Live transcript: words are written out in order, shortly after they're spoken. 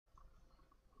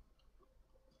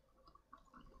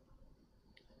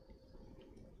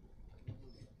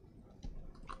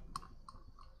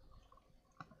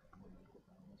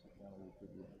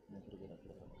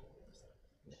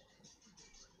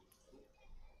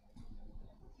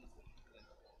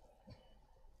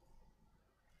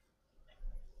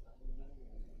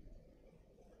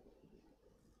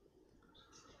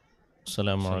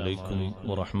السلام عليكم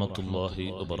ورحمة الله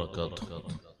وبركاته.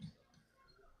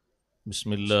 بسم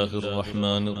الله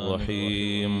الرحمن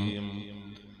الرحيم.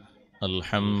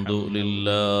 الحمد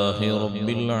لله رب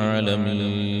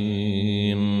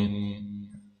العالمين،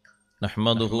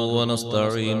 نحمده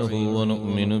ونستعينه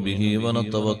ونؤمن به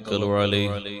ونتوكل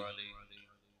عليه،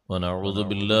 ونعوذ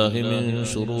بالله من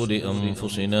شرور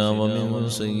أنفسنا ومن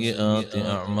سيئات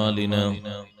أعمالنا.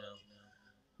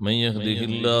 من يهده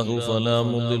الله فلا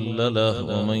مضل له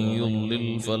ومن يضلل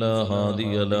فلا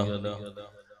هادي له.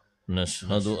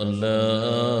 نشهد أن لا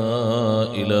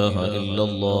إله إلا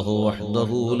الله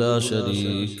وحده لا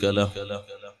شريك له،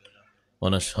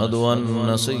 ونشهد أن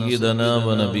سيدنا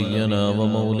ونبينا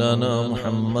ومولانا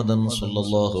محمدا صلى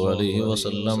الله عليه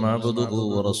وسلم عبده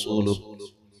ورسوله.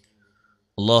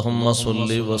 اللهم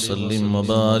صل وسلم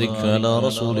وبارك على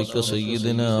رسولك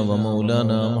سيدنا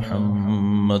ومولانا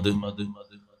محمد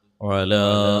وعلى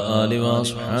آل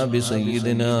وأصحاب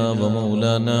سيدنا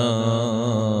ومولانا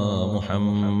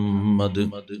محمد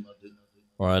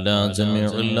وعلى جميع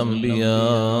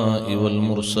الأنبياء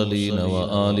والمرسلين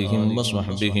وآلهم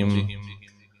وصحبهم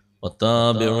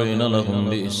والتابعين لهم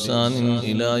بإحسان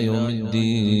إلى يوم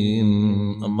الدين.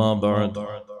 أما بعد،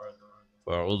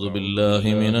 فأعوذ بالله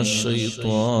من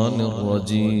الشيطان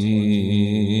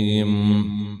الرجيم.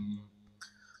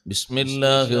 بسم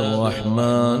الله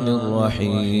الرحمن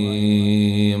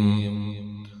الرحيم.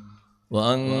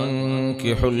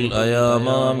 وأنكحوا الأيام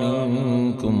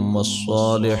منكم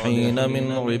والصالحين من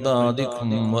عبادكم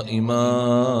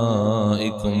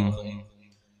وإمائكم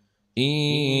إن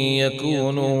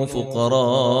يكونوا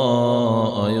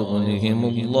فقراء يغنهم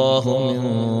الله من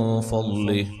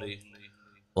فضله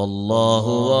والله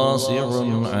واسع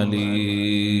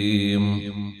عليم.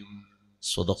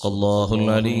 صدق الله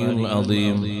العلي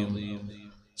العظيم.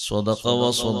 صدق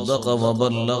وصدق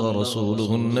وبلغ رسوله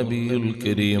النبي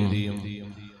الكريم،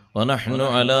 ونحن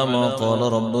على ما قال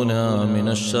ربنا من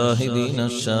الشاهدين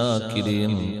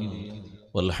الشاكرين،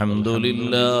 والحمد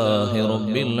لله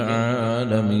رب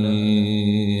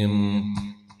العالمين.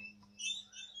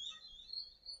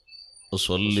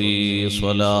 أصلي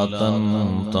صلاة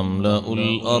تملأ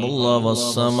الأرض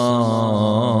والسماء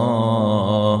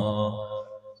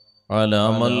على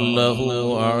من له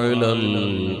أعلى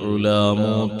العلا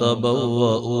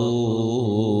متبوأ،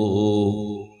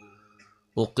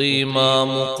 أقيم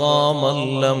مقاما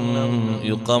لم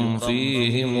يقم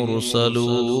فيه مرسل،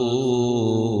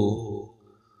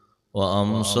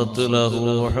 وأمست له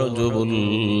حجب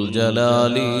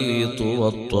الجلال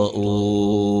توطأ،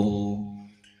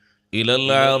 إلى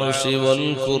العرش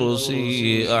والكرسي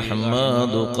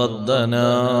أحمد قد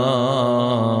دنا،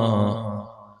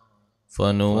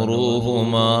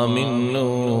 فنورهما من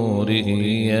نوره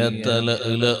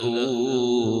يتلألأ.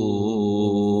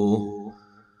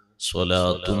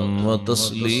 صلاة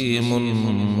وتسليم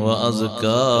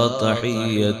وأزكى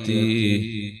تحيتي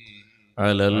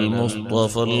على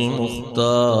المصطفى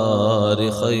المختار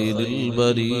خير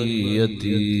البرية.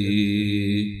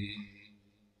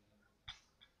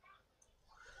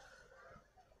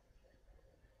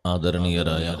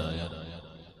 ആദരണീയരായ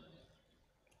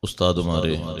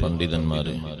ഉസ്താദുമാരെ,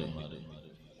 പണ്ഡിതന്മാരെ,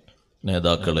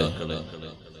 നേതാക്കളെ,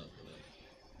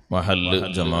 മഹല്ല്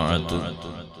ജമാഅത്ത്,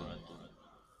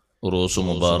 ഉറൂസ്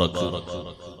മുബാറക്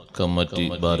കമ്മിറ്റി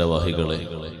ഭാരവാഹികളെ,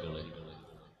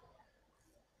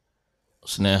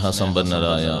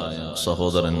 സ്നേഹസമ്പന്നരായ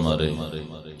സഹോദരന്മാരെ,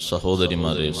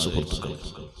 സഹോദരിമാരെ, സുഹൃത്തുക്കളെ,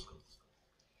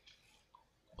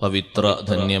 പവിത്ര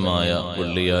ധന്യമായ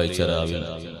വെള്ളിയാഴ്ച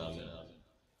രാവിലെ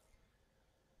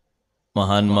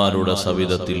മഹാന്മാരുടെ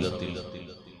സവിധത്തിൽ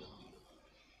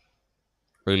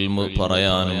ഇൽമു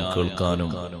പറയാനും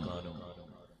കേൾക്കാനും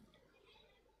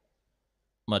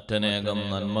മറ്റനേകം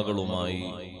നന്മകളുമായി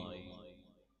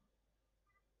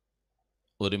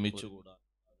ഒരുമിച്ചു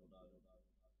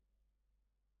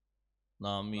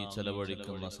നാം ഈ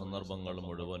ചെലവഴിക്കുന്ന സന്ദർഭങ്ങൾ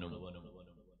മുഴുവനും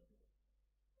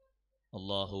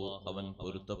അല്ലാഹു അവൻ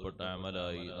പൊരുത്തപ്പെട്ട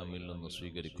അമലായി നമ്മിൽ നിന്ന്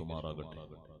സ്വീകരിക്കുമാറാകട്ടെ.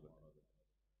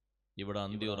 ഇവിടെ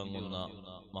അന്തിയുറങ്ങുന്ന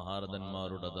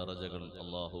മഹാരഥന്മാരുടെ ദറജകൾ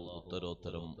അല്ലാഹു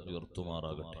ഉത്തരോത്തരം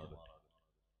ഉയർത്തുമാറാകട്ടെ.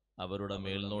 അവരുടെ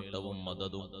മേൽനോട്ടവും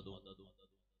മദതും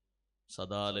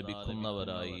സദാ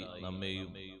ലഭിക്കുന്നവരായി നമ്മെയും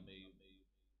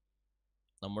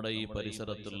നമ്മുടെ ഈ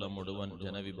പരിസരത്തുള്ള മുഴുവൻ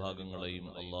ജനവിഭാഗങ്ങളെയും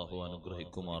അല്ലാഹു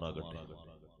അനുഗ്രഹിക്കുമാറാകട്ടെ.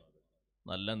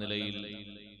 നല്ല നിലയിൽ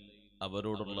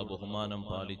അവരോടുള്ള ബഹുമാനം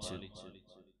പാലിച്ച്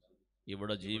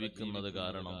ഇവിടെ ജീവിക്കുന്നത്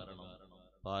കാരണം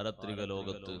പാരത്രിക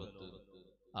ലോകത്ത്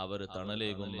അവർ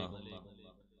തണലേകുന്ന,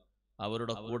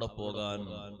 അവരുടെ കൂടെ പോകാൻ,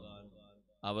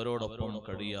 അവരോടൊപ്പം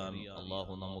കഴിയാൻ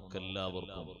അല്ലാഹു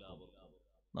നമുക്കെല്ലാവർക്കും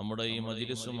നമ്മുടെ ഈ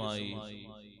മജ്ലിസുമായി,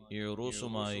 ഈ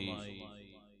ഉറൂസുമായി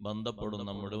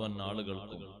ബന്ധപ്പെടുന്ന മുഴുവൻ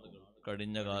ആളുകൾക്കും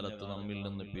കഴിഞ്ഞ കാലത്ത് നമ്മിൽ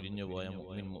നിന്ന് പിരിഞ്ഞുപോയ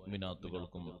മുഅ്മിൻ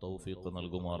മുഅ്മിനാത്തുകൾക്കും തൗഫീഖ്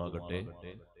നൽകുമാറാകട്ടെ.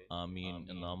 ആമീൻ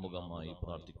എന്ന് ആമുഖമായി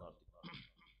പ്രാർത്ഥിക്കാം.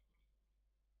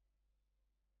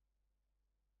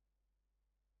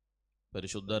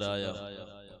 പരിശുദ്ധരായ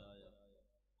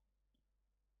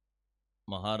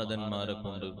മഹാരഥന്മാരെ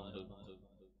കൊണ്ട്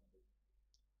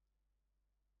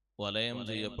വലയം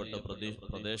ചെയ്യപ്പെട്ട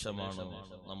പ്രദേശമാണ്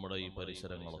നമ്മുടെ ഈ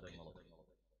പരിസരങ്ങളൊക്കെ.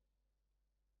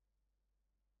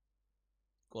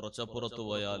 കുറച്ചപ്പുറത്തു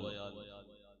പോയാൽ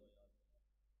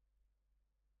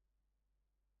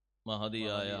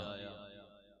മഹദിയായ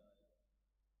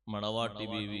മണവാട്ടി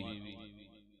ബീവി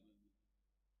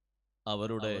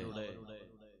അവരുടെ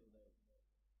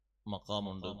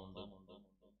മഖാമുണ്ട്.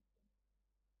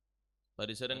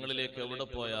 പരിസരങ്ങളിലേക്ക് എവിടെ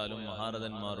പോയാലും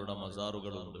മഹാരഥന്മാരുടെ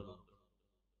മസാറുകളുണ്ട്.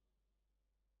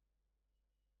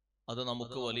 അത്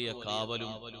നമുക്ക് വലിയ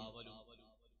കാവലും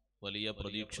വലിയ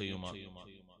പ്രതീക്ഷയുമാണ്.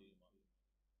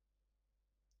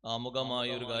 ആമുഖമായ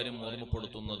ഒരു കാര്യം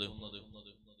ഓർമ്മപ്പെടുത്തുന്നത്,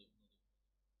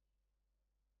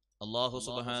 അല്ലാഹു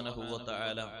സുബ്ഹാനഹു വ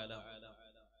തആല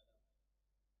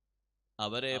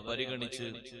അവരെ പരിഗണിച്ച്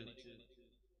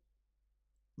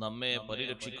നമ്മെ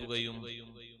പരിരക്ഷിക്കുകയും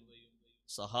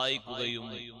സഹായിക്കുകയും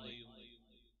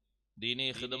ദീനീ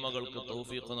ഖിദ്മകൾക്ക്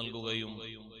തൗഫീഖ് നൽകുകയും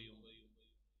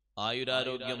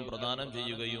ആയുരാരോഗ്യം പ്രദാനം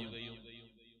ചെയ്യുകയും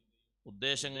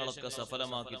ഉദ്ദേശങ്ങളൊക്കെ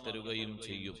സഫലമാക്കി തരുകയും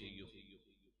ചെയ്യും.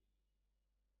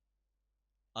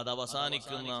 അത്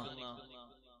അവസാനിക്കുന്ന,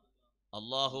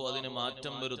 അള്ളാഹു അതിന്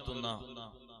മാറ്റം വരുത്തുന്ന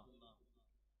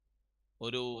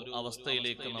ഒരു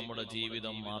അവസ്ഥയിലേക്ക് നമ്മുടെ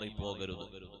ജീവിതം മാറിപ്പോകരുത്.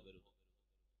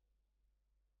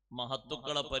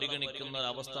 മഹത്തുക്കളെ പരിഗണിക്കുന്ന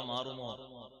അവസ്ഥ മാറുമോ?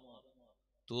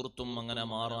 തീർത്തും അങ്ങനെ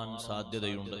മാറാൻ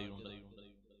സാധ്യതയുണ്ട്.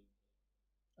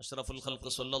 അഷ്റഫുൽ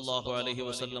ഖൽഖ് സല്ലല്ലാഹു അലൈഹി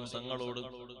വസല്ലം തങ്ങളോട്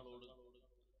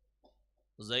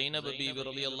സൈനബ് ബീവി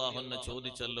റളിയല്ലാഹു അൻഹ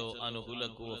ചോദിച്ചല്ലോ,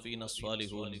 അൻഹുലകു വഫീന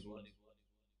സ്വാലിഹൂൻ,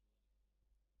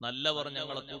 നല്ലവർ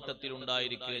ഞങ്ങളുടെ കൂട്ടത്തിൽ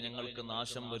ഉണ്ടായിരിക്കെ ഞങ്ങൾക്ക്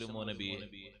നാശം വരുമോ നബിയെ?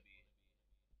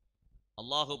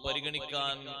 അള്ളാഹു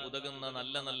പരിഗണിക്കാൻ ഉതകുന്ന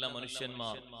നല്ല നല്ല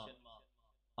മനുഷ്യന്മാർ,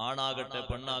 ആണാകട്ടെ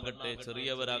പെണ്ണാകട്ടെ,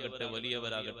 ചെറിയവരാകട്ടെ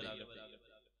വലിയവരാകട്ടെ,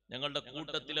 ഞങ്ങളുടെ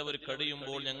കൂട്ടത്തിൽ അവർ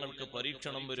കഴിയുമ്പോൾ ഞങ്ങൾക്ക്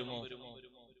പരീക്ഷണം വരുമോ?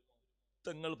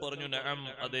 തങ്ങൾ പറഞ്ഞു, നഅം,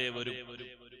 അതേ വരും.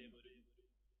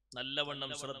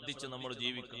 നല്ലവണ്ണം ശ്രദ്ധിച്ച് നമ്മൾ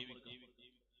ജീവിക്കും.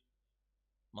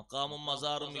 മഖാമും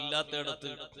മസാറും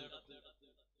ഇല്ലാത്തയിടത്ത്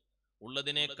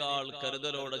ഉള്ളതിനേക്കാൾ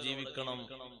കരുതലോടെ ജീവിക്കണം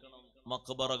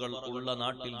മഖ്ബറകൾ ഉള്ള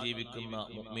നാട്ടിൽ ജീവിക്കുന്ന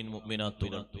മുഅ്മിൻ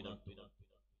മുഅ്മിനാത്തുകൾ.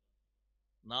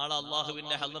 നാളെ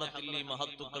അല്ലാഹുവിന്റെ ഹദ്റത്തിൽ ഈ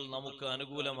മഹത്തുക്കൾ നമുക്ക്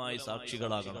അനുകൂലമായി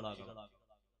സാക്ഷികളാകണം.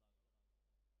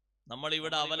 നമ്മൾ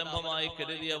ഇവിടെ അവലംബമായി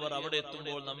കരുതിയവർ അവിടെ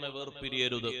എത്തുമ്പോൾ നമ്മെ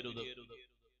വേർപിരിയരുത്.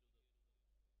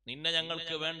 നിന്നെ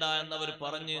ഞങ്ങൾക്ക് വേണ്ട എന്നവർ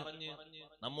പറഞ്ഞ്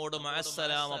നമ്മോട്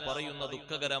മഅസ്സലാമ പറയുന്ന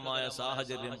ദുഃഖകരമായ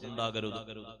സാഹചര്യം ഉണ്ടാകരുത്.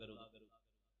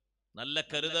 നല്ല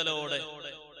കരുതലോടെ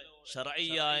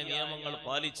ശർഈയായ നിയമങ്ങൾ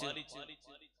പാലിച്ച്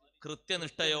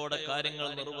കൃത്യനിഷ്ഠയോടെ കാര്യങ്ങൾ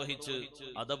നിർവഹിച്ച്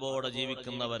അദബോടെ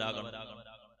ജീവിക്കുന്നവരാകണം.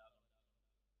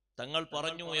 തങ്ങൾ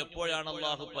പറഞ്ഞു, എപ്പോഴാണ്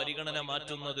അല്ലാഹു പരിഗണന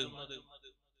മാറ്റുന്നത്?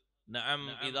 നഅം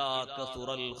ഇദാ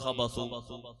കസുറൽ ഖബസു.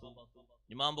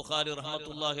 ഇമാം ബുഖാരി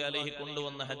റഹ്മത്തുള്ളാഹി അലൈഹി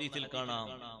കൊണ്ടുവന്ന ഹദീസിൽ കാണാം,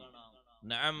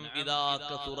 നഅം ഇദാ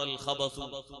കസുറൽ ഖബസു,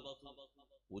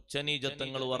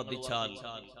 ഉച്ചനീചത്വങ്ങൾ വർദ്ധിച്ചാൽ,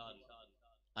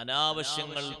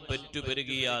 അനാവശ്യങ്ങൾ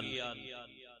പെറ്റുപെരുകിയാൽ,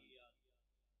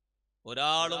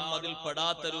 ഒരാളും അതിൽ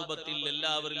പെടാത്ത രൂപത്തിൽ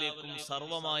എല്ലാവരിലേക്കും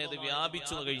സർവമായത്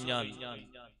വ്യാപിച്ചു കഴിഞ്ഞാൽ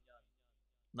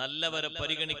നല്ലവരെ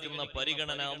പരിഗണിക്കുന്ന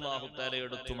പരിഗണന അല്ലാഹു തആല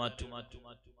എടുത്തു മാറ്റും.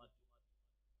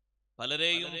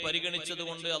 പലരെയും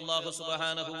പരിഗണിച്ചതുകൊണ്ട് അല്ലാഹു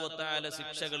സുബ്ഹാനഹു വ തആല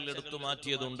ശിക്ഷകൾ എടുത്തു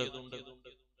മാറ്റിയതുണ്ട്.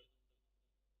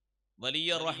 വലിയ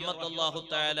റഹ്മത്ത് അല്ലാഹു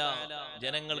തആല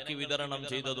ജനങ്ങൾക്ക് വിതരണം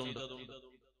ചെയ്തതുണ്ട്.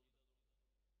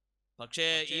 പക്ഷേ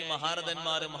ഈ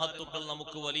മഹാരഥന്മാര് മഹത്തുക്കൾ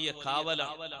നമുക്ക് വലിയ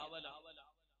കാവലാണ്.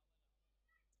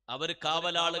 അവർ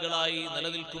കാവലാളുകളായി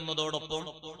നിലനിൽക്കുന്നതോടൊപ്പം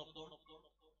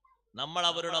നമ്മൾ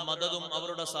അവരുടെ മദതും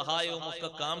അവരുടെ സഹായവും ഒക്കെ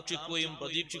കാക്ഷിക്കുകയും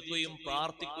പ്രതീക്ഷിക്കുകയും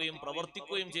പ്രാർത്ഥിക്കുകയും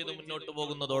പ്രവർത്തിക്കുകയും ചെയ്ത് മുന്നോട്ട്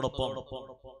പോകുന്നതോടൊപ്പം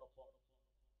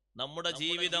നമ്മുടെ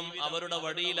ജീവിതം അവരുടെ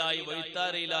വഴിയിലായി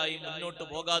വഴിത്താരയിലായി മുന്നോട്ട്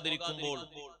പോകാതിരിക്കുമ്പോൾ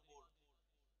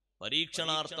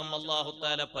പരീക്ഷണാർത്ഥം അല്ലാഹു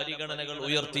തആല പരിഗണനകൾ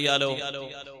ഉയർത്തിയാലോ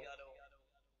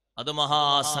അത്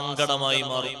മഹാസങ്കടമായി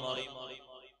മാറും,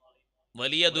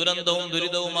 വലിയ ദുരന്തവും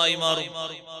ദുരിതവുമായി മാറും.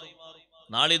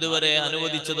 നാളിതുവരെ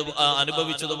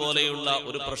അനുഭവിച്ചതുപോലെയുള്ള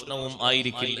ഒരു പ്രശ്നവും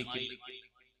ആയിരിക്കില്ല.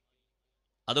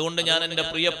 അതുകൊണ്ട് ഞാൻ എന്റെ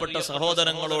പ്രിയപ്പെട്ട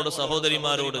സഹോദരങ്ങളോട്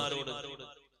സഹോദരിമാരോട്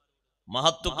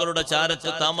മഹത്തുക്കളുടെ ചാരത്ത്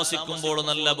താമസിക്കുമ്പോൾ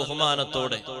നല്ല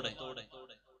ബഹുമാനത്തോടെ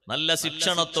നല്ല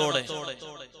ശിക്ഷണത്തോടെ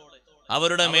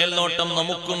അവരുടെ മേൽനോട്ടം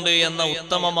നമുക്കുണ്ട് എന്ന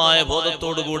ഉത്തമമായ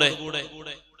ബോധത്തോടുകൂടെ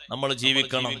നമ്മൾ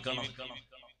ജീവിക്കണം.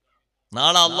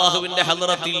 നാളെ അള്ളാഹുവിന്റെ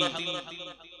ഹദ്റത്തിൽ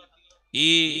ഈ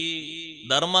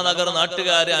ധർമ്മനഗർ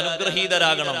നാട്ടുകാരെ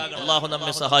അനുഗ്രഹീതരാകണം. അള്ളാഹു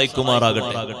നമ്മെ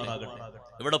സഹായിക്കുമാറാകട്ടെ.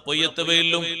 ഇവിടെ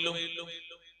പൊയ്യത്തബയിലും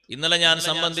ഇന്നലെ ഞാൻ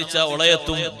സംബന്ധിച്ച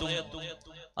ഒളയത്തും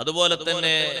അതുപോലെ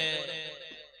തന്നെ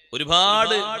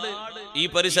ഒരുപാട് ഈ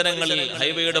പരിസരങ്ങളിൽ,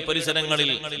 ഹൈവേയുടെ പരിസരങ്ങളിൽ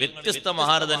വ്യത്യസ്ത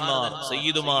മഹാരഥന്മാർ,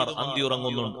 സയ്യിദുമാർ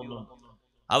അന്തിയുറങ്ങുന്നുണ്ട്.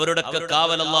 അവരുടെയൊക്കെ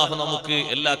കാവൽ അല്ലാഹു നമുക്ക്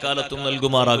എല്ലാ കാലത്തും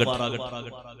നൽകുമാറാകട്ടെ.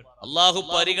 അല്ലാഹു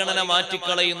പരിഗണന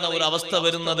മാറ്റിക്കളയുന്ന ഒരു അവസ്ഥ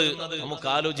വരുന്നത് നമുക്ക്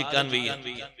ആലോചിക്കാൻ വയ്യ.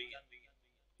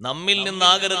 നമ്മിൽ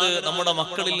നിന്നാകരുത്, നമ്മുടെ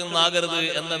മക്കളിൽ നിന്നാകരുത്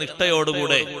എന്ന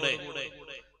നിഷ്ഠയോടുകൂടെ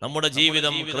നമ്മുടെ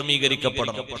ജീവിതം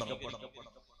ക്രമീകരിക്കപ്പെടണം.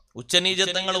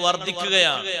 ഉച്ചനീചത്വങ്ങൾ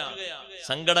വർദ്ധിക്കുകയാണ്,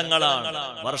 സങ്കടങ്ങളാണ്.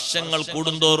 വർഷങ്ങൾ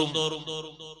കൂടുന്തോറും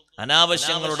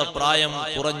അനാവശ്യങ്ങളുടെ പ്രായം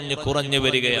കുറഞ്ഞു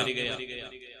വരികയാണ്.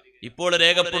 ഇപ്പോൾ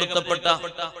രേഖപ്പെടുത്തപ്പെട്ട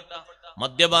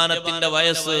മദ്യപാനത്തിന്റെ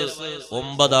വയസ്സ്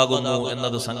 9 ആകുന്നു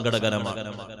എന്നത് സങ്കടകരമാണ്.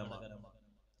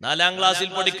 4ാം ക്ലാസ്സിൽ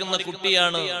പഠിക്കുന്ന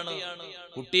കുട്ടിയാണ്.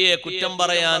 കുട്ടിയെ കുറ്റം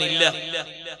പറയാനില്ല.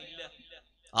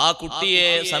 ആ കുട്ടിയെ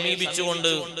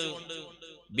സമീപിച്ചുകൊണ്ട്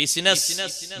ബിസിനസ്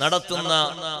നടത്തുന്ന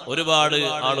ഒരുപാട്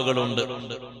ആളുകളുണ്ട്.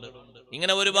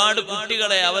 ഇങ്ങനെ ഒരുപാട്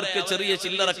കുട്ടികളെ അവർക്ക് ചെറിയ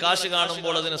ചില്ലറ കാശ്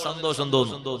കാണുമ്പോൾ അതിന് സന്തോഷം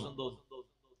തോന്നും.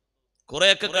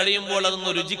 കുറെയൊക്കെ കഴിയുമ്പോൾ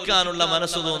അതൊന്ന് രുചിക്കാനുള്ള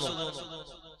മനസ്സ് തോന്നും.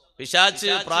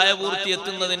 പിശാച് പ്രായപൂർത്തി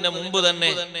എത്തുന്നതിന്റെ മുമ്പ്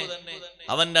തന്നെ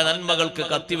അവന്റെ നന്മകൾക്ക്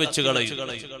കത്തിവെച്ച് കളയും.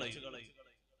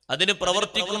 അതിന്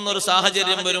പ്രവർത്തിക്കുന്ന ഒരു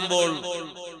സാഹചര്യം വരുമ്പോൾ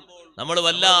നമ്മൾ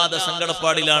വല്ലാതെ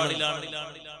സങ്കടപ്പാടിലാണ്.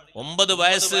 9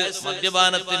 വയസ്സ്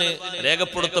മദ്യപാനത്തിന്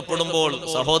രേഖപ്പെടുത്തപ്പെടുമ്പോൾ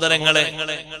സഹോദരങ്ങളെ,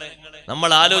 നമ്മൾ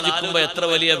ആലോചിക്കുമ്പോ എത്ര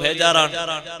വലിയ ബേജാറാണ്.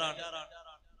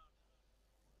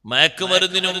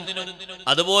 മയക്കുമരുന്നിനും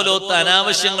അതുപോലത്തെ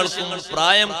അനാവശ്യങ്ങൾക്കും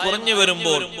പ്രായം കുറഞ്ഞു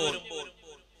വരുമ്പോൾ,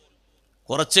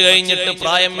 കുറച്ചു കഴിഞ്ഞിട്ട്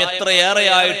പ്രായം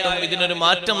എത്രയേറെയായിട്ടും ഇതിനൊരു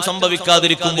മാറ്റം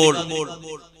സംഭവിക്കാതിരിക്കുമ്പോൾ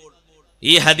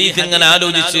ഈ ഹദീസ് ഇങ്ങനെ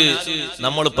ആലോചിച്ച്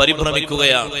നമ്മൾ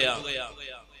പരിഭ്രമിക്കുകയാണ്.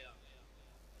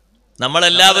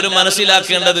 നമ്മളെല്ലാവരും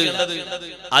മനസ്സിലാക്കേണ്ടത്,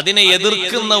 അതിനെ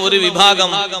എതിർക്കുന്ന ഒരു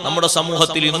വിഭാഗം നമ്മുടെ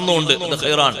സമൂഹത്തിൽ ഇന്നുണ്ട്. ഇത്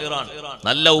ഖൈറാണ്.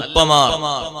 നല്ല ഉപ്പമാർ,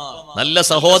 നല്ല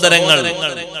സഹോദരങ്ങൾ,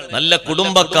 നല്ല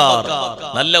കുടുംബക്കാർ,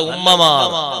 നല്ല ഉമ്മമാർ,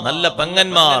 നല്ല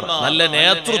പെങ്ങന്മാർ, നല്ല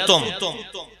നേതൃത്വം,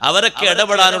 അവരൊക്കെ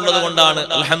ഇടപെടാനുള്ളത് കൊണ്ടാണ്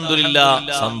അൽഹംദുലില്ലാഹ്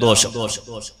സന്തോഷം.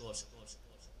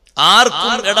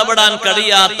 ആർക്കും ഇടപെടാൻ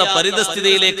കഴിയാത്ത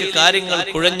പരിതസ്ഥിതിയിലേക്ക് കാര്യങ്ങൾ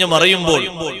കുഴഞ്ഞു മറിയുമ്പോൾ,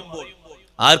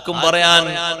 ആർക്കും പറയാൻ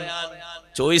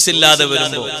ചോയ്സ് ഇല്ലാതെ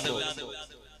വരുമ്പോ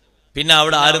പിന്നെ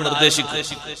അവിടെ ആര് നിർദ്ദേശിക്കും?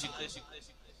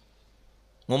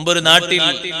 മുമ്പൊരു നാട്ടിൽ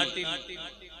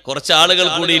കുറച്ച് ആളുകൾ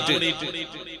കൂടിയിട്ട്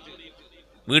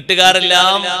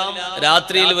വീട്ടുകാരെല്ലാം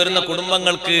രാത്രിയിൽ വരുന്ന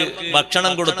കുടുംബങ്ങൾക്ക്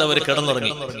ഭക്ഷണം കൊടുത്തവർ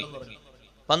കിടന്നുറങ്ങി.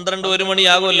 12-1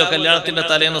 മണിയാകുമല്ലോ കല്യാണത്തിന്റെ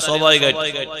തലേന്ന്.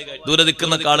 സ്വാഭാവികമായിട്ട് ദൂരെ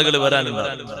നിൽക്കുന്ന ആളുകൾ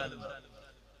വരാനുണ്ടാവും.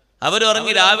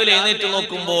 അവരുറങ്ങി രാവിലെ എഴുന്നേറ്റ്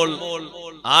നോക്കുമ്പോൾ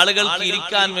ആളുകൾക്ക്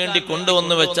ഇരിക്കാൻ വേണ്ടി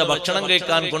കൊണ്ടുവന്നു വെച്ച, ഭക്ഷണം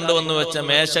കഴിക്കാൻ കൊണ്ടുവന്നു വെച്ച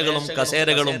മേശകളും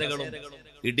കസേരകളും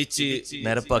ഇടിച്ച്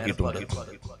നിരപ്പാക്കിയിട്ടുണ്ട്,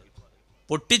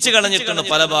 പൊട്ടിച്ചു കളഞ്ഞിട്ടുണ്ട്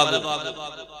പല ഭാഗവും.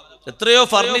 എത്രയോ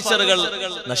ഫർണിച്ചറുകൾ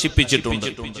നശിപ്പിച്ചിട്ടുണ്ട്.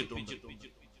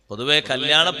 പൊതുവെ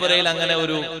കല്യാണപ്പുരയിൽ അങ്ങനെ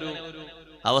ഒരു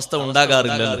അവസ്ഥ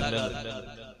ഉണ്ടാകാറില്ലല്ലോ.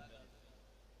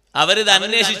 അവരിത്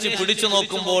അന്വേഷിച്ച് പിടിച്ചു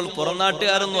നോക്കുമ്പോൾ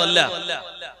പുറംനാട്ടുകാരൊന്നും അല്ല,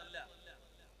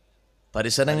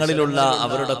 പരിസരങ്ങളിലുള്ള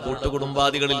അവരുടെ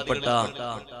കൂട്ടുകുടുംബാദികളിൽപ്പെട്ട,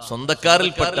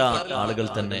 സ്വന്തക്കാരിൽപ്പെട്ട ആളുകൾ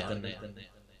തന്നെ.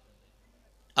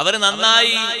 അവര്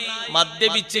നന്നായി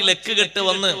മദ്യപിച്ച് ലക്കുകെട്ട്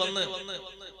വന്ന്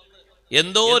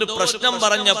എന്തോ ഒരു പ്രശ്നം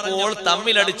പറഞ്ഞപ്പോൾ,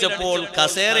 തമ്മിലടിച്ചപ്പോൾ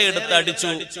കസേര എടുത്ത്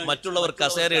അടിച്ചു. മറ്റുള്ളവർ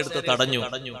കസേര എടുത്ത് തടഞ്ഞു.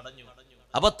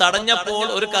 അപ്പൊ തടഞ്ഞപ്പോൾ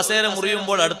ഒരു കസേര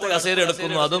മുറിയുമ്പോൾ അടുത്ത കസേര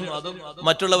എടുക്കുന്നു, അതും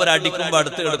മറ്റുള്ളവർ അടിക്കുമ്പോൾ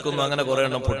അടുത്ത് എടുക്കുന്നു. അങ്ങനെ കുറെ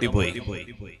എണ്ണം പൊട്ടിപ്പോയി.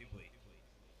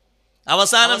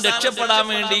 അവസാനം രക്ഷപ്പെടാൻ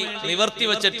വേണ്ടി നിവർത്തി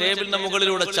വെച്ച ടേബിളിന്റെ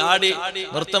മുകളിലൂടെ ചാടി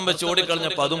നൃത്തം വെച്ച്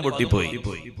ഓടിക്കളഞ്ഞപ്പോ അതും പൊട്ടിപ്പോയി.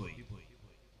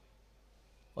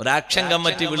 ഒരു ആക്ഷൻ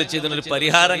കമ്മിറ്റി വിളിച്ച് ഇതിനൊരു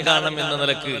പരിഹാരം കാണണം എന്ന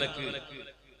നിലക്ക്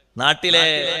നാട്ടിലെ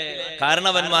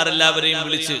കാരണവന്മാരെല്ലാവരെയും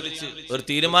വിളിച്ച് ഒരു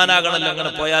തീരുമാനമാകണല്ലോ,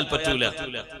 അങ്ങനെ പോയാൽ പറ്റൂല.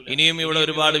 ഇനിയും ഇവിടെ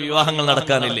ഒരുപാട് വിവാഹങ്ങൾ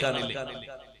നടക്കാനില്ലേ.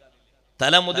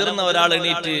 തല മുതിർന്ന ഒരാൾ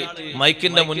എണീറ്റ്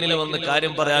മൈക്കിന്റെ മുന്നിൽ വന്ന്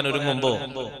കാര്യം പറയാൻ ഒരുങ്ങുമ്പോ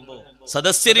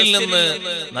സദസ്യരിൽ നിന്ന്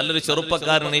നല്ലൊരു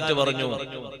ചെറുപ്പക്കാരൻ എണീറ്റ് പറഞ്ഞു,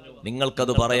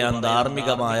 നിങ്ങൾക്കത് പറയാൻ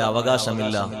ധാർമ്മികമായ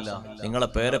അവകാശമില്ല. നിങ്ങളെ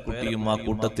പേരക്കുട്ടിയും ആ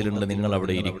കൂട്ടത്തിലുണ്ട്, നിങ്ങൾ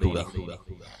അവിടെ ഇരിക്കുക.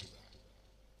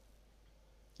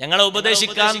 ഞങ്ങളെ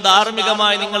ഉപദേശിക്കാൻ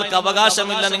ധാർമ്മികമായി നിങ്ങൾക്ക്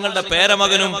അവകാശമില്ല. നിങ്ങളുടെ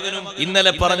പേരമകനും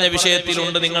ഇന്നലെ പറഞ്ഞ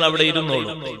വിഷയത്തിലുണ്ട്, നിങ്ങൾ അവിടെ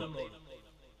ഇരുന്നോളൂ.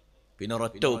 പിന്നെ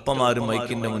ഒരൊറ്റ ഉപ്പമാരും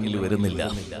മൈക്കിന്റെ മുന്നിൽ വരുന്നില്ല.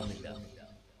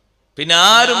 പിന്നെ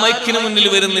ആരും മൈക്കിന് മുന്നിൽ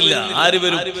വരുന്നില്ല. ആര്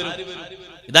വരും?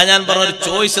 ഇതാ ഞാൻ പറഞ്ഞ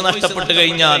ചോയ്സ് നഷ്ടപ്പെട്ടു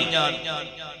കഴിഞ്ഞാൽ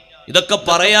ഇതൊക്കെ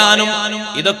പറയാനും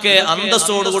ഇതൊക്കെ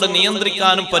അന്തസ്സോടുകൂടെ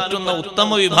നിയന്ത്രിക്കാനും പറ്റുന്ന ഉത്തമ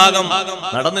വിഭാഗം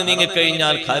നടന്നു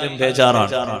നീങ്ങിക്കഴിഞ്ഞാൽ കാര്യം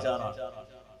ബേജാറാണ്.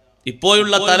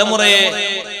 ഇപ്പോഴുള്ള തലമുറയെ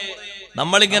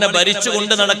നമ്മളിങ്ങനെ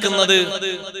ഭരിച്ചുകൊണ്ട് നടക്കുന്നത്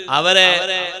അവരെ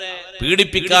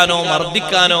പീഡിപ്പിക്കാനോ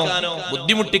മർദ്ദിക്കാനോ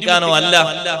ബുദ്ധിമുട്ടിക്കാനോ അല്ല,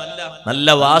 നല്ല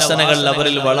വാസനകൾ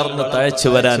അവരിൽ വളർന്ന് തഴച്ചു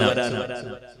വരാനാണ്.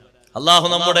 അള്ളാഹു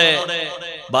നമ്മുടെ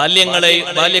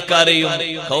ബാല്യക്കാരെയും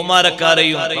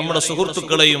കൗമാരക്കാരെയും നമ്മുടെ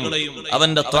സുഹൃത്തുക്കളെയും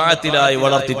അവന്റെ ത്വാഅത്തിലായി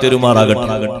വളർത്തി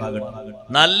തെരുമാറാകട്ടെ.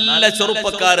 നല്ല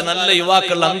ചെറുപ്പക്കാര്, നല്ല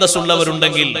യുവാക്കൾ,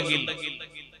 അന്തസ്സുള്ളവരുണ്ടെങ്കിൽ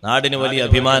നാടിന് വലിയ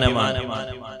അഭിമാനമാണ്.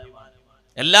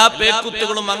 എല്ലാ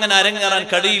പേക്കുത്തുകളും അങ്ങനെ അരങ്ങേറാൻ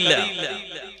കഴിയില്ല.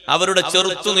 അവരുടെ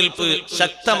ചെറുത്തുനിൽപ്പ്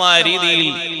ശക്തമായ രീതിയിൽ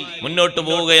മുന്നോട്ട്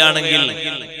പോവുകയാണെങ്കിൽ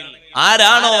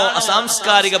ആരാണോ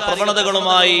അസാംസ്കാരിക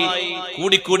പ്രവണതകളുമായി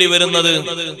കൂടിക്കൂടി വരുന്നത്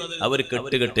അവർ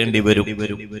കെട്ടുകെട്ടേണ്ടി വരും.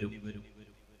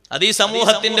 അത് ഈ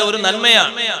സമൂഹത്തിന്റെ ഒരു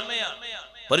നന്മയാണ്.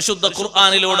 പരിശുദ്ധ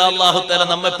ഖുർആനിലൂടെ അല്ലാഹു തആല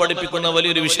നമ്മെ പഠിപ്പിക്കുന്ന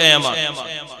വലിയൊരു വിഷയമാണ്.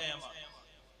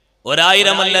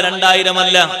 1000 അല്ല, 2000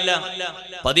 അല്ല,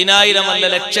 10,000 അല്ല,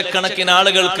 ലക്ഷക്കണക്കിന്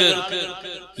ആളുകൾക്ക്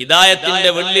ഹിദായത്തിന്റെ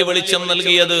വെള്ളി വെളിച്ചം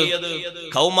നൽകിയത്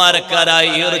കൗമാരക്കാരായ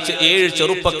 7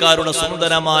 ചെറുപ്പക്കാരുടെ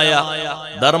സുന്ദരമായ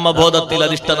ധർമ്മബോധത്തിൽ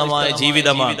അധിഷ്ഠിതമായ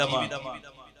ജീവിതമാണ്.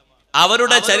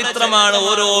 അവരുടെ ചരിത്രമാണ്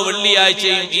ഓരോ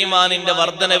വെള്ളിയാഴ്ചയും ഈമാനിന്റെ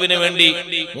വർധനവിന് വേണ്ടി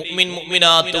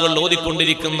മുഅ്മിനാത്തുകൾ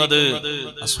ഓതിക്കൊണ്ടിരിക്കുന്നത്.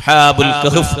 അസ്ഹാബുൽ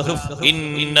കഹ്ഫ്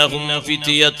ഇന്നഹും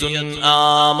ഫിത്യത്തുൻ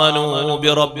ആമനൂ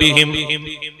ബിറബ്ബിഹിം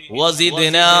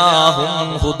വസിദ്നാഹും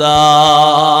ഹുദാ.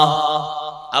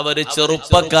 അവര്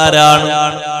ചെറുപ്പക്കാരാണ്.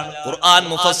 ഖുർആൻ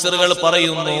മുഫസ്സിറുകൾ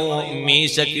പറയുന്നു,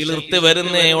 മീശ കിളിർത്ത്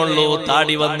വരുന്നേ ഉള്ളൂ,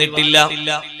 താടി വന്നിട്ടില്ല.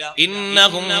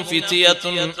 ഇന്നഹും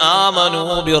ഫിത്യത്തുൻ ആമനൂ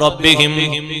ബിറബ്ബിഹിം.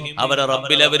 അവരെ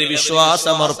റബ്ബിൽ അവർ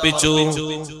വിശ്വാസമർപ്പിച്ചു.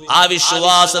 ആ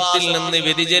വിശ്വാസത്തിൽ നിന്ന്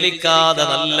വ്യതിചലിക്കാതെ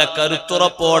നല്ല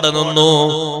കരുത്തുറപ്പോടെ നിന്നു.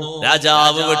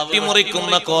 രാജാവ്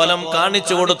വെട്ടിമുറിക്കുന്ന കോലം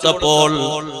കാണിച്ചു കൊടുത്തപ്പോൾ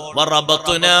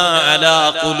വറബത്നാ അലാ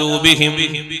ഖുലൂബിഹിം,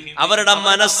 അവരുടെ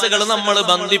മനസ്സുകൾ നമ്മൾ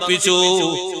ബന്ധിപ്പിച്ചു.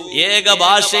 ഏക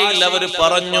ഭാഷയിൽ അവർ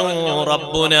പറഞ്ഞു,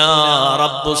 റബ്ബുനാ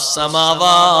റബ്ബുസ്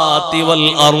സമാവാതി വൽ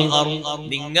അർദ്.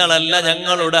 നിങ്ങളല്ല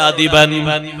ഞങ്ങളുടെ അധിപൻ,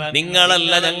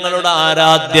 നിങ്ങളല്ല ഞങ്ങളുടെ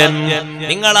ആരാധ്യൻ,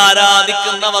 നിങ്ങൾ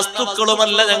ആരാധിക്കുന്ന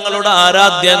വസ്തുക്കളുമല്ല ഞങ്ങളുടെ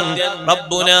ആരാധ്യൻ.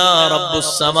 റബ്ബുനാ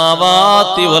റബ്ബുസ്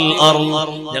സമാവാതി വൽ അർദ്.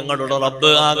 ഞങ്ങളുടെ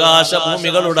റബ്ബ്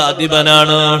ആകാശഭൂമികളുടെ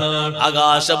അധിപനാണ്,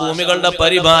 ആകാശഭൂമികളുടെ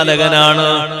പരിപാലകനാണ്.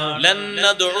 ലൻ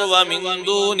നദ്ഉവ മിൻ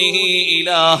ദൂനിഹി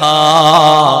ഇലാഹാ.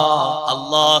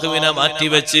 അല്ലാഹുവിനെ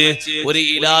മാറ്റിവെച്ച് ഒരു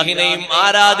ഇലാഹിനെയും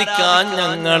ആരാധിക്കാൻ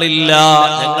ഞങ്ങളില്ല.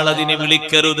 ഞങ്ങളതിനെ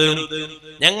വിളിക്കരുത്,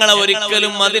 ഞങ്ങളെ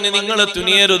ഒരിക്കലും അതിന് നിങ്ങൾ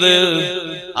തുനിയരുത്.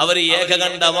 അവർ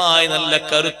ഏകകണ്ഠമായി നല്ല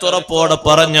കരുത്തുറപ്പോടെ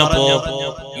പറഞ്ഞപ്പോ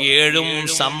 7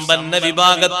 സമ്പന്ന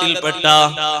വിഭാഗത്തിൽപ്പെട്ട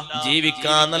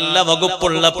ജീവിക്കാൻ നല്ല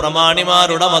വകുപ്പുള്ള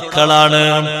പ്രമാണിമാരുടെ മക്കളാണ്.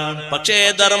 പക്ഷേ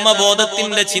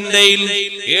ധർമ്മബോധത്തിന്റെ ചിന്തയിൽ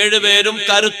 7 പേരും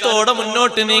കരുത്തോടെ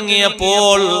മുന്നോട്ട്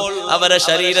നീങ്ങിയപ്പോൾ അവരെ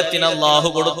ശരീരത്തിന് അല്ലാഹു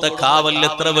കൊടുത്ത കാവൽ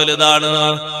എത്ര വലുതാണ്.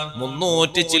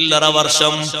 300 ചില്ലറ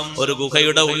വർഷം ഒരു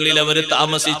ഗുഹയുടെ ഉള്ളിൽ അവർ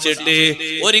താമസിച്ചിട്ട്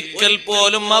ഒരിക്കൽ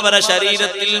പോലും അവരെ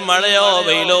ശരീരത്തിൽ മഴയോ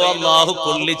വെയിലോ അല്ലാഹു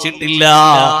കൊള്ളിച്ചിട്ടില്ല.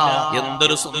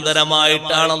 എന്തൊരു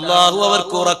സുന്ദരമായിട്ടാണ് അല്ലാഹു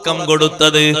അവർക്ക് ഉറക്കം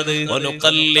കൊടുത്തത്.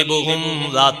 വനുഖല്ലിബുഹും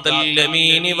ദാത്തൽ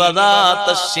യമീനി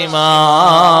വദാത്തശ്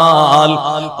ശിമാൽ.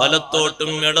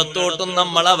 വലത്തോട്ടും ഇടത്തോട്ടും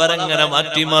നമ്മൾ അവരങ്ങനെ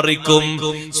മാറ്റിമറിക്കും.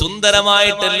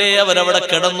 സുന്ദരമായിട്ടല്ലേ അവരവിടെ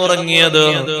കിടന്നുറങ്ങിയത്.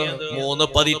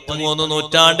 3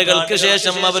 നൂറ്റാണ്ടുകൾക്ക്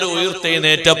ശേഷം അവർ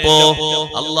ഉയർത്തെഴുന്നേറ്റപ്പോ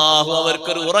അല്ലാഹു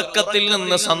അവർക്കൊരു ഉറക്കത്തിൽ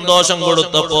നിന്ന് സന്തോഷം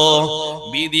കൊടുത്തപ്പോ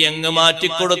ഭീതി അങ്ങ്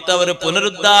മാറ്റിക്കൊടുത്തവർ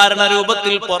പുനരുദ്ധാരണ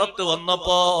രൂപത്തിൽ പുറത്തു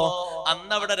വന്നപ്പോ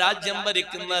അന്നവിടെ രാജ്യം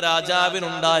ഭരിക്കുന്ന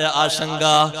രാജാവിനുണ്ടായ ആശങ്ക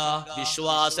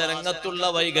വിശ്വാസരംഗത്തുള്ള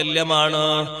വൈകല്യമാണ്.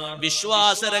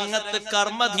 വിശ്വാസരംഗത്ത്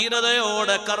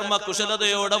കർമ്മധീരതയോടെ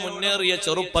കർമ്മകുശലതയോടെ മുന്നേറിയ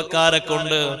ചെറുപ്പക്കാരെ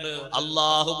കൊണ്ട്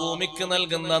അല്ലാഹു ഭൂമിക്ക്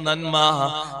നൽകുന്ന നന്മ.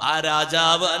 ആ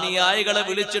രാജാവ് അനുയായികളെ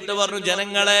വിളിച്ചിട്ട് പറഞ്ഞു,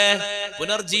 ജനങ്ങളെ,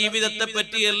 പുനർജീവിതത്തെ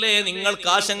പറ്റിയല്ലേ നിങ്ങൾക്ക്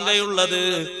ആശങ്കയുള്ളത്?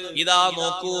 ഇതാ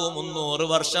നോക്കൂ, 300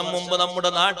 വർഷം മുമ്പ്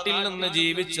നമ്മുടെ നാട്ടിൽ നിന്ന്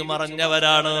ജീവിച്ചു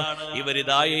മറഞ്ഞവരാണ്.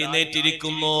 ഇവരിതാ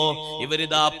എഴുന്നേറ്റിരിക്കുന്നു,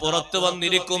 ഇവരിതാ പുറത്തു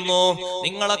വന്നിരിക്കുന്നു.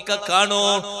 നിങ്ങളൊക്കെ കാണൂ,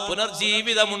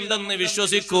 പുനർജീവിതമുണ്ടെന്ന്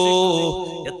വിശ്വസിക്കൂ.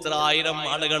 എത്ര ആയിരം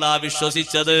ആളുകളാ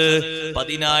വിശ്വസിച്ചത്?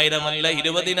 10,000 അല്ല,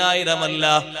 20,000 അല്ല.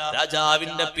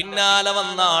 രാജാവിന്റെ പിന്നാലെ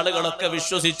വന്ന ആളുകളൊക്കെ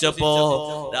വിശ്വസിച്ചപ്പോ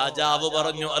രാജാവ്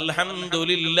പറഞ്ഞു,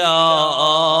 അൽഹംദുലില്ലാഹ്,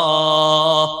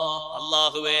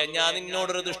 അല്ലാഹുവേ, ഞാൻ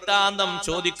നിന്നോടൊരു ദൃഷ്ടാന്തം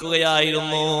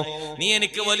ചോദിക്കുകയായിരുന്നു, നീ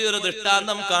എനിക്ക് വലിയൊരു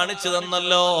ദൃഷ്ടാന്തം കാണിച്ചു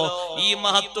തന്നല്ലോ. ഈ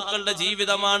മഹത്തുക്കളുടെ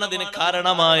ജീവിതമാണ് അതിന്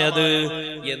കാരണമായത്.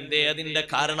 എന്തേ അതിന്റെ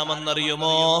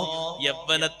കാരണമെന്നറിയുമോ?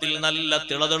 യൗവനത്തിൽ നല്ല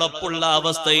തിളതിളപ്പുള്ള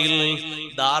അവസ്ഥയിൽ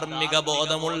ധാർമ്മിക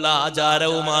ബോധമുള്ള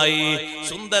ആചാരവുമായി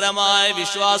സുന്ദരമായ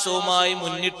വിശ്വാസവുമായി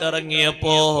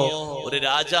മുന്നിട്ടിറങ്ങിയപ്പോ ഒരു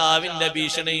രാജാവിന്റെ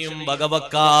ഭീഷണിയും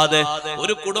വകവെക്കാതെ,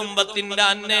 ഒരു കുടുംബത്തിന്റെ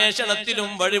അന്വേഷണത്തിലും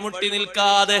വഴിമുട്ടി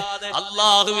നിൽക്കാതെ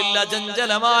അല്ലാഹുവിൽ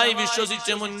അചഞ്ചലമായി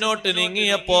വിശ്വസിച്ച് മുന്നോട്ട്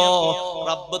നീങ്ങിയപ്പോ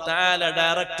റബ്ബ് തആല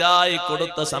ഡയറക്റ്റായി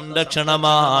കൊടുത്ത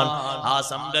സംരക്ഷണമാണ്. ആ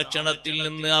സംരക്ഷണത്തിൽ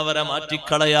നിന്ന് അവരെ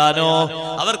മാറ്റിക്കളയാനോ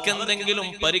അവർക്ക് എന്തെങ്കിലും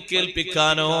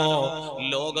പരിക്കേൽപ്പിക്കാനോ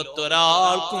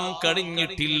ലോകത്തൊരാൾക്കും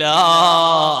കഴിഞ്ഞിട്ടില്ല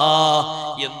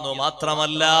എന്നു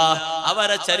മാത്രമല്ല,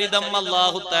 അവരെ ചരിതം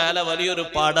അല്ലാഹു തആല വലിയൊരു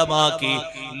പാഠമാക്കി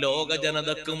ലോക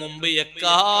ജനതക്ക് മുമ്പ്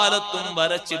എക്കാലത്തും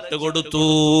വരച്ചിട്ട് കൊടുത്തു.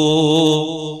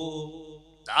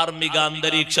 ധാർമ്മിക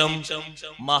അന്തരീക്ഷം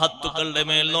മഹത്തുക്കളുടെ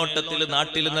മേൽനോട്ടത്തിൽ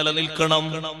നാട്ടിൽ നിലനിൽക്കണം.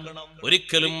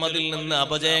 ഒരിക്കലും അതിൽ നിന്ന്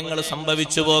അപജയങ്ങൾ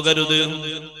സംഭവിച്ചു പോകരുത്.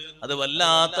 അത്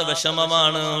വല്ലാത്ത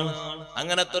വിഷമമാണ്.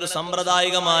 അങ്ങനത്തെ ഒരു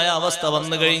സാമ്പ്രദായികമായ അവസ്ഥ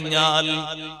വന്നു കഴിഞ്ഞാൽ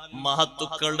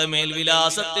മഹത്തുക്കളുടെ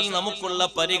മേൽവിലാസത്തിൽ നമുക്കുള്ള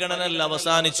പരിഗണന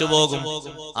അവസാനിച്ചു പോകും.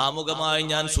 ആമുഖമായി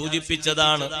ഞാൻ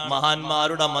സൂചിപ്പിച്ചതാണ്,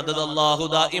 മഹാന്മാരുടെ മദദ് അല്ലാഹു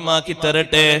ദായിമാക്കി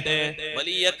തരട്ടെ.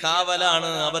 വലിയ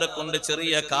കാവലാണ് അവരെ കൊണ്ട്,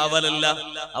 ചെറിയ കാവലല്ല.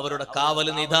 അവരുടെ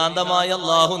കാവല് നിതാന്തമായി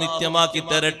അല്ലാഹു നിത്യമാക്കി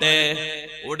തരട്ടെ.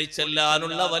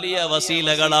 ഓടിച്ചെല്ലാനുള്ള വലിയ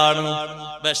വസീലകളാണ്.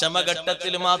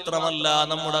 വിഷമഘട്ടത്തിൽ മാത്രമല്ല,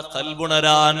 നമ്മുടെ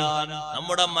ഖൽബുണരാൻ,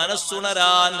 നമ്മുടെ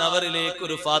മനസ്സുണരാൻ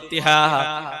അവരിലേക്കൊരു ഫാത്തിഹ,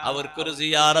 അവർക്കൊരു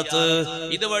സിയാറത്ത്,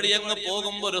 ഇതുവഴി അങ്ങ്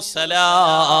പോകുമ്പോ ഒരു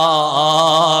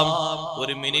സലാം,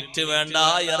 ഒരു മിനിറ്റ് വേണ്ട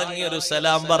ഇറങ്ങിയൊരു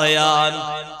സലാം പറയാൻ.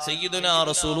 സയ്യിദുനാ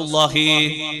റസൂലുള്ളാഹി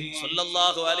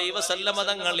സ്വല്ലല്ലാഹു അലൈഹി വസല്ലമ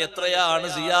തങ്ങൾ എത്രയാണ്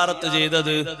സിയാറത്ത്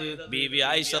ചെയ്തത്. ബീവി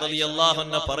ആയിഷ റളിയല്ലാഹു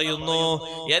അൻഹ പറയുന്നു,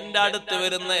 എന്റെ അടുത്ത്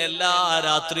വരുന്ന എല്ലാ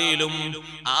രാത്രിയിലും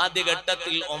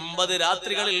ആദ്യഘട്ടത്തിൽ 9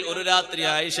 രാത്രികളിൽ ഒരു രാത്രി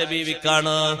ആയിഷ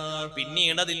ബീവിക്കാണ്.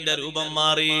 പിന്നീട് അതിന്റെ രൂപം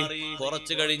മാറി.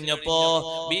 കുറച്ചു കഴിഞ്ഞപ്പോ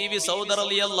ബീവി സൗദ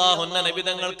റളിയല്ലാഹു അൻഹ നബി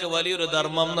തങ്ങൾക്ക് വലിയൊരു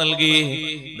ധർമ്മം നൽകി.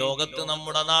 ലോകത്ത്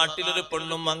നമ്മുടെ നാട്ടിലൊരു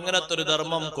പെണ്ണും അങ്ങനത്തെ ഒരു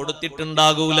ധർമ്മം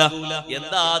കൊടുത്തിട്ടുണ്ടാകൂല.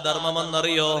 എന്താ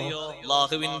ധർമ്മമെന്നറിയോ?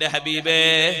 അല്ലാഹുവിന്റെ ഹബീബേ,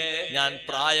 ഞാൻ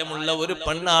പ്രായമുള്ള ഒരു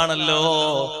പെണ്ണാണല്ലോ,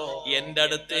 എന്റെ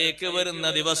അടുത്തേക്ക് വരുന്ന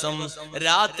ദിവസം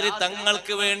രാത്രി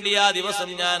തങ്ങൾക്ക് വേണ്ടി ആ ദിവസം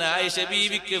ഞാൻ ആയിഷ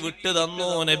ബീവിക്ക് വിട്ടു തന്നു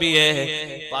നബിയെ,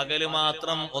 പകല്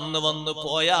മാത്രം ഒന്ന് വന്നു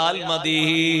പോയാൽ മതി.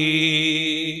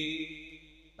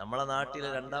 നമ്മളെ നാട്ടിലെ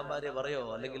 2ാം ഭാര്യ പറയോ,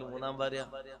 അല്ലെങ്കിൽ 3ാം ഭാര്യ?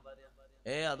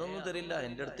 അതൊന്നും തരില്ല,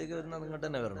 എന്റെ അടുത്തേക്ക് വരുന്ന നിങ്ങോട്ട്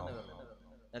തന്നെ വരണോ?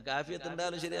 ആഫിയത്ത്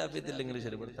ഉണ്ടായാലും ശരി, ആഫിയത്തില്ലെങ്കിലും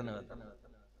ശരി, ഇവിടെ തന്നെ വരണം.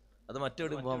 അത്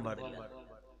മറ്റെവിടെയും പോകാൻ പാടില്ല.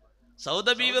 സൗദ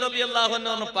ബീവി റളിയല്ലാഹു അൻഹ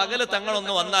പറഞ്ഞു, പകല്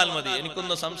തങ്ങളൊന്ന് വന്നാൽ മതി,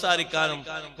 എനിക്കൊന്ന് സംസാരിക്കാനും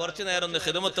കുറച്ചു നേരം ഒന്ന്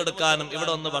ഖിദ്മത്തെടുക്കാനും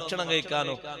ഇവിടെ ഒന്ന് ഭക്ഷണം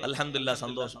കഴിക്കാനും. അൽഹംദുലില്ലാഹ്,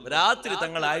 സന്തോഷം. രാത്രി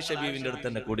തങ്ങൾ ആയിഷ ബീവിന്റെ അടുത്ത്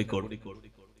തന്നെ കൂടിക്കോളും.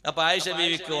 അപ്പൊ ആയിഷ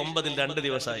ബീവിക്ക് 9-ൽ 2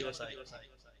 ദിവസമായി.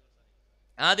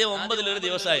 ആദ്യം 9-ൽ 1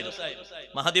 ദിവസമായിരുന്നു.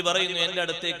 മഹദി പറയുന്നു, എന്റെ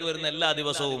അടുത്തേക്ക് വരുന്ന എല്ലാ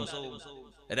ദിവസവും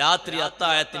രാത്രി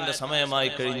അത്തായത്തിന്റെ സമയമായി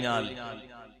കഴിഞ്ഞാൽ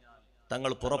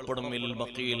തങ്ങൾ പുറപ്പെടും.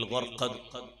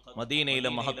 മദീനയിലെ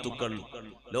മഹത്തുക്കൾ,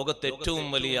 ലോകത്തെ ഏറ്റവും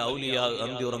വലിയ ഔലിയാ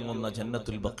അന്തിയുറങ്ങുന്ന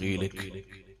ജന്നത്തുൽ ബഖീയിലേക്ക്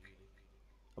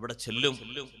അവിടെ ചെല്ലും.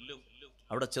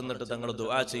 അവിടെ ചെന്നിട്ട് തങ്ങൾ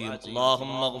ദുആ ചെയ്യും,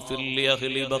 അല്ലാഹുമ്മഗ്ഫിർ ലി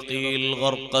അഹ്ലി ബഖീൽ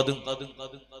ഗർഖദ്.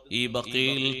 ഈ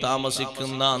ബഖീൽ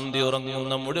താമസിക്കുന്ന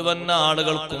അന്തിയുറങ്ങുന്ന മുഴുവൻ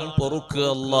ആളുകൾക്കും പൊറുക്കുക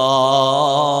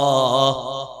അല്ലാഹ്.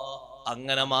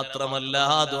 അങ്ങനെ മാത്രമല്ല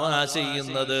ദുആ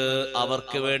ചെയ്യുന്നത്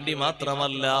അവർക്ക് വേണ്ടി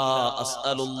മാത്രമല്ല,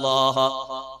 അസ്അലുല്ലാഹ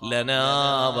ലനാ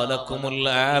വലക്കുമുൽ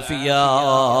ആഫിയ.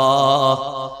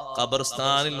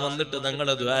 ഖബർസ്ഥാനിൽ വന്നിട്ട് തങ്ങൾ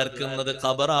ദ്വാർക്കുന്നത്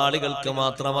ഖബറാളികൾക്ക്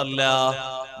മാത്രമല്ല,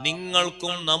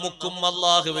 നിങ്ങൾക്കും നമുക്കും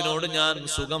അല്ലാഹുവിനോട് ഞാൻ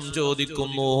സുഖം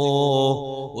ചോദിക്കുന്നു.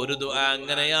 ഒരു ദുആ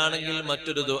അങ്ങനെയാണെങ്കിൽ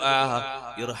മറ്റൊരു ദുആ,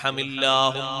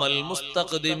 ഇർഹമില്ലാഹുമ്മൽ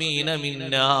മുസ്തഖ്ദിമീന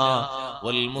മിന്നാ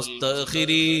വൽ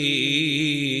മുസ്തഖിരീൻ.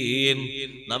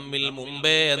 നമ്മിൽ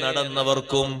മുമ്പേ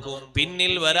നടന്നവർക്കും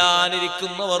പിന്നിൽ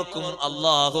വരാനിരിക്കുന്നവർക്കും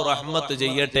അല്ലാഹു റഹ്മത്ത്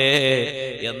ചെയ്യട്ടെ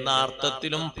എന്ന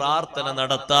അർത്ഥത്തിലും പ്രാർത്ഥന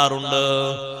നടത്താറുണ്ട്.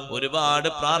 ഒരുപാട്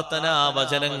പ്രാർത്ഥനാ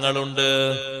വചനങ്ങളുണ്ട്.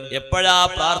 എപ്പോഴാ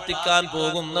പ്രാർത്ഥിക്കാൻ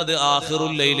പോകുന്നത്?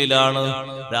 ആഖിറുൽ ലൈലിലാണ്,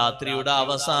 രാത്രിയുടെ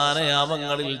അവസാന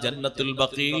യാമങ്ങളിൽ ജന്നത്തുൽ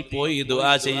ബഖീൽ പോയി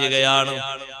ദുആ ചെയ്യുകയാണ്.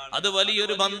 അത്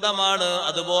വലിയൊരു ബന്ധമാണ്.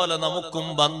 അതുപോലെ നമുക്കും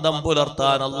ബന്ധം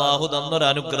പുലർത്താൻ അള്ളാഹു തന്നൊരു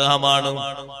അനുഗ്രഹമാണ്.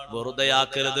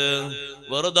 വെറുതെയാക്കരുത്,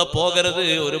 വെറുതെ പോകരുത്.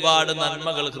 ഒരുപാട്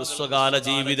നന്മകൾ ഹ്രസ്വകാല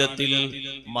ജീവിതത്തിൽ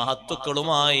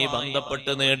മഹത്തുക്കളുമായി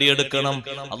ബന്ധപ്പെട്ട് നേടിയെടുക്കണം.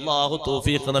 അള്ളാഹു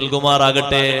തൗഫീഖ്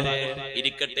നൽകുമാറാകട്ടെ.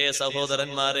 ഇരിക്കട്ടെ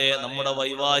സഹോദരന്മാരെ, നമ്മുടെ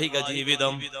വൈവാഹിക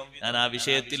ജീവിതം, ഞാൻ ആ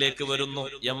വിഷയത്തിലേക്ക് വരുന്നു.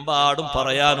 എമ്പാടും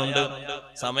പറയാനുണ്ട്.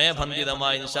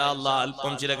 സമയബന്ധിതമായി ഇൻഷാ അല്ലാഹ്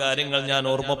അല്പം ചില കാര്യങ്ങൾ ഞാൻ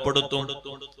ഓർമ്മപ്പെടുത്തും.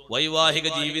 വൈവാഹിക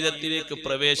ജീവിതത്തിലേക്ക്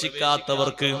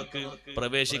പ്രവേശിക്കാത്തവർക്ക്,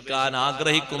 പ്രവേശിക്കാൻ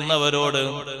ആഗ്രഹിക്കുന്നവരോട്,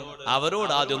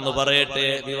 അവരോട് ആദ്യം ഒന്ന് പറയട്ടെ,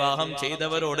 വിവാഹം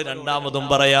ചെയ്തവരോട് രണ്ടാമതും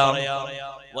പറയാം.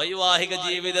 വൈവാഹിക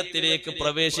ജീവിതത്തിലേക്ക്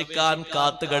പ്രവേശിക്കാൻ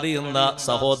കാത്തു കഴിയുന്ന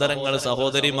സഹോദരങ്ങൾ,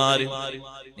 സഹോദരിമാര്,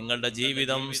 നിങ്ങളുടെ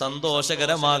ജീവിതം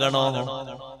സന്തോഷകരമാകണോ?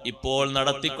 ഇപ്പോൾ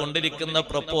നടത്തിക്കൊണ്ടിരിക്കുന്ന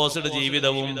പ്രപ്പോസ്ഡ്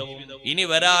ജീവിതവും ഇനി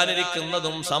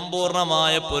വരാനിരിക്കുന്നതും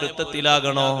സമ്പൂർണമായ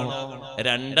പൊരുത്തത്തിലാകണോ?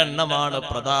 രണ്ടെണ്ണമാണ്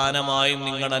പ്രധാനമായും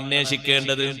നിങ്ങൾ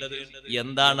അന്വേഷിക്കേണ്ടത്.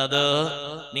 എന്താണത്?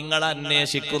 നിങ്ങൾ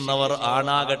അന്വേഷിക്കുന്നവർ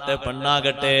ആണാകട്ടെ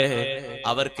പെണ്ണാകട്ടെ,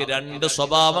 അവർക്ക് രണ്ട്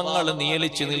സ്വഭാവങ്ങൾ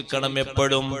നിയലിച്ചു നിൽക്കണം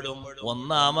എപ്പോഴും.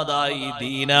 ഒന്നാമതായി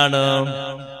ദീനാണ്.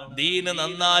 ദീന്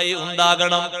നന്നായി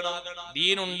ഉണ്ടാകണം.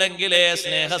 ദീനുണ്ടെങ്കിലേ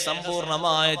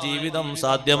സ്നേഹസമ്പൂർണമായ ജീവിതം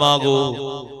സാധ്യമാകൂ.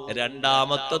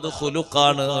 രണ്ടാമത്തത്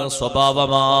ഖുലുഖാണ്,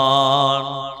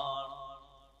 സ്വഭാവമാണ്.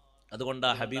 അതുകൊണ്ടാ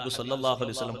ഹബീബ് സല്ലല്ലാഹു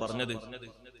അലൈഹി വസല്ലം പറഞ്ഞത്,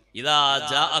 ഇദാ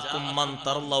ജാഅകും മൻ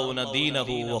തർലൗന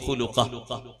ദീനഹു വഖുലുഖഹു,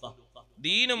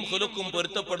 ദീനും ഖുലുഖും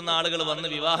പൊരുത്തപ്പെടുന്ന ആളുകൾ വന്ന്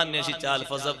വിവാഹം അന്വേഷിച്ചാൽ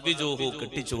ഫസവ്വിജൂഹു,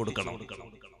 കെട്ടിച്ചു കൊടുക്കണം.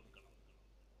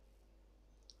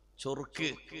 ചൊറുക്ക്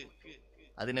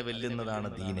അതിനെ വെല്ലുന്നതാണ്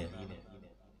ദീന്.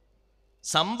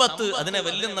 സമ്പത്ത് അതിനെ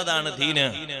വെല്ലുന്നതാണ് ദീന്.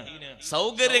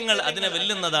 സൗകര്യങ്ങൾ അതിനെ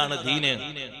വെല്ലുന്നതാണ് ദീന്.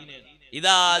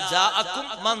 ഇദാ ജാഅകും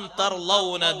മൻ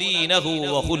തർലൗന ദീനഹു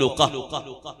വഖുലുഖഹു,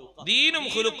 ദീനും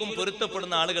ഖുലുഖും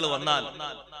പൊരുത്തപ്പെടുന്ന ആളുകൾ വന്നാൽ,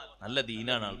 നല്ല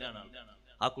ദീനാണ് ആൾ,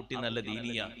 ആ കുട്ടി നല്ല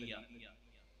ദീനിയാണ്,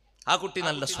 ആ കുട്ടി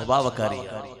നല്ല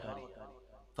സ്വഭാവക്കാരിയാണ്,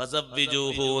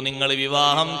 ഫസവ്വിജൂഹു, നിങ്ങൾ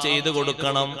വിവാഹം ചെയ്തു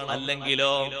കൊടുക്കണം.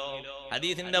 അല്ലെങ്കിലോ,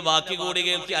 ഹദീസിന്റെ ബാക്കി കൂടി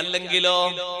കേൾക്കി, അല്ലെങ്കിലോ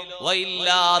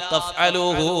വഇല്ലാ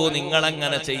തഫ്അലൂഹു,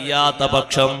 നിങ്ങളങ്ങനെ ചെയ്യാത്ത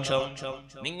പക്ഷം,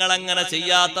 നിങ്ങളങ്ങനെ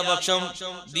ചെയ്യാത്ത പക്ഷം,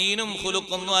 ദീനും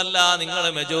ഖുലുഖൊന്നും അല്ല നിങ്ങൾ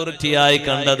മെജോറിറ്റിയായി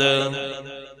കണ്ടത്.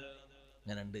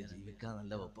 അങ്ങനെയുണ്ട്, ജീവിക്കാൻ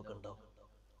നല്ല ഒപ്പൊക്കെ ഉണ്ടോ?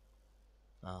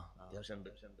 ആ, അത്യാവശ്യമുണ്ട്.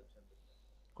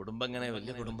 കുടുംബം എങ്ങനെ?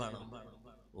 വലിയ കുടുംബാണോ?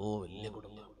 ഓ, വലിയ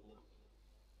കുടുംബം.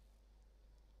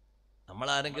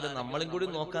 നമ്മളാരെങ്കിലും നമ്മളും കൂടി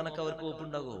നോക്കാനൊക്കെ അവർക്ക്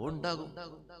ഒപ്പുണ്ടാകുമോ? ഉണ്ടാകും.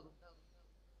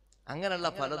 അങ്ങനെയുള്ള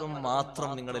പലതും മാത്രം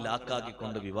നിങ്ങൾ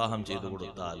ലാക്കാക്കിക്കൊണ്ട് വിവാഹം ചെയ്തു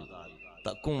കൊടുത്താൽ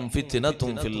തകും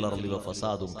ഫിത്നതും ഫിൽ അർളി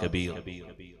വഫസാദും കബീർ,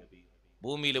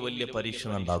 ഭൂമിയിൽ വലിയ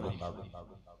പരീക്ഷണം ഉണ്ടാകും,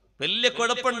 വലിയ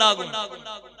കുഴപ്പമുണ്ടാകും.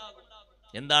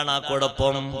 എന്താണ് ആ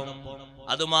കുഴപ്പം?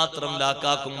 അതുമാത്രം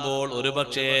ലാക്കാക്കുമ്പോൾ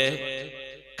ഒരുപക്ഷേ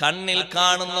കണ്ണിൽ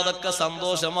കാണുന്നതൊക്കെ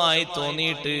സന്തോഷമായി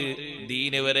തോന്നിയിട്ട്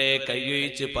ദീന് വരെ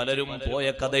കൈയൊഴിച്ച് പലരും പോയ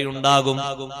കഥയുണ്ടാകും.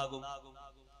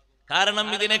 കാരണം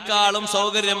ഇതിനേക്കാളും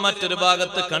സൗകര്യം മറ്റൊരു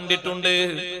ഭാഗത്ത് കണ്ടിട്ടുണ്ട്,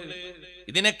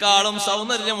 ഇതിനേക്കാളും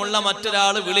സൗന്ദര്യമുള്ള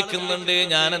മറ്റൊരാൾ വിളിക്കുന്നുണ്ട്,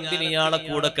 ഞാൻ എന്തിന് ഇയാളെ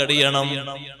കൂടെ കഴിയണം?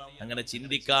 അങ്ങനെ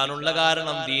ചിന്തിക്കാനുള്ള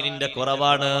കാരണം ദീനിന്റെ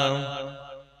കുറവാണ്.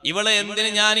 ഇവളെ എന്തിന്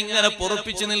ഞാൻ ഇങ്ങനെ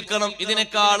പൊറുപ്പിച്ചു നിൽക്കണം?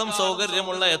 ഇതിനേക്കാളും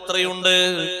സൗകര്യമുള്ള എത്രയുണ്ട്.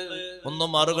 ഒന്നും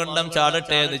മറുകണ്ഠം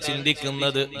ചാടട്ടെ എന്ന്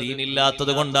ചിന്തിക്കുന്നത്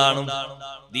ദീനില്ലാത്തത് കൊണ്ടാണ്.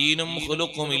 ദീനും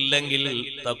ഖുലുഖും ഇല്ലെങ്കിൽ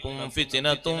തകും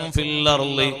ഫിത്നതും ഫിൽ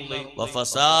അർളി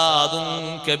വഫസാദുൻ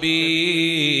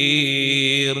കബീർ.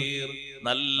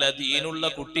 നല്ല ദീനുള്ള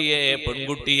കുട്ടിയെ,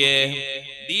 പെൺകുട്ടിയെ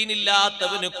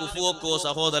ദീനില്ലാത്തവന് കുഫുവക്കോ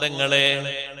സഹോദരങ്ങളെ.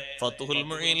 ഫത്ഹുൽ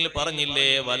മുഈനിൽ പറഞ്ഞില്ലേ,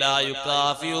 വലാ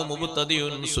യുകാഫിയു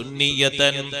മുബ്തദിഉൻ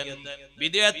സുന്നിയതൻ,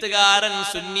 ബിദ്അത്തുകാരൻ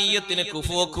സുന്നിയത്തിന്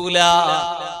കുഫുവക്കൂല.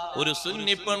 ഒരു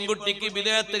സുന്നി പെൺകുട്ടിക്ക്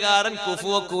ബിദ്അത്തുകാരൻ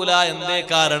കുഫുവക്കൂല. എന്തേ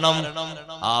കാരണം?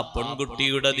 ആ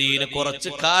പെൺകുട്ടിയുടെ ദീന് കുറച്ചു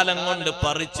കാലം കൊണ്ട്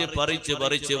പറിച്ച്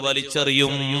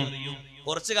വലിച്ചെറിയും.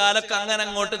 കുറച്ചു കാലൊക്കെ അങ്ങനെ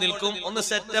അങ്ങോട്ട് നിൽക്കും, ഒന്ന്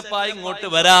സെറ്റപ്പായി ഇങ്ങോട്ട്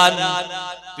വരാൻ.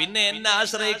 പിന്നെ എന്നെ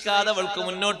ആശ്രയിക്കാതെ അവൾക്ക്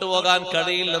മുന്നോട്ട് പോകാൻ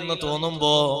കഴിയില്ലെന്ന്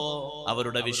തോന്നുമ്പോ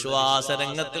അവരുടെ വിശ്വാസ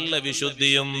രംഗത്തുള്ള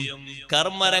വിശുദ്ധിയും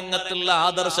കർമ്മരംഗത്തുള്ള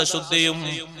ആദർശ ശുദ്ധിയും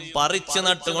പറിച്ചു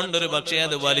നട്ടുകൊണ്ടൊരു പക്ഷേ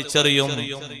അത് വലിച്ചെറിയും.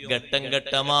 ഘട്ടം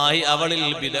ഘട്ടമായി അവളിൽ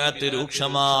ബിദ്അത്ത്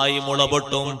രൂക്ഷമായി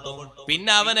മുളപൊട്ടും.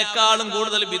 പിന്നെ അവനെക്കാളും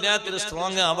കൂടുതൽ ബിദ്അത്തിൽ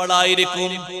സ്ട്രോങ്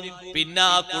അവളായിരിക്കും. പിന്നെ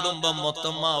ആ കുടുംബം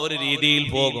മൊത്തം ആ ഒരു രീതിയിൽ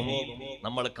പോകും.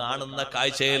 നമ്മൾ കാണുന്ന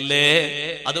കാഴ്ചയല്ലേ.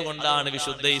 അതുകൊണ്ടാണ്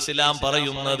വിശുദ്ധ ഇസ്ലാം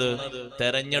പറയുന്നത്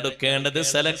തെരഞ്ഞെടുക്കേണ്ടത്,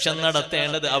 സെലക്ഷൻ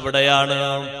നടത്തേണ്ടത് അവിടെയാണ്.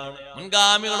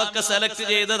 മുൻഗാമികളൊക്കെ സെലക്ട്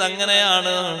ചെയ്തത്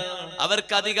അങ്ങനെയാണ്.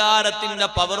 അവർക്ക് അധികാരത്തിന്റെ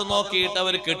പവർ നോക്കിയിട്ട്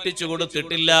അവർ കെട്ടിച്ചു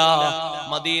കൊടുത്തിട്ടില്ല.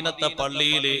 മദീനത്തെ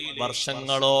പള്ളിയിൽ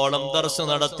വർഷങ്ങളോളം ദർസ്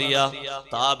നടത്തിയ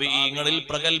താബിഈങ്ങളിൽ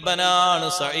പ്രഗൽഭനാണ്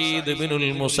സഈദ് ഇബ്നുൽ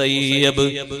മുസയ്യിബ്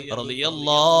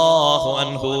റളിയല്ലാഹു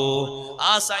അൻഹു.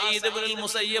 ആ സഈദ് ഇബ്നുൽ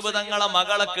മുസയ്യിബ് തങ്ങളെ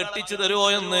മകളെ കെട്ടിച്ചു തരുമോ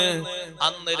എന്ന്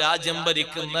അന്ന് രാജ്യം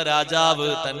ഭരിക്കുന്ന രാജാവ്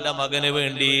തന്റെ മകന്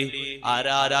വേണ്ടി,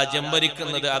 ആരാ രാജ്യം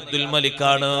ഭരിക്കുന്നത്? അബ്ദുൽ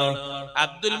മലിക്കാണ്.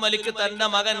 അബ്ദുൽ മലിക് തന്റെ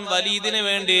മകൻ വലീദിന്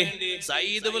വേണ്ടി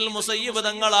സഈദ് ഇബ്നുൽ മുസയ്യിബ്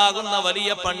തങ്ങളാകുന്ന വലിയ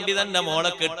പണ്ഡിതന്റെ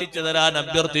മോളെ കെട്ടിച്ചു തരാൻ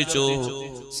അഭ്യർത്ഥിച്ചു.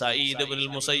 സഈദ് ഇബ്നുൽ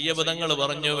മുസയ്യിബ് തങ്ങൾ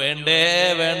പറഞ്ഞു, വേണ്ടേ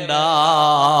വേണ്ട,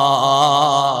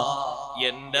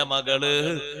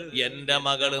 എന്റെ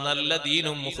മകള് നല്ല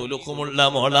ദീനും ഖുലുഖുമുള്ള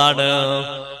മോളാണ്.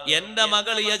 എന്റെ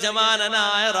മകൾ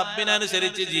യജമാനനായ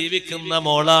റബ്ബിനനുസരിച്ച് ജീവിക്കുന്ന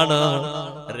മോളാണ്.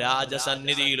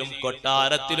 രാജസന്നിധിയിലും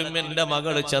കൊട്ടാരത്തിലും എന്റെ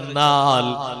മകള് ചെന്നാൽ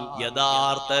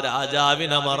യഥാർത്ഥ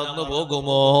രാജാവിനെ മറന്നു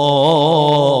പോകുമോ?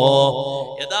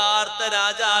 യഥാർത്ഥ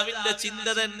രാജാവിന്റെ ചിന്ത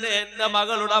തന്നെ എന്റെ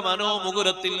മകളുടെ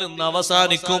മനോമുകുരത്തിൽ നിന്ന്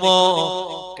അവസാനിക്കുമോ?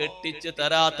 കെട്ടിച്ചു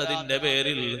തരാത്തതിന്റെ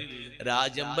പേരിൽ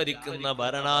രാജ്യം ഭരിക്കുന്ന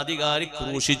ഭരണാധികാരി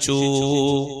ക്രൂശിച്ചു.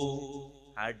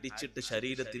 അടിച്ചിട്ട്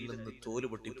ശരീരത്തിൽ നിന്ന് തോല്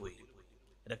പൊട്ടിപ്പോയി,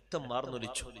 രക്തം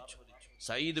വാർന്നൊലിച്ചു.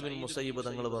 സഈദ് ബിൻ മുസയ്യിബ്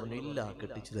തങ്ങൾ പറഞ്ഞു, ഇല്ല,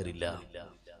 കെട്ടിച്ചു തരില്ല,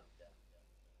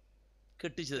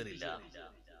 കെട്ടിച്ചു തരില്ല.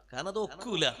 കാരണം അത്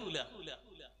ഒക്കൂല,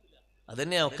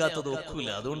 അതെന്നെ ഒക്കാത്തത് ഒക്കൂല,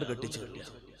 അതുകൊണ്ട് കെട്ടിച്ചു തരില്ല.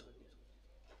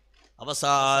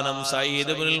 അവസാനം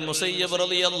സഈദ് ബിൻ മുസയ്യിബ്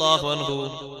റളിയല്ലാഹു അൻഹു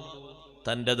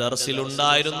തന്റെ ദർസിൽ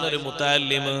ഉണ്ടായിരുന്ന ഒരു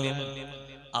മുതഅല്ലിം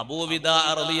അബൂവിദാ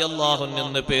റളിയല്ലാഹു അൻഹു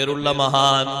എന്ന് പേരുള്ള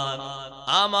മഹാൻ,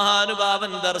 ആ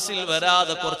മഹാനുഭാവൻ ദർസിൽ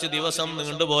വരാതെ കുറച്ച് ദിവസം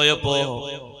നീണ്ടുപോയപ്പോ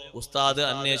ഉസ്താദ്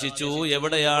അന്വേഷിച്ചു,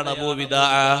 എവിടെയാണ് അബൂവിദാ?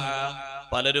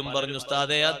 പലരും പറഞ്ഞു,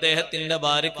 ഉസ്താദേ, അദ്ദേഹത്തിന്റെ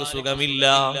ഭാര്യക്ക് സുഖമില്ല.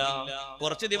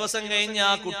 കുറച്ച് ദിവസം കഴിഞ്ഞ്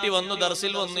ആ കുട്ടി വന്നു,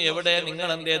 ദർസിൽ വന്നു. എവിടെ, നിങ്ങൾ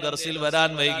എന്തേ ദർസിൽ വരാൻ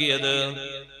വൈകിയത്?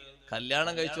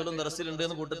 കല്യാണം കഴിച്ചോളും ദർസിലുണ്ട്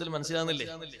എന്ന് കൂട്ടത്തിൽ മനസ്സിലാകുന്നില്ലേ?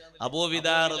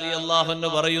 അബൂവിദാ റളിയല്ലാഹു അൻഹു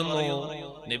പറയുന്നു,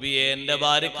 നബിയെ, എന്റെ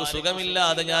ഭാര്യക്ക്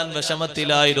സുഖമില്ലാതെ ഞാൻ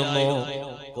വിഷമത്തിലായിരുന്നു.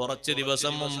 കുറച്ച്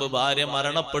ദിവസം മുമ്പ് ഭാര്യ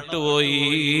മരണപ്പെട്ടുപോയി,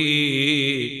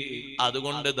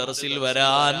 അതുകൊണ്ട് ദർസിൽ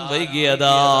വരാൻ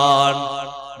വൈകിയതാണ്.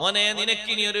 മോനെ,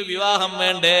 നിനക്കിനി ഒരു വിവാഹം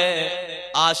വേണ്ടേ?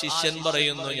 ആ ശിഷ്യൻ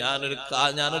പറയുന്നു,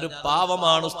 ഞാനൊരു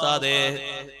പാവമാണ് ഉസ്താദേ,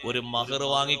 ഒരു മഹർ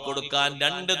വാങ്ങിക്കൊടുക്കാൻ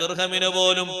 2 ദിർഹമിന്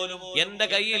പോലും എന്റെ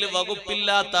കയ്യിൽ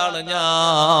വകുപ്പില്ലാത്ത ആള്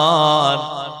ഞാൻ.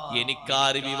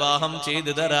 എനിക്കാര് വിവാഹം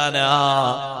ചെയ്തു തരാനാ?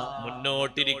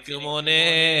 മുന്നോട്ടിരിക്കുമോനെ.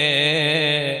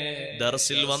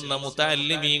 ദർസിൽ വന്ന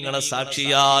മുതഅല്ലിമീങ്ങളെ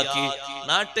സാക്ഷിയാക്കി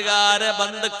നാട്ടുകാരെ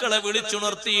ബന്ധുക്കളെ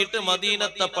വിളിച്ചുണർത്തിയിട്ട്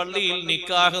മദീനത്തെ പള്ളിയിൽ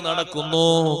നിക്കാഹ് നടക്കുന്നു.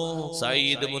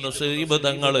 സഈദ് ഇബ്നു മുസയ്യിബ്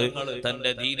തങ്ങള്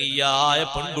തന്റെ ദീനിയായ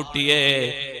പെൺകുട്ടിയെ,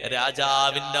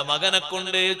 രാജാവിന്റെ മകനെ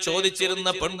കൊണ്ട് ചോദിച്ചിരുന്ന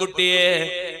പെൺകുട്ടിയെ,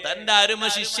 തന്റെ അരുമ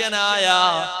ശിഷ്യനായ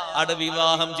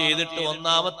വിവാഹം ചെയ്തിട്ട്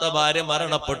 1ാമത്തെ ഭാര്യ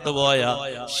മരണപ്പെട്ടു പോയ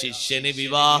ശിഷ്യന്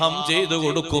വിവാഹം ചെയ്തു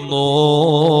കൊടുക്കുന്നു.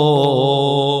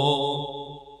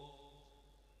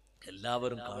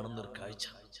 എല്ലാവരും കാണുന്നൊരു കാഴ്ച.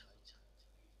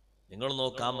 നിങ്ങൾ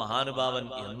നോക്ക്, ആ മഹാനുഭാവൻ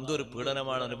എന്തൊരു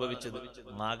പീഡനമാണ് അനുഭവിച്ചത്.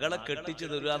 മകളെ കെട്ടിച്ചു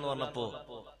തരിക എന്ന് പറഞ്ഞപ്പോ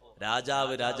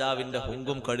രാജാവിന്റെ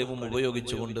ഹുങ്കും കഴിവും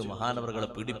ഉപയോഗിച്ചുകൊണ്ട് മഹാനവറുകളെ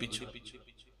പീഡിപ്പിച്ചു.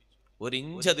 1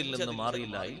 ഇഞ്ച് അതിൽ നിന്ന്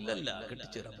മാറിയില്ല. ഇല്ലല്ല,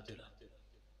 കെട്ടിച്ചു തരാൻ പറ്റില്ല.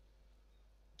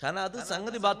 കാരണം അത്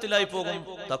സംഗതി ബാത്തിലായി പോകും.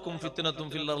 തക്കും ഫിത്നത്തും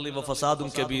ഫിൽ അർളി വഫസാദുൻ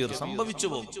കബീർ, സംഭവിച്ചു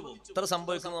പോകും. ഇത്ര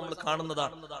സംഭവിക്കുന്നത് നമ്മൾ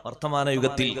കാണുന്നതാണ് വർത്തമാന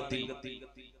യുഗത്തിൽ.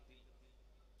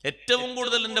 ഏറ്റവും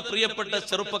കൂടുതൽ എന്റെ പ്രിയപ്പെട്ട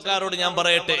ചെറുപ്പക്കാരോട് ഞാൻ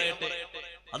പറയട്ടെ,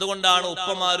 അതുകൊണ്ടാണ്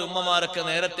ഉപ്പമാരും ഉമ്മമാരൊക്കെ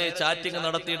നേരത്തെ ചാറ്റിംഗ്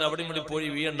നടത്തിയിട്ട് അവിടെ ഇവിടെ പോയി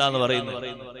വീഴണ്ടെന്ന് പറയുന്നത്.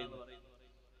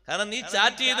 കാരണം നീ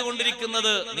ചാറ്റ്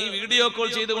ചെയ്തുകൊണ്ടിരിക്കുന്നത്, നീ വീഡിയോ കോൾ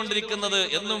ചെയ്തുകൊണ്ടിരിക്കുന്നത്,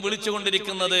 എന്നും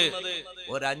വിളിച്ചുകൊണ്ടിരിക്കുന്നത്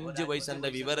 5 പൈസന്റെ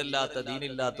വിവരമില്ലാത്ത,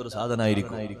 ദീനില്ലാത്തൊരു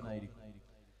സാധനമായിരിക്കും.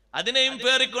 അതിനെയും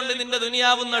പേറിക്കൊണ്ട് നിന്റെ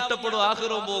ദുനിയാവും നഷ്ടപ്പെടും,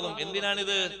 ആഖിറവും പോകും.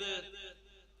 എന്തിനാണിത്?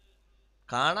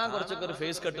 കാണാൻ കുറച്ചൊക്കെ ഒരു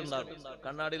ഫേസ് കട്ട് ഉണ്ടാകും,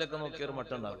 കണ്ണാടിയിലൊക്കെ നോക്കിയ ഒരു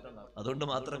മട്ടുണ്ടാകും, അതുകൊണ്ട്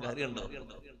മാത്രം കാര്യമുണ്ടോ?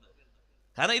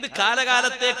 കാരണം ഇത്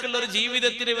കാലകാലത്തേക്കുള്ള ഒരു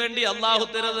ജീവിതത്തിന് വേണ്ടി അള്ളാഹു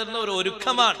തരുന്ന ഒരു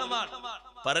ഒരുക്കമാണ്.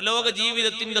 പരലോക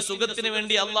ജീവിതത്തിന്റെ സുഖത്തിന്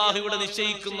വേണ്ടി അള്ളാഹു ഇവിടെ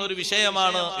നിശ്ചയിക്കുന്ന ഒരു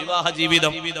വിഷയമാണ് വിവാഹ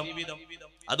ജീവിതം.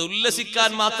 അത് ഉല്ലസിക്കാൻ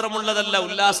മാത്രമുള്ളതല്ല,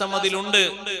 ഉല്ലാസം അതിലുണ്ട്.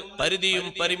 പരിധിയും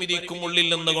പരിമിതിക്കും ഉള്ളിൽ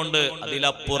നിന്നുകൊണ്ട്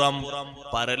അതിലപ്പുറം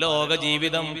പരലോക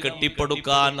ജീവിതം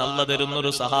കെട്ടിപ്പടുക്കാൻ അല്ലാഹു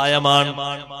തരുന്നൊരു സഹായമാണ്,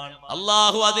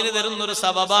 അള്ളാഹു അതിന് തരുന്നൊരു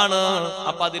സബബാണ്.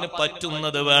 അപ്പൊ അതിന്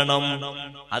പറ്റുന്നത് വേണം,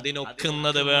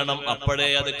 അതിനൊക്കുന്നത് വേണം, അപ്പോഴേ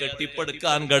അത്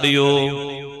കെട്ടിപ്പടുക്കാൻ കഴിയൂ.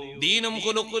 ദീനും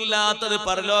ഖുലുഖില്ലാത്തത്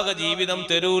പരലോക ജീവിതം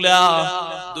തരൂല,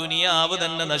 ദുനിയാവ്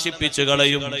തന്നെ നശിപ്പിച്ചു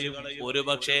കളയും.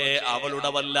 ഒരുപക്ഷെ അവളുടെ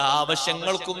വല്ല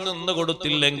ആവശ്യങ്ങൾക്കും നിന്ന്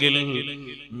കൊടുത്തില്ലെങ്കിൽ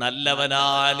നല്ലവനാ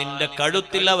നിന്റെ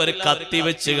കഴുത്തിൽ അവർ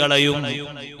കത്തിവെച്ച് കളയും.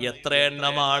 എത്ര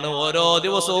എണ്ണമാണ് ഓരോ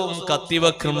ദിവസവും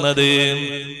കത്തിവെക്കുന്നത്.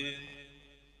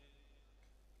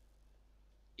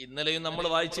 ഇന്നലെയും നമ്മൾ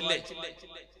വായിച്ചില്ലേ,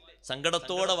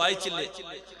 സങ്കടത്തോടെ വായിച്ചില്ലേ,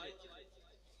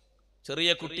 ചെറിയ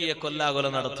കുട്ടിയെ കൊല്ലാകൊല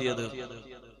നടത്തിയത്.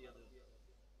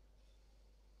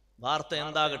 വാർത്ത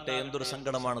എന്താകട്ടെ, എന്തൊരു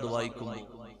സങ്കടമാണത് വായിക്കുമ്പോൾ.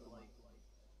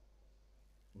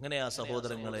 ഇങ്ങനെയാ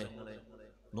സഹോദരങ്ങളെ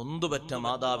നൊന്തുപറ്റ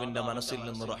മാതാവിന്റെ മനസ്സിൽ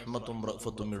നിന്ന് റഹ്മത്തും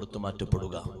റഅഫത്തും എടുത്തു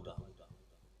മാറ്റപ്പെടുക.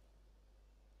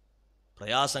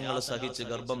 പ്രയാസങ്ങൾ സഹിച്ച്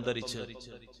ഗർഭം ധരിച്ച്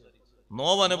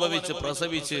നോവനുഭവിച്ച്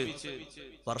പ്രസവിച്ച്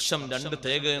വർഷം 2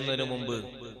 തികയുന്നതിന് മുമ്പ്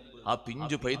ആ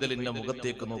പിഞ്ചു പൈതലിന്റെ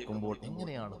മുഖത്തേക്ക് നോക്കുമ്പോൾ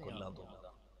എങ്ങനെയാണ് കൊല്ലാൻ തോന്നുന്നത്?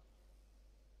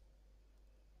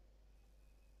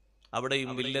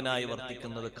 അവിടെയും വില്ലനായി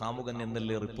വർത്തിക്കുന്നത് കാമുകൻ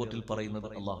എന്നല്ലേ റിപ്പോർട്ടിൽ പറയുന്നത്?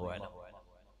 അല്ലാഹു അഅലം.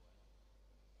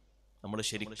 നമ്മൾ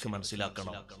ശരിക്കും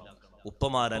മനസ്സിലാക്കണം.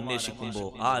 ഉപ്പമാർ അന്വേഷിക്കുമ്പോൾ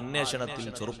ആ അന്വേഷണത്തിൽ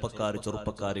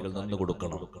ചെറുപ്പക്കാരികൾ നിന്ന്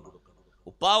കൊടുക്കണം.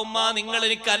 ഉപ്പാ ഉമ്മ, നിങ്ങൾ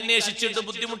എനിക്ക് അന്വേഷിച്ചിട്ട്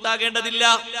ബുദ്ധിമുട്ടാകേണ്ടതില്ല.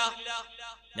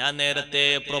 ഞാൻ നേരത്തെ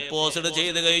പ്രപ്പോസ്ഡ്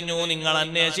ചെയ്തു കഴിഞ്ഞു. നിങ്ങൾ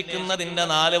അന്വേഷിക്കുന്നതിന്റെ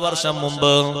 4 വർഷം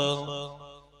മുമ്പ്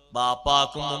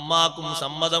ബാപ്പാക്കും ഉമ്മാക്കും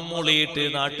സമ്മതം മൂളിയിട്ട്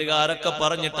നാട്ടുകാരൊക്കെ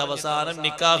പറഞ്ഞിട്ട് അവസാനം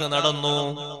നിക്കാഹ് നടന്നു.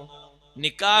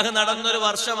 നിക്കാഹ് നടന്നൊരു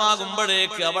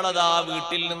വർഷമാകുമ്പോഴേക്ക് അവളതാ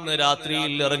വീട്ടിൽ നിന്ന്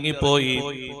രാത്രിയിൽ ഇറങ്ങിപ്പോയി.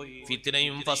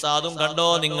 ഫിത്നയും ഫസാദും കണ്ടോ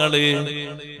നിങ്ങള്?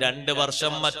 2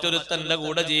 വർഷം മറ്റൊരുത്തന്റെ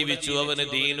കൂടെ ജീവിച്ചു. അവന്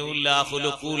ദീനുല്ല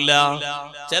ഖുലുഖുല്ല,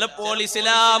 ചിലപ്പോൾ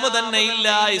ഇസ്ലാം തന്നെ ഇല്ല,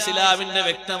 ഇസ്ലാമിന്റെ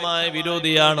വ്യക്തമായ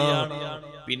വിരോധിയാണ്.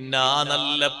 പിന്നെ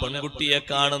നല്ല പെൺകുട്ടിയെ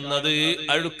കാണുന്നത്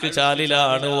അഴുക്ക്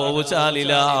ചാലിലാണ്, ഓവ്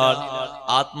ചാലിലാണ്.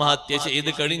 ആത്മഹത്യ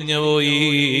ചെയ്ത് കഴിഞ്ഞുപോയി,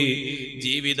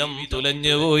 ജീവിതം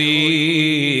തുലഞ്ഞുപോയി.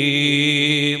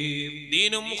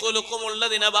 ദീനും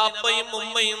ഖുലുഖുമുള്ളതിനെ ബാപ്പയും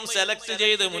ഉമ്മയും സെലക്ട്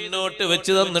ചെയ്ത് മുന്നോട്ട്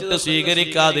വെച്ച് തന്നിട്ട്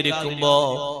സ്വീകരിക്കാതിരിക്കുമ്പോ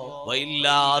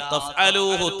വഇല്ലാ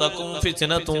തഫ്അലൂഹു തകും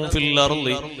ഫിത്നതുൻ ഫിൽ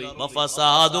അർളി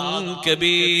വഫസാദുൻ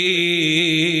കബീർ.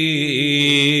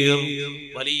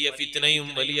 വലിയ ഫിത്നയും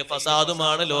വലിയ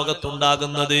ഫസാദുമാണ്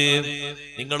ലോകത്തുണ്ടാകുന്നത്.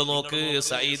 നിങ്ങൾ നോക്ക്,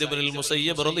 സഈദ് ഇബ്നുൽ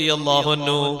മുസയ്യിബ് റളിയല്ലാഹു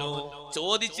അൻഹു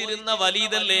ചോദിച്ചിരുന്ന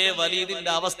വലീദല്ലേ,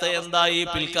 വലീദിന്റെ അവസ്ഥ എന്തായി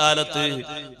പിൽക്കാലത്ത്?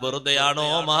 വെറുതെയാണോ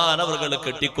മാനവറുകൾ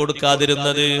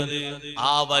കെട്ടിക്കൊടുക്കാതിരുന്നത്?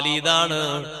 ആ വലീദാണ്,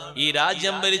 ഈ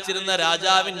രാജ്യം ഭരിച്ചിരുന്ന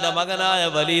രാജാവിന്റെ മകനായ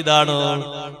വലീദാണ്.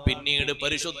 പിന്നീട്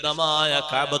പരിശുദ്ധമായ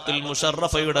കഅബത്തുൽ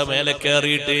മുശറഫയുടെ മേലെ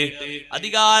കയറിയിട്ട്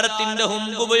അധികാരത്തിന്റെ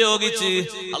ഹുങ്ക് ഉപയോഗിച്ച്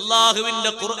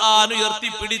അള്ളാഹുവിന്റെ ഖുർആൻ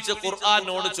ഉയർത്തിപ്പിടിച്ച്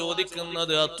ഖുർആനോട്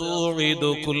ചോദിക്കുന്നത്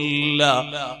അതൂഇദു കുല്ല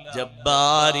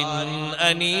ജബ്ബാരിൻ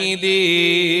അനീദി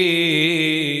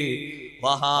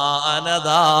വഹാ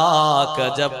അനദാക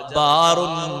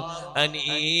ജബ്ബാറുൻ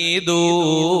അനീദു.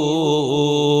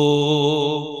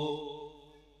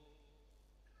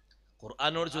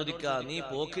 ഖുർആനോട് ചോദിക്ക, നീ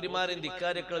പോക്കിരിമാരെയും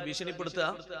ധിക്കാരിയൊക്കെ ഭീഷണിപ്പെടുത്തുക?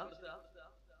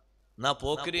 എന്നാ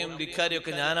പോക്കിരിയും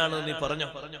ധിക്കാരിയൊക്കെ ഞാനാണ് നീ പറഞ്ഞോ?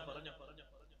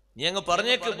 നീ അങ്ങ്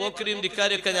പറഞ്ഞേക്ക്, പോക്കിരിയും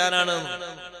ധിക്കാരിയൊക്കെ ഞാനാണ്.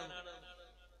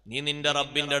 നീ നിന്റെ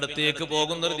റബ്ബിന്റെ അടുത്തേക്ക്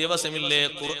പോകുന്നൊരു ദിവസമില്ലേ?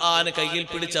 ഖുർആൻ കയ്യിൽ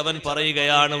പിടിച്ചവൻ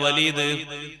പറയുകയാണ്, വലീദ്,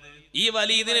 ഈ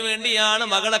വലീദിന് വേണ്ടിയാണ്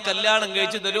മകളെ കല്യാണം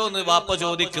കഴിച്ചു തരുമെന്ന് വാപ്പ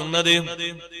ചോദിക്കുന്നത്.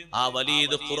 ആ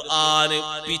വലീദ് ഖുർആന്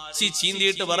പിച്ചി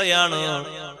ചീന്തിയിട്ട് പറയാണ്,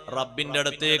 റബ്ബിന്റെ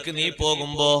അടുത്തേക്ക് നീ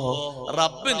പോകുമ്പോ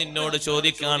റബ്ബ് നിന്നോട്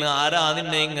ചോദിക്കാണ്, ആരാ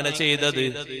നിന്നെ ഇങ്ങനെ ചെയ്തത്?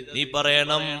 നീ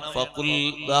പറയണം, ഫഖുൽ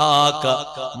ദാക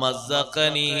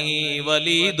മസ്സഖനി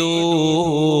വലീദു,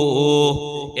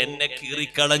 എന്നെ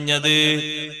കീറിക്കളഞ്ഞത്,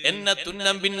 എന്നെ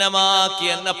തുന്നം ഭിന്നമാക്കി,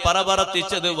 എന്നെ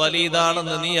പറപറത്തിച്ചത്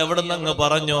വലീദാണെന്ന് നീ എവിടുന്ന് അങ്ങ്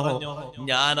പറഞ്ഞോ?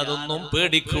 ഞാനതൊന്നും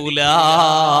പേടിക്കൂല.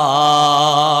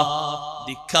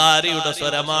 ധിക്കാരിയുടെ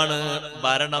സ്വരമാണ്.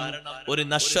 ഭരണം ഒരു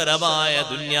നശ്വരമായ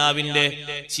ദുന്യാവിന്റെ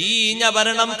ചീഞ്ഞ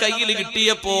ഭരണം കയ്യിൽ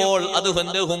കിട്ടിയപ്പോൾ അത്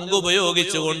ഹുങ്ക്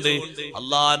ഉപയോഗിച്ചുകൊണ്ട്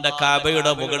അള്ളാന്റെ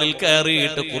കഅബയുടെ മുകളിൽ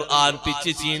കയറിയിട്ട് ഖുർആൻ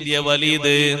പിച്ച് ചീന്തിയ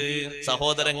വലീദ്.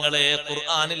 സഹോദരങ്ങളെ,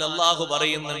 ഖുർആനിൽ അള്ളാഹു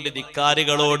പറയുന്നുണ്ട്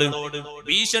ധിക്കാരികളോട്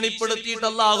ഭീഷണിപ്പെടുത്തിയിട്ട്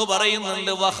അള്ളാഹു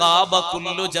പറയുന്നുണ്ട്, വഖാബ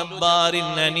കുല്ലു ജബ്ബാരിൻ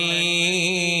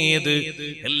അനീദ്.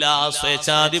 എല്ലാ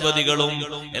സ്വേച്ഛാധിപതികളും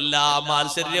എല്ലാ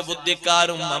മാത്സര്യ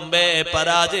ബുദ്ധിക്കാരും അമ്പേ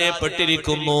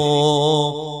പരാജയപ്പെട്ടിരിക്കുന്നു.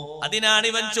 അതിനാണ്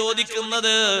ഇവൻ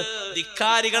ചോദിക്കുന്നത്,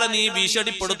 ധിക്കാരികളെ നീ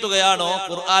ഭീഷണിപ്പെടുത്തുകയാണോ?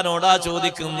 ഖുർആനോടാ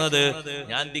ചോദിക്കുന്നത്.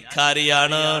 ഞാൻ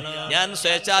ധിക്കാരിയാണ്, ഞാൻ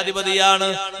സ്വേച്ഛാധിപതിയാണ്,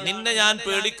 നിന്നെ ഞാൻ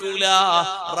പേടിക്കൂല.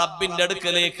 റബ്ബിന്റെ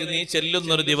അടുക്കലേക്ക് നീ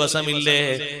ചെല്ലുന്നൊരു ദിവസമില്ലേ,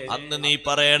 അന്ന് നീ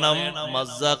പറയണം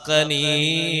മസ്സഖനീ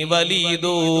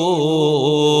വലീദൂ,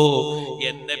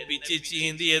 എന്നെ പിച്ചി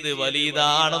ചീന്തിയത്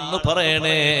വലീദാണെന്ന്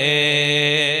പറയണേ.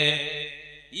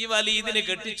 ഈ വലീദിന്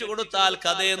കെട്ടിച്ചു കൊടുത്താൽ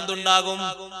കഥ എന്തുണ്ടാകും?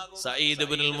 സഈദ്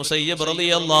ഇബ്നുൽ മുസയ്യിബ്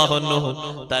റളിയല്ലാഹു അൻഹു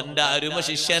തന്റെ അരുമ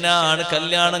ശിഷ്യനാണ്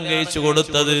കല്യാണം കഴിച്ചു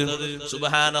കൊടുത്തത്.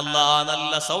 സുബ്ഹാനല്ലാഹ്,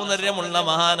 നല്ല സൗന്ദര്യമുള്ള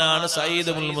മഹാനാണ് സഈദ്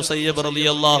ഇബ്നുൽ മുസയ്യിബ്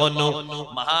റളിയല്ലാഹു അൻഹു.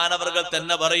 മഹാനവർകൾ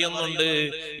തന്നെ പറയുന്നുണ്ട്,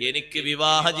 എനിക്ക്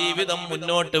വിവാഹ ജീവിതം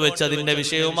മുന്നോട്ട് വെച്ച് അതിന്റെ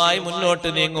വിഷയവുമായി മുന്നോട്ട്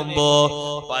നീങ്ങുമ്പോ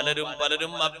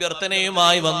പലരും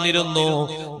അഭ്യർത്ഥനയുമായി വന്നിരുന്നു.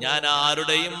 ഞാൻ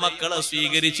ആരുടെയും മക്കളെ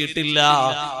സ്വീകരിച്ചിട്ടില്ല.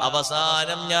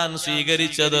 അവസാനം ഞാൻ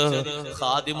സ്വീകരിച്ച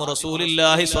ഖാദിമു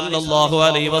റസൂലില്ലാഹി സ്വല്ലല്ലാഹു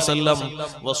അലൈഹി വസല്ലം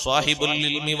വസ്വാഹിബുൽ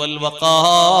ഇൽമി വൽ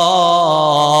വഖാർ,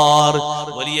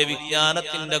 വലിയ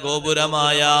വിജ്ഞാനത്തിന്റെ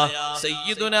ഗോപുരമായ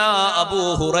സയ്യിദുനാ അബൂ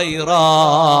ഹുറൈറ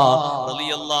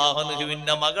റളിയല്ലാഹു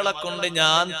അൻഹുവിന്റെ മകളെ കൊണ്ട്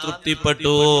ഞാൻ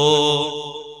തൃപ്തിപ്പെട്ടു.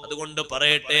 അതുകൊണ്ട്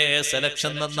പറയട്ടെ,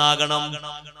 സെലക്ഷൻ നന്നാകണം.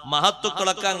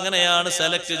 മഹത്തുക്കളൊക്കെ അങ്ങനെയാണ്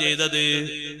സെലക്ട് ചെയ്തത്.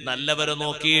 നല്ലവരെ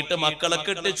നോക്കിയിട്ട് മക്കളെ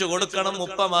കെട്ടിച്ചു കൊടുക്കണം,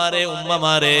 ഉപ്പമാരെ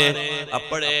ഉമ്മമാരെ.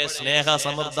 അപ്പോഴേ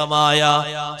സ്നേഹസമൃദ്ധമായ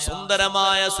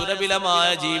സുന്ദരമായ സുരഭിലമായ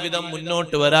ജീവിതം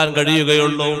മുന്നോട്ട് വരാൻ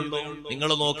കഴിയുകയുള്ളൂ. നിങ്ങൾ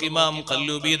നോക്കി ഇമാം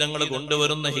ഖല്ലൂബി തങ്ങൾ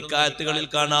കൊണ്ടുവരുന്ന ഹിക്കായത്തുകളിൽ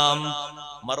കാണാം,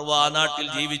 മർവാ നാട്ടിൽ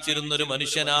ജീവിച്ചിരുന്ന ഒരു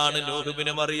മനുഷ്യനാണ് നൂഹ്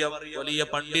ഇബ്നു മറിയം. വലിയ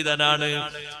പണ്ഡിതനാണ്,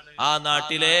 ആ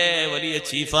നാട്ടിലെ വലിയ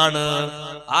ചീഫാണ്,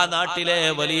 ആ നാട്ടിലെ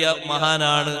വലിയ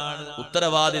മഹാനാണ്,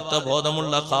 ഉത്തരവാദിത്വ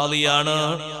ബോധമുള്ള ഖാദിയാണ്.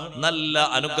 നല്ല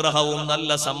അനുഗ്രഹവും നല്ല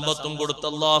സമ്പത്തും കൊടുത്ത്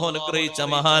അല്ലാഹു അനുഗ്രഹിച്ച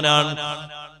മഹാനാണ്.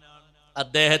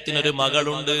 അദ്ദേഹത്തിനൊരു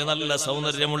മകളുണ്ട്, നല്ല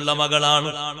സൗന്ദര്യമുള്ള മകളാണ്,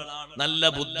 നല്ല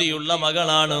ബുദ്ധിയുള്ള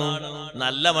മകളാണ്,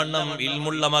 നല്ലവണ്ണം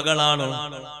ഇൽമുള്ള മകളാണ്.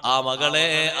 ആ മകളെ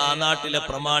ആ നാട്ടിലെ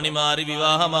പ്രമാണിമാര്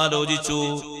വിവാഹം ആലോചിച്ചു.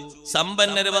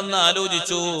 സമ്പന്നര് വന്ന്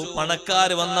ആലോചിച്ചു,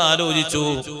 പണക്കാര് വന്ന് ആലോചിച്ചു.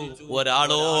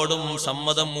 ഒരാളോടും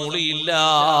സമ്മതം മൂളിയില്ല.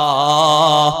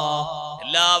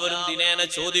 എല്ലാവരും ദിനേന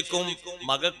ചോദിക്കും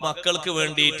മക്കൾക്ക്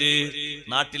വേണ്ടിയിട്ട്.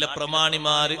 നാട്ടിലെ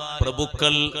പ്രമാണിമാര്,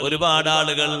 പ്രഭുക്കൾ, ഒരുപാട്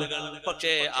ആളുകൾ.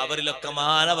 പക്ഷേ അവരിലൊക്കെ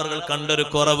മഹാനവർകൾ കണ്ടൊരു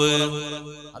കുറവ്,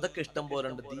 അതൊക്കെ ഇഷ്ടം പോലെ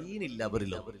ഉണ്ട്, ദീനില്ല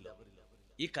അവരിലോ.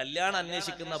 ഈ കല്യാണം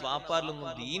അന്വേഷിക്കുന്ന വാപ്പാരിലൊന്നും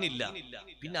ദീനില്ല.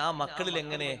 പിന്നെ ആ മക്കളിൽ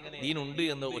എങ്ങനെ ദീനുണ്ട്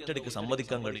എന്ന് ഒറ്റടിക്ക്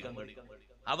സമ്മതിക്കാൻ കഴിയും?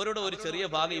 അവരുടെ ഒരു ചെറിയ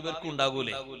ഭാഗം ഇവർക്കും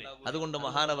ഉണ്ടാകൂലേ? അതുകൊണ്ട്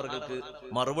മഹാനവർകൾക്ക്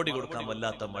മറുപടി കൊടുക്കാൻ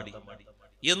വല്ലാത്ത മടി.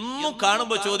 എന്നും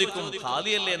കാണുമ്പോ ചോദിക്കും,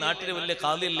 ഖാദിയല്ലേ, നാട്ടിലെ വലിയ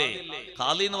ഖാദിയല്ലേ?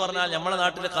 ഖാദി എന്ന് പറഞ്ഞാൽ നമ്മുടെ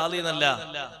നാട്ടിലെ ഖാദി എന്നല്ല,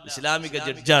 ഇസ്ലാമിക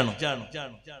ജഡ്ജാണ്.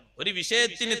 ഒരു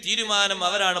വിഷയത്തിന് തീരുമാനം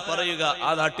അവരാണ് പറയുക. ആ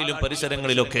നാട്ടിലും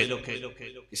പരിസരങ്ങളിലൊക്കെ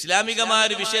ഇസ്ലാമികമായ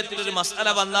ഒരു വിഷയത്തിൽ ഒരു മസ്അല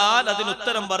വന്നാൽ അതിന്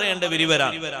ഉത്തരം പറയേണ്ട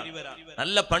വിരിവരാണ്.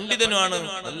 നല്ല പണ്ഡിതനുമാണ്,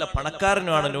 നല്ല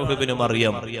പണക്കാരനുമാണ് നൂഹ് ഇബ്നു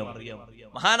മറിയം.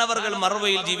 മഹാനവർകൾ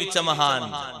മർവയിൽ ജീവിച്ച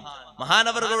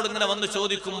മഹാനവർകളോട് ഇങ്ങനെ വന്ന്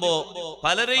ചോദിക്കുമ്പോ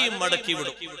പലരെയും മടക്കി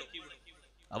വിടും.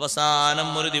 അവസാനം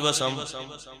ഒരു ദിവസം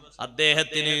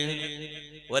അദ്ദേഹത്തിന്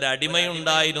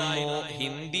ഒരടിമയുണ്ടായിരുന്നു,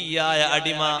 ഹിന്ദിയായ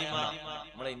അടിമ.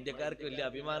 നമ്മളെ ഇന്ത്യക്കാർക്ക് വലിയ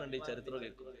അഭിമാനമുണ്ട് ഈ ചരിത്രം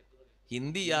കേൾക്കും.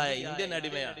 ഹിന്ദിയായ ഇന്ത്യൻ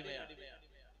അടിമയാണ്,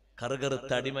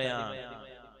 കറുകറുത്ത അടിമയാണ്.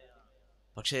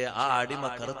 പക്ഷെ ആ അടിമ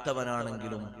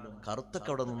കറുത്തവനാണെങ്കിലും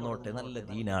കറുത്തൊക്കെ അവിടെ നിന്നോട്ടെ, നല്ല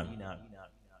ദീനാണ്,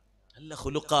 നല്ല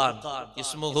ഖുലുഖാൻ.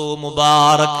 ഇസ്മുഹു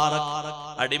മുബാറക്,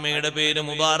 അടിമയുടെ പേര്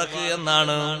മുബാറക്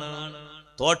എന്നാണ്.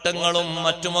 തോട്ടങ്ങളും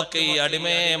മറ്റുമൊക്കെ ഈ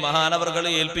അടിമയെ മഹാനവർകൾ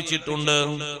ഏൽപ്പിച്ചിട്ടുണ്ട്.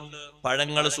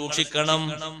 പഴങ്ങൾ സൂക്ഷിക്കണം,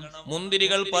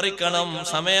 മുന്തിരികൾ പറിക്കണം,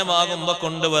 സമയമാകുമ്പോ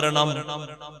കൊണ്ടുവരണം.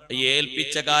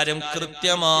 ഏൽപ്പിച്ച കാര്യം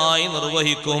കൃത്യമായി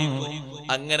നിർവഹിക്കും.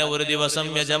 അങ്ങനെ ഒരു ദിവസം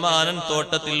യജമാനൻ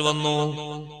തോട്ടത്തിൽ വന്നു,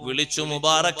 വിളിച്ചു,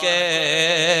 മുബാറക്കേ,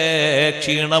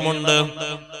 ക്ഷീണമുണ്ട്,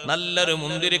 നല്ലൊരു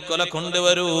മുന്തിരിക്കൊല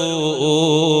കൊണ്ടുവരൂ.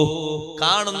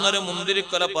 കാണുന്നൊരു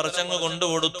മുന്തിരിക്കൊല പറിച്ചങ്ങ്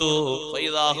കൊണ്ടുകൊടുത്തു.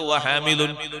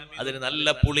 അതിന് നല്ല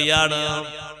പുളിയാണ്,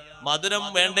 മധുരം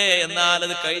വേണ്ടേ, എന്നാൽ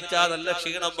അത് കഴിച്ചാൽ നല്ല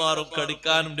ക്ഷീണം മാറും,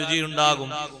 കടിക്കാനും രുചിയുണ്ടാകും.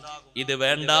 ഇത്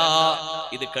വേണ്ട,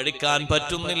 ഇത് കഴിക്കാൻ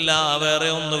പറ്റുന്നില്ല, വേറെ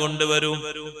ഒന്ന് കൊണ്ടുവരും.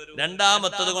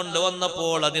 രണ്ടാമത്തത്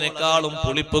കൊണ്ടുവന്നപ്പോൾ അതിനേക്കാളും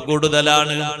പുളിപ്പ്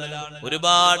കൂടുതലാണ്.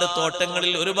 ഒരുപാട്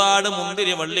തോട്ടങ്ങളിൽ ഒരുപാട്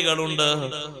മുന്തിരി വള്ളികളുണ്ട്.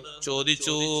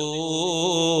 ചോദിച്ചു,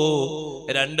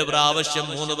 2 പ്രാവശ്യം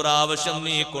 3 പ്രാവശ്യം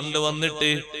നീ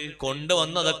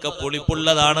കൊണ്ടുവന്നതൊക്കെ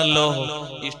പുളിപ്പുള്ളതാണല്ലോ.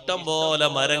 ഇഷ്ടം പോലെ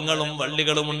മരങ്ങളും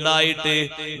വള്ളികളും ഉണ്ടായിട്ട്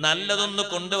നല്ലതൊന്ന്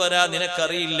കൊണ്ടുവരാൻ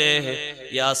നിനക്കറിയില്ലേ?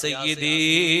 യാ സയ്യിദീ,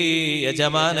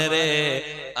 യജമാനരേ,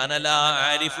 അനലാ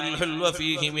ആരിഫുൽ ഹുൽവ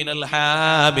ഫീഹി മിനൽ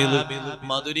ഹാമിദ്,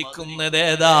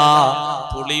 മധുരിക്കുന്നതേതാ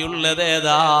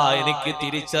പുളിയുള്ളതേതാ എനിക്ക്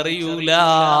തിരിച്ചറിയൂല.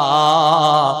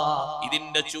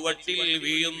 ഇതിന്റെ ചുവട്ടിൽ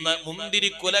വീഴുന്ന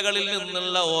മുന്തിരിക്കുലകളിൽ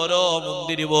നിന്നുള്ള ഓരോ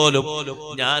മുന്തിരി പോലും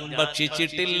ഞാൻ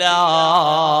ഭക്ഷിച്ചിട്ടില്ല.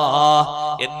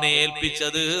 എന്നെ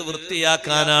ഏൽപ്പിച്ചത്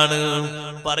വൃത്തിയാക്കാനാണ്,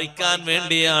 പറിക്കാൻ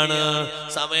വേണ്ടിയാണ്,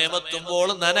 സമയമെത്തുമ്പോൾ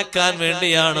നനക്കാൻ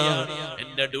വേണ്ടിയാണ്.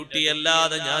 എന്റെ ഡ്യൂട്ടി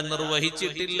അല്ലാതെ ഞാൻ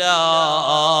നിർവഹിച്ചിട്ടില്ല.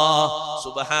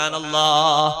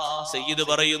 സുബ്ഹാനല്ലാഹ്. സയ്യിദ്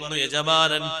പറയുന്നു,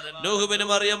 യജമാനൻ നൂഹ് ബിൻ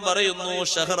മറിയം പറയുന്നു,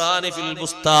 ഷഹ്റാനി ഫിൽ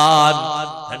ബുസ്താൻ,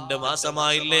 2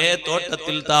 മാസമായില്ലേ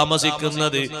തോട്ടത്തിൽ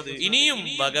താമസിക്കുന്നത്, ഇനിയും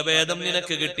വകഭേദം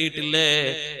നിനക്ക് കിട്ടിയിട്ടില്ലേ?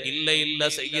 ഇല്ല ഇല്ല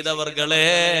സയ്യിദ് അവർകളെ,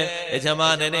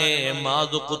 യജമാനനെ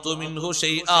മാദുഖ്തു മിൻഹു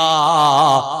ശൈആ,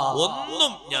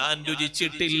 ഒന്നും ഞാൻ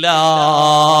രുചിച്ചിട്ടില്ല.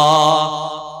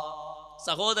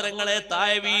 സഹോദരങ്ങളെ,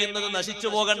 താഴെ വീഴുന്നത് നശിച്ചു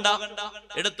പോകണ്ട,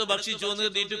 എടുത്ത് ഭക്ഷിച്ചു എന്ന്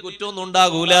കരുതിയിട്ട് കുറ്റമൊന്നും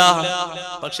ഉണ്ടാകൂല.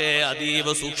 പക്ഷേ അതീവ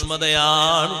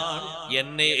സൂക്ഷ്മതയാണ്.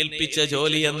 എന്നെ ഏൽപ്പിച്ച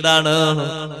ജോലി എന്താണ്?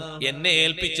 എന്നെ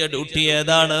ഏൽപ്പിച്ച ഡ്യൂട്ടി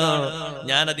ഏതാണ്?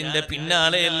 ഞാൻ അതിന്റെ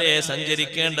പിന്നാലെയല്ലേ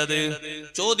സഞ്ചരിക്കേണ്ടത്?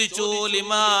 ചോദിച്ചു,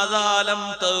 ലിമാദാ ലം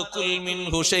തഅകുൽ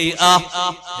മിൻഹു ശൈആ,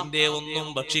 എന്തേ ഒന്നും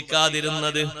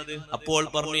ഭക്ഷിക്കാതിരുന്നത്? അപ്പോൾ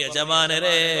പറഞ്ഞു,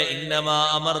 യജമാനരെ, ഇന്നമാ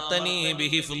അമർതനി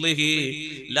ബിഹിഫ്ളിഹി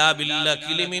ലാ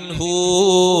ബില്ലകിലി മിൻഹു,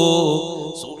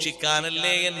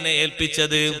 സൂക്ഷിക്കാനല്ലേ എന്നെ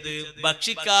ഏൽപ്പിച്ചത്,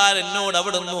 ഭക്ഷിക്കാൻ എന്നോട്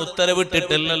അവിടുന്ന്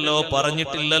ഉത്തരവിട്ടിട്ടില്ലല്ലോ,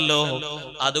 പറഞ്ഞിട്ടില്ലല്ലോ.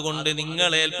 അതുകൊണ്ട്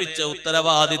നിങ്ങൾ ഏൽപ്പിച്ച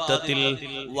ഉത്തരവാദിത്തത്തിൽ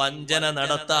വഞ്ചന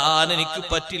നടത്താൻ എനിക്ക്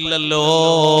പറ്റില്ലല്ലോ.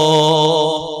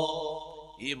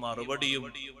 ഈ മറുപടിയും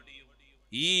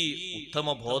ഈ ഉത്തമ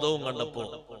ബോധവും കണ്ടപ്പോ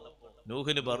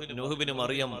നൂഹ് ബിൻ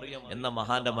മറിയം എന്ന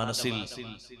മഹാന്റെ മനസ്സിൽ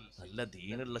നല്ല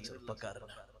ദീനുള്ള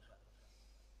ചെറുപ്പക്കാരനാണ്,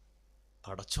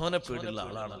 പടച്ചോനെ പേടിയുള്ള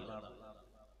ആളാണല്ലോ.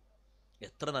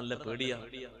 എത്ര നല്ല പേടിയാ.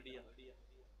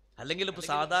 അല്ലെങ്കിൽ ഇപ്പൊ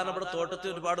സാധാരണ ഇവിടെ തോട്ടത്തിൽ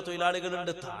ഒരുപാട്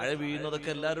തൊഴിലാളികളുണ്ട്, താഴെ വീഴുന്നതൊക്കെ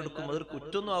എല്ലാവരും എടുക്കും, അതൊരു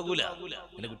കുറ്റൊന്നും ആകൂല.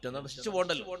 പിന്നെ കുറ്റം നശിച്ചു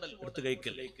പോണ്ടല്ലോ, എടുത്ത്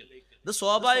കഴിക്കൽ. ഇത്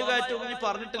സ്വാഭാവികമായിട്ടും ഇനി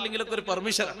പറഞ്ഞിട്ടില്ലെങ്കിലൊക്കെ ഒരു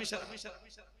പെർമിഷൻ.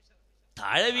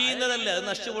 താഴെ വീഴുന്നതല്ല, അത്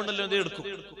നശിച്ചു പോണ്ടല്ലോ, ഇത് എടുക്കും.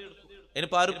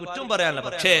 ഇനിയിപ്പോ ആരും കുറ്റം പറയാനല്ല.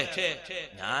 പക്ഷേ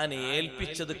ഞാൻ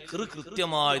ഏൽപ്പിച്ചത്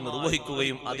കൃത്യമായി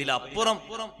നിർവഹിക്കുകയും അതിലപ്പുറം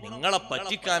നിങ്ങളെ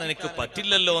പറ്റിക്കാൻ എനിക്ക്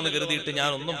പറ്റില്ലല്ലോ എന്ന് കരുതിയിട്ട് ഞാൻ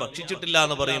ഒന്നും ഭക്ഷിച്ചിട്ടില്ല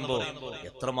എന്ന് പറയുമ്പോ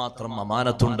എത്രമാത്രം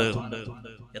അമാനത്തുണ്ട്,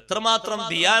 എത്രമാത്രം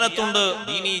ദിയാനത്തുണ്ട്,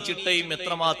 ദീനീ ചിട്ടയും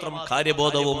എത്രമാത്രം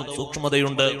കാര്യബോധവും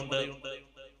സൂക്ഷ്മതയുണ്ട്.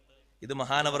 ഇത്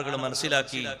മഹാനവറുകൾ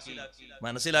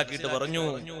മനസ്സിലാക്കിയിട്ട് പറഞ്ഞു,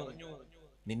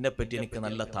 നിന്നെപ്പറ്റി എനിക്ക്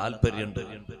നല്ല താല്പര്യമുണ്ട്,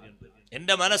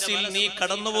 എന്റെ മനസ്സിൽ നീ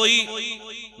കടന്നുപോയി.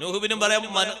 നൂഹ് ബിൻ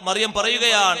മറിയം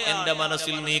പറയുകയാണ്, എന്റെ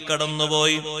മനസ്സിൽ നീ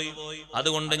കടന്നുപോയി,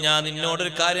 അതുകൊണ്ട് ഞാൻ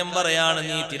നിന്നോടൊരു കാര്യം പറയാണ്,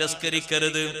 നീ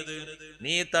തിരസ്കരിക്കരുത്,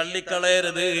 നീ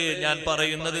തള്ളിക്കളയരുത്, ഞാൻ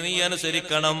പറയുന്നത് നീ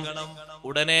അനുസരിക്കണം.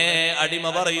 ഉടനെ അടിമ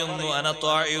പറയുന്നു,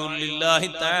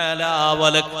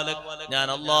 ഞാൻ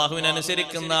അള്ളാഹുവിനെ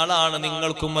അനുസരിക്കുന്ന ആളാണ്,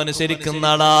 നിങ്ങൾക്കും അനുസരിക്കുന്ന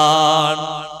ആളാണ്.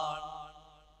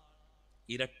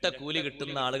 ഇരട്ട കൂലി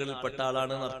കിട്ടുന്ന ആളുകളിൽപ്പെട്ട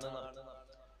ആളാണ് എന്നർത്ഥം.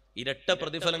 ഇരട്ട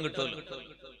പ്രതിഫലം കിട്ടുമല്ലോ,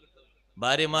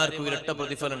 ഭാര്യമാർക്കും ഇരട്ട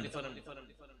പ്രതിഫലം.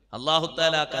 അല്ലാഹു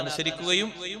തആലക്ക് അനുസരിക്കുകയും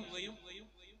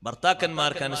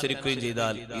ഭർത്താക്കന്മാർക്ക് അനുസരിക്കുകയും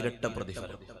ചെയ്താൽ ഇരട്ട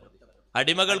പ്രതിഫലം.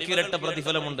 അടിമകൾക്ക് ഇരട്ട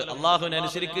പ്രതിഫലമുണ്ട്, അള്ളാഹുവിനെ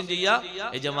അനുസരിക്കുകയും ചെയ്യാ,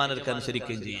 യജമാനർക്ക്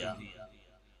അനുസരിക്കുകയും ചെയ്യാം.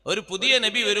 ഒരു പുതിയ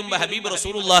നബി വരുമ്പോ, ഹബീബ്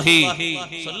റസൂലുള്ളാഹി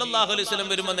സ്വല്ലല്ലാഹു അലൈഹി വസല്ലം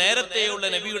വരുമ്പോ, നേരത്തെയുള്ള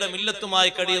നബിയുടെ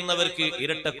മില്ലത്തുമായി കഴിയുന്നവർക്ക്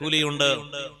ഇരട്ട കൂലിയുണ്ട്.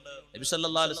 നബി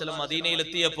സല്ലല്ലാഹു അലൈഹി വസല്ലം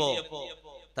മദീനയിലെത്തിയപ്പോ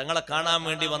തങ്ങളെ കാണാൻ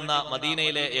വേണ്ടി വന്ന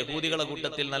മദീനയിലെ യഹൂദികളുടെ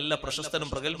കൂട്ടത്തിൽ നല്ല പ്രശസ്തനും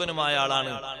പ്രഗത്ഭനുമായ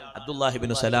ആളാണ് അബ്ദുല്ലാഹി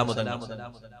ഇബ്നു സലാം.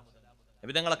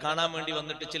 നബി തങ്ങളെ കാണാൻ വേണ്ടി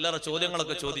വന്നിട്ട് ചില്ലറ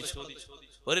ചോദ്യങ്ങളൊക്കെ ചോദിച്ചു.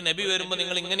 ഒരു നബി വരുമ്പോ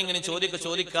നിങ്ങൾ ഇങ്ങനെ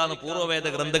ചോദിക്കാന്ന് പൂർവ്വവേദ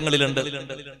ഗ്രന്ഥങ്ങളിലുണ്ട്.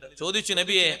 ചോദിച്ചു,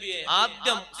 നബിയെ,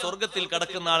 ആദ്യം സ്വർഗത്തിൽ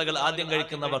കടക്കുന്ന ആളുകൾ ആദ്യം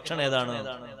കഴിക്കുന്ന ഭക്ഷണം ഏതാണ്?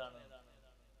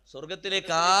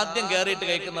 സ്വർഗത്തിലേക്ക് ആദ്യം കയറിയിട്ട്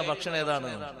കഴിക്കുന്ന ഭക്ഷണം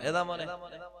ഏതാണ്? ഏതാ മോനെ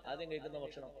ആദ്യം കഴിക്കുന്ന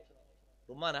ഭക്ഷണം?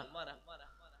 ഉമ്മാന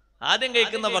ആദ്യം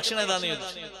കഴിക്കുന്ന ഭക്ഷണം ഏതാന്ന്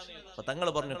ചോദിച്ചു. അപ്പൊ തങ്ങൾ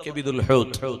പറഞ്ഞു, കബിദുൽ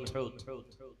ഹൂത്,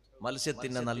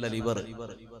 മത്സ്യത്തിന്റെ നല്ല ലിവർ,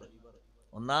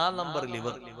 1-ാം നമ്പർ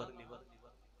ലിവർ,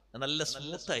 നല്ല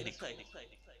സ്മൂത്ത് ആയിരിക്കും.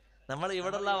 നമ്മൾ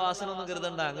ഇവിടെയുള്ള വാസന ഒന്നും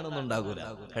കരുതണ്ട, അങ്ങനൊന്നും ഉണ്ടാകൂല.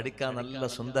 കടിക്കാൻ നല്ല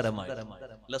സുന്ദരമായ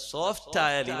നല്ല സോഫ്റ്റ്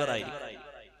ആയ ലിവർ ആയിരിക്കും.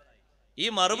 ഈ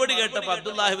മറുപടി കേട്ടപ്പോ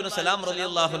അബ്ദുല്ലാഹി ഇബ്നു സലാം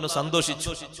റളിയല്ലാഹു അൻഹു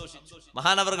സന്തോഷിച്ചു.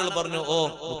 മഹാനവറുകൾ പറഞ്ഞു, ഓ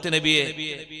മുത്തുനബിയെ,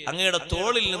 അങ്ങയുടെ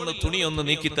തോളിൽ നിന്ന് തുണി ഒന്ന്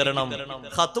നീക്കി തരണം,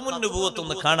 ഖത്മുൻ നുബുവത്ത്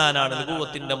ഒന്ന് കാണാനാണ്,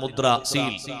 നുബുവത്തിന്റെ മുദ്ര,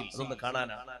 സീൽ, അതൊന്ന്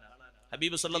കാണാനാണ്.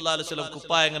 ഹബീബ് സല്ലല്ലാഹു അലൈഹി വസല്ലം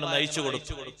കുപ്പായ അങ്ങനെ നയിച്ചു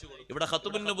കൊടുത്തു. ഇവിടെ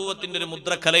ഖത്മുൻ നുബുവത്തിന്റെ ഒരു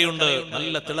മുദ്രക്കലയുണ്ട്,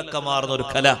 നല്ല തിളക്കമാർന്ന ഒരു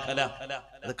കല.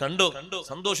 അത് കണ്ടു,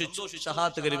 സന്തോഷിച്ചു,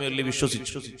 ശഹാദത്ത് കലിമയിൽ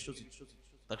വിശ്വസിച്ചു.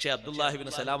 പക്ഷേ അബ്ദുല്ലാഹി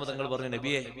ഇബ്നു സലാം തങ്ങൾ പറഞ്ഞു,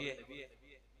 നബിയെ,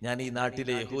 ഞാൻ ഈ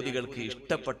നാട്ടിലെ യഹൂദികൾക്ക്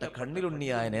ഇഷ്ടപ്പെട്ട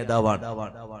കണ്ണിലുണ്ണിയായ നേതാവാണ്.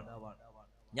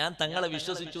 ഞാൻ തങ്ങളെ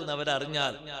വിശ്വസിച്ചു എന്ന്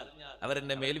അവരറിഞ്ഞാൽ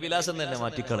അവരെന്നെ മേൽവിലാസം തന്നെ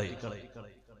മാറ്റിക്കളയും.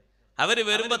 അവര്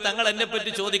വരുമ്പോ തങ്ങൾ എന്നെ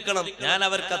പറ്റി ചോദിക്കണം, ഞാൻ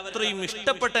അവർക്ക് അത്രയും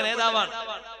ഇഷ്ടപ്പെട്ട നേതാവാണ്.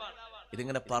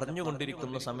 ഇതിങ്ങനെ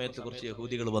പറഞ്ഞുകൊണ്ടിരിക്കുന്ന സമയത്ത് കുറച്ച്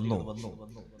യഹൂദികൾ വന്നു.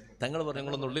 തങ്ങൾ പറഞ്ഞു,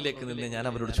 നിങ്ങളൊന്ന് ഉള്ളിലേക്ക് നിന്ന് ഞാൻ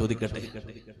അവരോട് ചോദിക്കട്ടെ.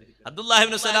 അബ്ദുല്ലാഹി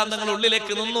ഇബ്നു സലാം തങ്ങൾ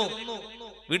ഉള്ളിലേക്ക് നിന്നു,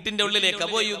 വീട്ടിന്റെ ഉള്ളിലേക്ക്.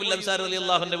 അബൂ അയ്യൂബ് അൻസാരി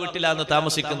റളിയല്ലാഹുവിന്റെ വീട്ടിലാണ്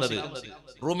താമസിക്കുന്നത്.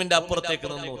 റൂമിന്റെ അപ്പുറത്തേക്ക്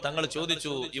നിന്നു. തങ്ങൾ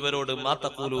ചോദിച്ചു ഇവരോട്, മാ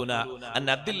തഖൂലൂന അൻ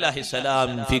അബ്ദുല്ലാഹി സലാം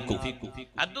ഫീകും,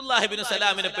 അബ്ദുല്ലാഹി ഇബ്നു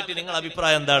സലാമിനെ പറ്റി നിങ്ങൾ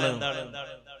അഭിപ്രായം എന്താണ്?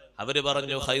 അവര്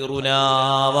പറഞ്ഞു, ഖൈറുനാ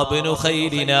വബ്നു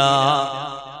ഖൈരിനാ,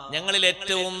 ഞങ്ങളിൽ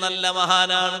ഏറ്റവും നല്ല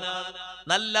മഹാനാണ്,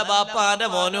 നല്ല ബാപ്പാന്റെ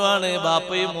മോനുമാണ്,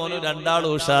 ബാപ്പയും മോനും രണ്ടാളും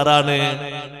ഉഷാറാണ്.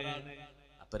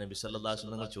 അപ്പൊ നബി സല്ലല്ലാഹു അലൈഹി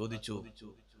വസല്ലം ചോദിച്ചു,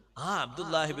 ആ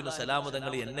അബ്ദുല്ലാഹി ഇബ്നു സലാം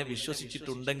തങ്ങൾ എന്നെ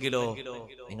വിശ്വസിച്ചിട്ടുണ്ടെങ്കിലോ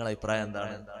നിങ്ങളുടെ അഭിപ്രായം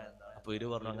എന്താണ്? അപ്പൊ ഇവര്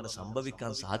പറഞ്ഞു, അങ്ങനെ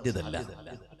സംഭവിക്കാൻ സാധ്യതല്ല.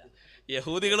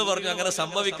 യഹൂദികൾ പറഞ്ഞു, അങ്ങനെ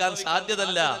സംഭവിക്കാൻ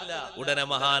സാധ്യതല്ല. ഉടനെ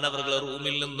മഹാനവറുകൾ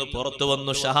റൂമിൽ നിന്ന് പുറത്തു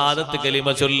വന്നു, ഷഹാദത്ത് കലിമ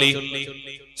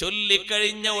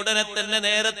ചൊല്ലിക്കഴിഞ്ഞ ഉടനെ തന്നെ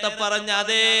നേരത്തെ പറഞ്ഞ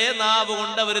അതേ നാവ്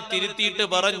കൊണ്ട് അവർ തിരുത്തിയിട്ട്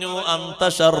പറഞ്ഞു, അന്ത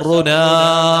ശർറുനാ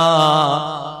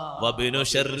വബ്നു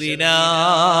ശർറിനാ,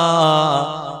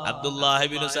 അബ്ദുല്ലാഹി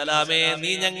ഇബ്നു സലാമേ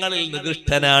നീ ഞങ്ങളിൽ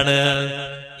നികൃഷ്ടനാണ്,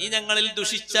 നീ ഞങ്ങളിൽ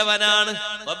ദുഷിച്ചവനാണ്.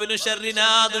 വബ്നു ശർറിനാ,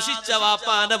 ദുഷിച്ച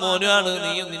വാപ്പാന്റെ മോനാണ്,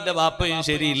 നീയും നിന്റെ വാപ്പയും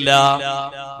ശരിയില്ല.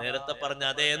 നേരത്തെ പറഞ്ഞ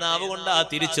അതേ നാവ് കൊണ്ടാ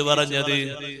തിരിച്ചു പറഞ്ഞത്.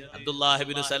 അബ്ദുല്ലാഹി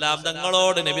ഇബ്നു സലാം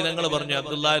തങ്ങളോട് നബി തങ്ങൾ പറഞ്ഞു,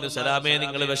 അബ്ദുല്ലാഹി ഇബ്നു സലാമേ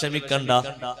നിങ്ങൾ വിഷമിക്കണ്ട,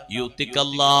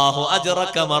 യുതികല്ലാഹു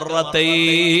അജ്റക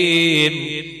മർറതൈൻ,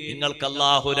 നിങ്ങൾക്ക്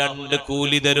അല്ലാഹു 2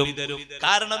 കൂലി തരും.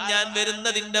 കാരണം ഞാൻ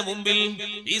വരുന്നതിന്റെ മുമ്പിൽ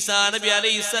ഈസാ നബി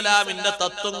അലൈഹിസ്സലാമിന്റെ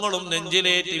തത്വങ്ങളും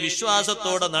നെഞ്ചിലേറ്റി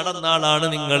വിശ്വാസത്തോടെ നടന്ന ആളാണ്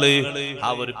നിങ്ങൾ. ആ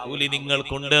ഒരു കൂലി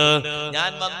നിങ്ങൾക്കുണ്ട്.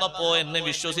 ഞാൻ വന്നപ്പോ എന്നെ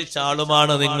വിശ്വസിച്ച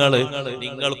ആളുമാണ് നിങ്ങൾ,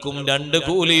 നിങ്ങൾക്കും 2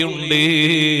 കൂലിയുണ്ട്.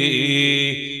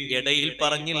 ഇടയിൽ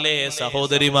പറഞ്ഞില്ലേ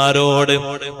സഹോദരിമാരോട്,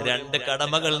 2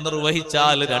 കടമകൾ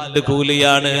നിർവഹിച്ചാൽ 2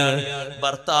 കൂലിയാണ്.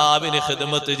 ഭർത്താവിന്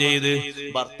ഖിദ്മത്ത് ചെയ്ത്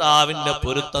ഭർത്താവിന്റെ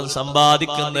പൊരുത്തം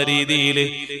സമ്പാദിക്കുന്ന രീതിയിൽ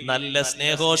നല്ല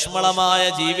സ്നേഹോഷ്മളമായ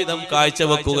ജീവിതം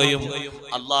കാഴ്ചവെക്കുകയും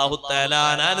അല്ലാഹു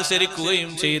തആലാനെ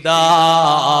അനുസരിക്കുകയും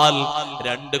ചെയ്താൽ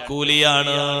 2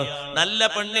 കൂലിയാണ്. നല്ല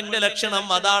പെണ്ണിന്റെ ലക്ഷണം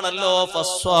അതാണല്ലോ,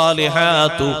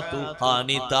 ഫസ്സാലിഹാതു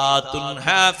ഖാനിതാതുൻ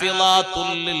ഹാഫിളാതുൻ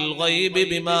ലിൽ ഗൈബി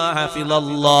ബിമാ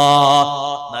ഹഫിളല്ലാഹ്.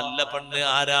 നല്ല പെണ്ണ്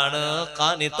ആരാണ്?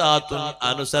 ഖാനിതാതുൻ,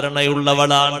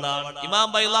 അനുസരണയുള്ളവളാണ്. ഇമാം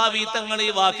ബൈളാവി തങ്ങൾ ഈ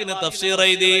വാക്കിന് തഫ്സീർ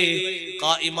എഴുതി,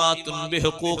 ഖായിമാതുൻ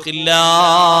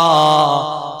ബിഹുഖൂഖില്ലാഹ്,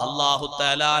 അല്ലാഹു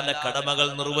തആലാന്റെ കടമകൾ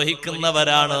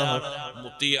നിർവഹിക്കുന്നവരാണ്.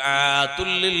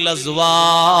 മുത്തിആതുൽ ലിൽ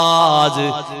അസ്വാജ്,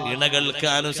 ഇണകൾക്ക്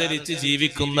അനുസരിച്ച്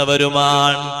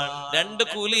ജീവിക്കുന്നവരുമാണ്. 2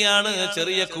 കൂലിയാണ്,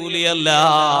 ചെറിയ കൂലിയല്ല.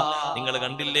 നിങ്ങൾ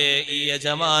കണ്ടില്ലേ, ഈ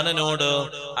യജമാനനോട്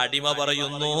അടിമ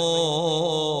പറയുന്നു,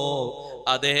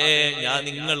 അതെ ഞാൻ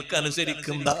നിങ്ങൾക്ക്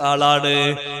അനുസരിക്കുന്ന ആളാണ്,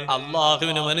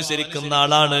 അല്ലാഹുവിനും അനുസരിക്കുന്ന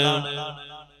ആളാണ്.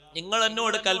 നിങ്ങൾ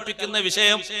എന്നോട് കൽപ്പിക്കുന്ന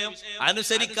വിഷയം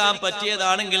അനുസരിക്കാൻ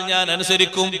പറ്റിയതാണെങ്കിൽ ഞാൻ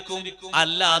അനുസരിക്കും,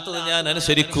 അല്ലാത്തത് ഞാൻ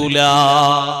അനുസരിക്കൂല.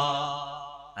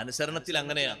 അനുസരണത്തിൽ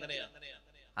അങ്ങനെയാണ്,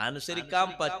 അനുസരിക്കാൻ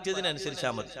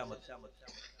പറ്റിയതിനനുസരിച്ചാൽ മതി.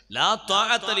 ലാ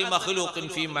ത്വാഅത ലി മഖ്ലൂഖിൻ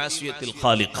ഫീ മാസിയത്തിൽ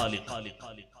ഖാലിഖ്,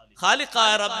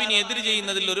 ഖാലിഖായ റബ്ബിനെ എതിര്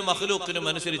ചെയ്യുന്നതിൽ ഒരു മഖ്ലൂഖിനും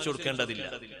അനുസരിച്ചു കൊടുക്കേണ്ടതില്ല.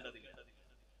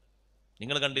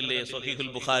 നിങ്ങൾ കണ്ടില്ലേ സ്വഹീഹുൽ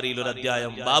ബുഖാരിയിൽ ഒരു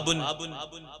അധ്യായം, ബാബുൻ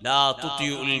ലാ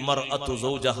തുതിഉൽ മർഅതു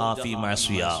സൗജഹാ ഫീ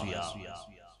മാസിയ,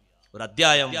 ഒരു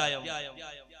അധ്യായം,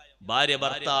 ഭാര്യ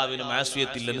ഭർത്താവിന്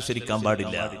മാസിയത്തിൽ അനുസരിക്കാൻ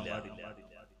പാടില്ല,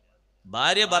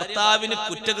 ഭാര്യ ഭർത്താവിന്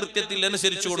കുറ്റകൃത്യത്തിൽ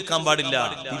അനുസരിച്ചു കൊടുക്കാൻ പാടില്ല.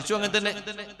 തിരിച്ചു അങ്ങനെ തന്നെ.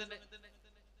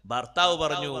 ഭർത്താവ്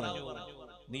പറഞ്ഞു,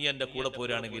 നീ എന്റെ കൂടെ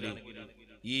പോരാണെങ്കിൽ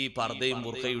ഈ പർദ്ദയും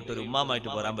ബുർഖയും ഇട്ടൊരു ഉമ്മാമായിട്ട്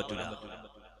പോരാൻ പറ്റൂല,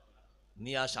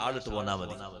 നീ ആ ഷാളിട്ട് പോന്നാ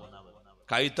മതി,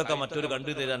 കഴുത്തൊക്കെ മറ്റൊരു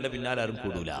കണ്ടു തരാൻ എന്റെ പിന്നാലെ ആരും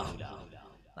കൂടൂല,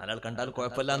 നാലാൾ കണ്ടാൽ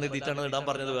കുഴപ്പമില്ലാന്ന് എഴുതിയിട്ടാണ് ഇടാൻ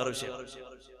പറഞ്ഞത്, വേറെ വിഷയം.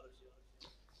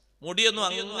 മുടിയൊന്നും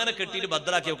അങ്ങനെ കെട്ടിയിട്ട്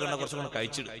ഭദ്രാക്കി വെക്കണ്ട, കുറച്ചുകൂടെ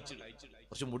കഴിച്ചിട്ട്,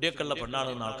 കുറച്ച് മുടിയൊക്കെ ഉള്ള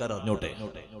പെണ്ണാണെന്ന് ആൾക്കാർ അറിഞ്ഞോട്ടെ.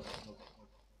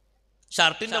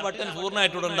 ഷർട്ടിന്റെ ബട്ടൺ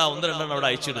പൂർണ്ണമായിട്ടൂടെ ഉണ്ടാവും, 1-2 അവിടെ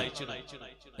അയച്ചിടും.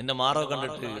 നിന്റെ മാറോ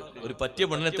കണ്ടിട്ട് ഒരു പറ്റിയ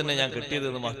പെണ്ണിനെ തന്നെ ഞാൻ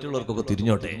കെട്ടിയതെന്ന് മറ്റുള്ളവർക്കൊക്കെ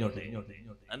തിരിഞ്ഞോട്ടെ.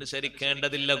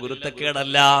 അനുസരിക്കേണ്ടതില്ല,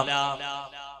 ഗുരുത്തക്കേടല്ല.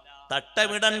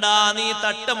 തട്ടമിടണ്ട, നീ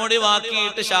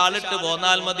തട്ടമൊടിവാക്കിയിട്ട് ഷാളിട്ട്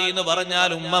പോന്നാൽ മതി എന്ന് പറഞ്ഞാൽ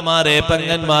ഉമ്മമാരെ,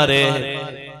 പെങ്ങന്മാരെ,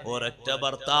 ഒരൊറ്റ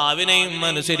ഭർത്താവിനെയും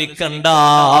അനുസരിക്കണ്ട.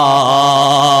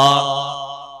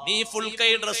 നീ ഫുൾ കൈ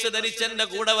ഡ്രസ് ധരിച്ചെന്റെ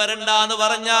കൂടെ വരണ്ടെന്ന്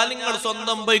പറഞ്ഞാൽ നിങ്ങൾ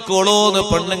സ്വന്തം പോയിക്കോളൂന്ന്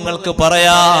പെണ്ണുങ്ങൾക്ക്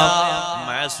പറയാം.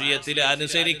 മാസിയത്തിൽ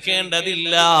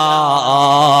അനുസരിക്കേണ്ടതില്ല.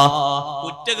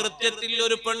 കുറ്റകൃത്യത്തിൽ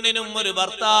ഒരു പെണ്ണിനും ഒരു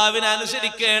ഭർത്താവിന്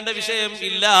അനുസരിക്കേണ്ട വിഷയം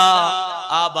ഇല്ല.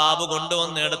 ആ ബാബു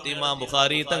കൊണ്ടുവന്നിടത്ത് ഇമാം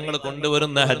ബുഖാരി തങ്ങൾ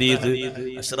കൊണ്ടുവരുന്ന ഹദീസ്,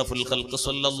 അഷ്റഫുൽ ഖൽഖ്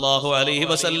സല്ലല്ലാഹു അലൈഹി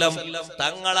വസല്ലം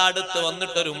തങ്ങളടുത്ത്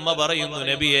വന്നിട്ട് ഒരു ഉമ്മ പറയുന്നു,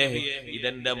 നബിയേ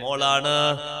ഇതെന്റെ മോളാണ്,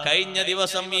 കഴിഞ്ഞ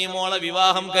ദിവസം ഈ മോളെ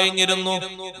വിവാഹം കഴിഞ്ഞിരുന്നു,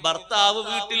 ഭർത്താവ്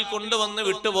വീട്ടിൽ കൊണ്ടുവന്ന്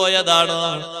വിട്ടുപോയതാണ്,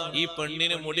 ഈ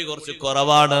പെണ്ണിന് മുടി കുറച്ച്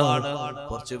കുറവാണ്,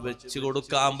 കുറച്ച് വെച്ച്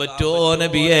കൊടുക്കാൻ പറ്റുമോ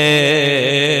നബിയേ?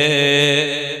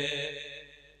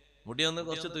 മുടി ഒന്ന്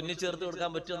കുറച്ച് തുന്നി ചേർത്ത്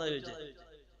കൊടുക്കാൻ പറ്റുമോ ചോദിച്ചേ.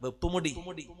 വെപ്പുമുടി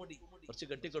കുറച്ച്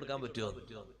കെട്ടിക്കൊടുക്കാൻ പറ്റുമോ?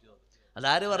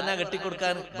 അതാര് പറഞ്ഞാ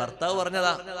കെട്ടിക്കൊടുക്കാൻ? ഭർത്താവ്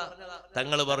പറഞ്ഞതാ.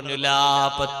 തങ്ങള് പറഞ്ഞു ലാ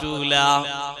പറ്റൂല,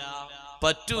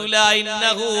 പറ്റൂല.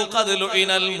 ഇന്നഹു ഖദ്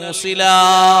ലുഇനൽ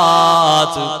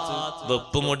മുസിലാത്ത്,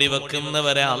 വെപ്പുമുടി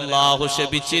വെക്കുന്നവരെ അല്ലാഹു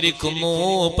ശപിച്ചിരിക്കുന്നു,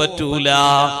 പറ്റൂല.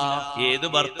 ഏത്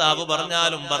ഭർത്താവ്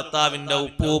പറഞ്ഞാലും, ഭർത്താവിന്റെ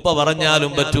ഉപ്പൂപ്പ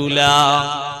പറഞ്ഞാലും പറ്റൂല.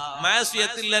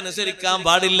 മാസിയത്തിൽ അനുസരിക്കാൻ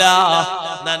പാടില്ല,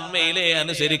 നന്മയിലെ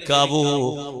അനുസരിക്കാവൂ.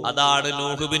 അതാണ്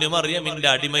നൂഹ് ഇബ്നു മറിയമിന്റെ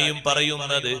അടിമയും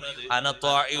പറയുന്നത്, അന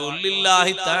ത്വാഇഉൻ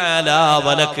ലില്ലാഹി തആല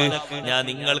വലക്, ഞാൻ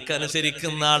നിങ്ങൾക്ക്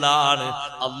അനുസരിക്കുന്ന ആളാണ്,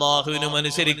 അല്ലാഹുവിനും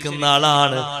അനുസരിക്കുന്ന ആളാണ്.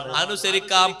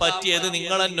 അനുസരിക്കാൻ പറ്റിയത്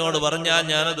നിങ്ങൾ എന്നോട് പറഞ്ഞാൽ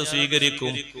ഞാനത്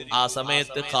സ്വീകരിക്കും. ആ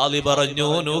സമയത്ത് ഖാദി പറഞ്ഞു,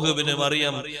 നൂഹ് ഇബ്നു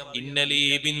മറിയം, ഇന്നലീ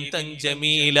ബിൻതൻ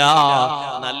ജമീല,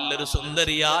 നല്ലൊരു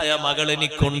സുന്ദരിയായ മകൾ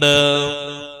എനിക്കുണ്ട്.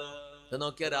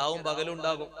 നോക്കിയ രാവും പകലും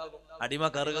ഉണ്ടാകും. അടിമ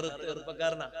കറുകറുത്ത്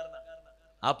ചെറുപ്പക്കാരനാ.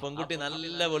 ആ പെൺകുട്ടി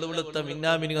നല്ല വെളുവെളുത്ത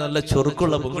മിന്നാമിനി നല്ല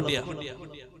ചൊറുക്കുള്ള പെൺകുട്ടിയാ,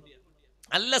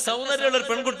 നല്ല സൗന്ദര്യമുള്ള ഒരു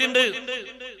പെൺകുട്ടിയുണ്ട്.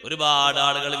 ഒരുപാട്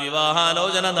ആളുകൾ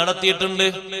വിവാഹാലോചന നടത്തിയിട്ടുണ്ട്,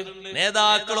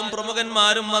 നേതാക്കളും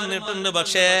പ്രമുഖന്മാരും വന്നിട്ടുണ്ട്.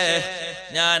 പക്ഷേ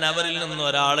ഞാൻ അവരിൽ നിന്ന്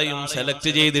ഒരാളെയും സെലക്ട്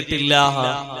ചെയ്തിട്ടില്ല.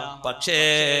 പക്ഷേ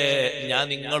ഞാൻ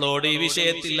നിങ്ങളോട് ഈ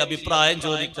വിഷയത്തിൽ അഭിപ്രായം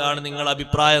ചോദിക്കാണ്, നിങ്ങളുടെ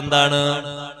അഭിപ്രായം എന്താണ്?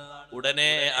 ഉടനെ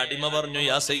അടിമ പറഞ്ഞു,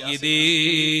 യാ സയ്യിദി,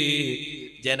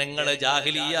 ജനങ്ങളെ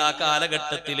ജാഹിലിയ്യ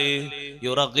കാലഘട്ടത്തില്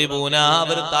യുറഖിബൂന,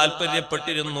 അവർ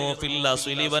താല്പര്യപ്പെട്ടിരുന്നു, ഫിൽ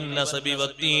അസ്ലി വൻ നസബി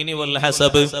വദ്ദീനി വൽ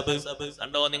ഹസബ്.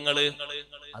 കണ്ടോ നിങ്ങള്,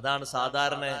 അതാണ്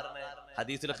സാധാരണ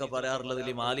ഹദീസിലൊക്കെ പറയാറുള്ളത്,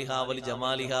 മാലിഹാ വലി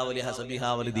ജമാലിഹാ വലി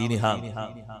ഹസബിഹാ വലി ദീനിഹാ.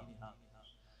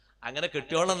 അങ്ങനെ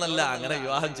കെട്ടിയോളന്നല്ല, അങ്ങനെ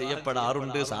വിവാഹം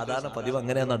ചെയ്യപ്പെടാറുണ്ട്. സാധാരണ പതിവ്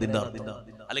അങ്ങനെയാണ് അതിന്റെ അർത്ഥം.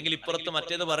 അല്ലെങ്കിൽ ഇപ്പുറത്ത്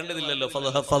മറ്റേത് പറയേണ്ടതില്ലല്ലോ,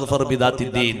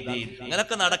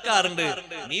 അങ്ങനൊക്കെ നടക്കാറുണ്ട്.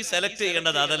 നീ സെലക്ട്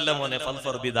ചെയ്യേണ്ടത് അതല്ല മോനെ,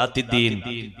 ഫദ്ഫർ ബിദാത്തിദ്ദീൻ,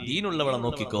 ദീനുള്ളവളെ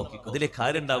നോക്കിക്കോ, അതിലെ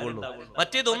കാര്യം ഉണ്ടാവുള്ളൂ.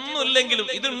 മറ്റേതൊന്നുമില്ലെങ്കിലും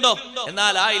ഇതുണ്ടോ,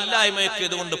 എന്നാൽ ആ ഇല്ലായ്മയൊക്കെ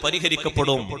ഇതുകൊണ്ട്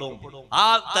പരിഹരിക്കപ്പെടും. ആ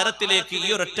തരത്തിലേക്ക് ഈ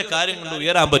ഒരൊറ്റ കാര്യം കൊണ്ട്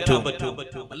ഉയരാൻ പറ്റും,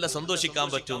 നല്ല സന്തോഷിക്കാൻ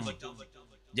പറ്റും.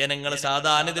 ജനങ്ങൾ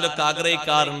സാധാരണ ഇതിലൊക്കെ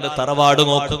ആഗ്രഹിക്കാറുണ്ട്, തറവാട്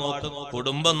നോക്കും,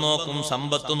 കുടുംബം നോക്കും,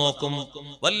 സമ്പത്ത് നോക്കും.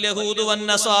 വൽയഹൂദു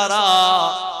വന്നസാറ,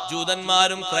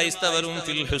 ജൂതന്മാരും ക്രൈസ്തവരും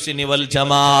ഫിൽ ഹുസ്നി വൽ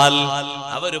ജമാൽ,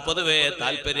 അവർ പൊതുവെ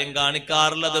താല്പര്യം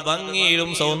കാണിക്കാറുള്ളത്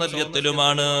ഭംഗിയിലും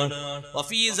സൗന്ദര്യത്തിലുമാണ്.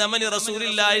 വഫീ സമനി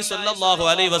റസൂലില്ലാഹി സ്വല്ലല്ലാഹു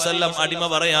അലൈഹി വസല്ലം, അടിമ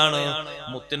പറയാണ്,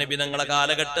 മുത്തുനബി തങ്ങളുടെ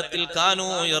കാലഘട്ടത്തിൽ കാനൂ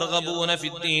യർഗബൂന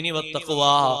ഫിദ്ദീനി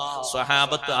വത്തഖ്വാ,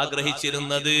 സ്വഹാബത്ത്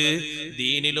ആഗ്രഹിച്ചിരുന്നത്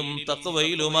ദീനിലും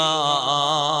തഖ്വയിലുമാ.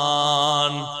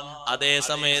 അതേ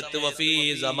സമയത്ത് വഫീ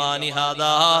സമാനി ഹാദാ,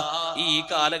 ഈ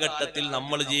കാലഘട്ടത്തിൽ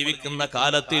നമ്മൾ ജീവിക്കുന്ന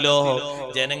കാലത്തിലോ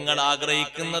ജനങ്ങൾ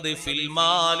ആഗ്രഹിക്കുന്നത് ഫിൽ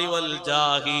മാലി വൽ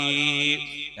ജാഹി.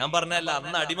 ഞാൻ പറഞ്ഞല്ല,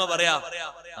 അന്ന് അടിമ പറയാ,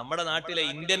 നമ്മുടെ നാട്ടിലെ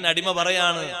ഇന്ത്യൻ അടിമ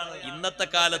പറയാണ്, ഇന്നത്തെ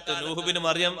കാലത്ത് നൂഹ് ഇബ്നു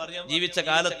മറിയം ജീവിച്ച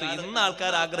കാലത്ത് ഇന്ന്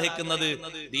ആൾക്കാർ ആഗ്രഹിക്കുന്നത്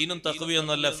ദീനും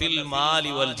തഖ്വയൊന്നുമല്ല, ഫിൽ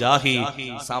മാലി വൽ ജാഹി,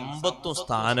 സമ്പത്തും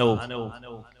സ്ഥാനവും.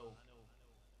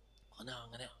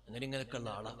 അങ്ങനെ ഇങ്ങനെയൊക്കെ ഉള്ള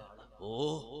ആളാ. ഓ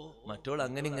മറ്റോൾ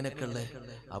അങ്ങനെ ഇങ്ങനെയൊക്കെ ഉള്ളേ,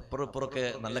 അപ്പുറം ഇപ്പുറമൊക്കെ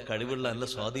നല്ല കഴിവുള്ള, നല്ല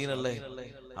സ്വാധീനമുള്ളേ,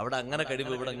 അവിടെ അങ്ങനെ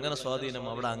കഴിവ്, ഇവിടെ ഇങ്ങനെ സ്വാധീനം,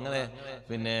 അവിടെ അങ്ങനെ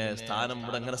പിന്നെ സ്ഥാനം,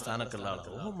 ഇവിടെ അങ്ങനെ സ്ഥാനമൊക്കെ ഉള്ള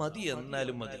ആൾക്ക്. ഓ മതി,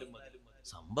 എന്നാലും മതി,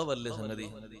 സംഭവല്ലേ സംഗതി,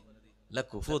 അല്ല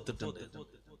കുഫു ഒത്തിട്ടുണ്ട്.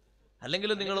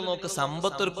 അല്ലെങ്കിലും നിങ്ങൾ നോക്ക്,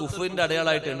 സമ്പത്ത് ഒരു കുഫുവിന്റെ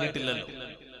അടയാളമായിട്ട് എണ്ണിയിട്ടില്ലല്ലോ.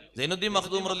 സൈനുദ്ദീൻ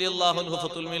മഖ്ദൂം റളിയല്ലാഹു അൻഹു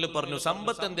ഫത്തുൽ മീൽ പറഞ്ഞു,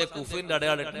 സമ്പത്ത് എന്തേ കുഫുവിന്റെ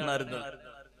അടയാളമായിട്ട് എണ്ണായിരുന്നു?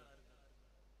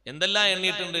 എന്തെല്ലാം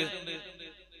എണ്ണിയിട്ടുണ്ട്?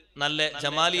 നല്ല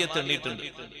ജമാലിയത്ത് എണ്ണിയിട്ടുണ്ട്,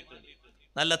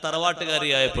 നല്ല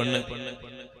തറവാട്ടുകാരിയായ പെണ്ണ്,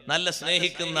 നല്ല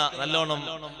സ്നേഹിക്കുന്ന, നല്ലോണം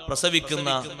പ്രസവിക്കുന്ന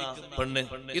പെണ്ണ്,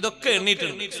 ഇതൊക്കെ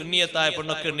എണ്ണിയിട്ടുണ്ട്. സുന്നിയത്തായ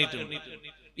പെണ്ണൊക്കെ എണ്ണിയിട്ടുണ്ട്.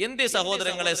 എന്തേ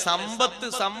സഹോദരങ്ങളെ,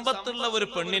 സമ്പത്തുള്ള ഒരു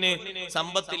പെണ്ണിന്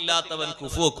സമ്പത്തില്ലാത്തവൻ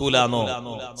കുഫു വെക്കൂലാന്നോ?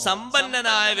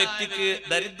 സമ്പന്നനായ വ്യക്തിക്ക്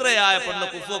ദരിദ്രയായ പെണ്ണ്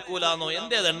കുഫു വെക്കൂലാന്നോ?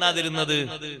 എന്തേ അത് എണ്ണാതിരുന്നത്?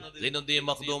 സൈനുദ്ദീൻ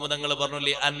മഖ്ദൂം തങ്ങൾ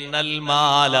പറഞ്ഞു, അന്നൽ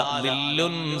മാല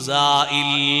ലില്ലുൻ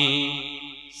സാഇൽ,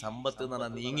 സമ്പത്ത് എന്ന്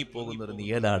പറഞ്ഞാൽ നീങ്ങിപ്പോകുന്ന ഒരു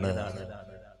നിഴലാണ്.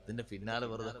 ഇതിന്റെ പിന്നാലെ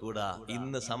വെറുതെ കൂടാ,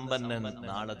 ഇന്ന് സമ്പന്നൻ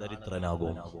നാളെ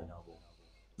ദരിദ്രനാകും,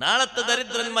 നാളത്തെ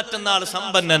ദരിദ്രൻ മറ്റന്നാൾ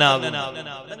സമ്പന്നനാകും.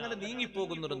 അതങ്ങനെ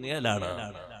നീങ്ങിപ്പോകുന്ന ഒരു നിഴലാണ്.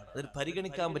 അതിന്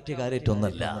പരിഗണിക്കാൻ പറ്റിയ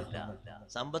കാര്യമായിട്ടൊന്നല്ല.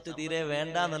 സമ്പത്ത് തീരെ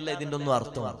വേണ്ടെന്നല്ല ഇതിന്റെ ഒന്നും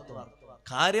അർത്ഥം.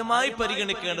 കാര്യമായി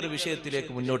പരിഗണിക്കേണ്ട ഒരു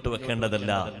വിഷയത്തിലേക്ക് മുന്നോട്ട്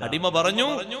വെക്കേണ്ടതല്ല. അടിമ പറഞ്ഞു,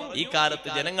 ഈ കാലത്ത്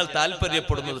ജനങ്ങൾ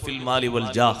താല്പര്യപ്പെടുന്നത് ഫിൽ മാലി വൽ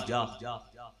ജാഹ്,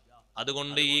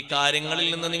 അതുകൊണ്ട് ഈ കാര്യങ്ങളിൽ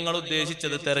നിന്ന് നിങ്ങൾ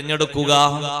ഉദ്ദേശിച്ചത് തെരഞ്ഞെടുക്കുക.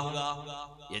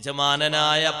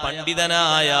 യജമാനനായ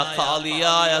പണ്ഡിതനായ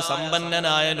ഖാദിയായ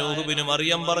സമ്പന്നനായ നൂഹ് ബിൻ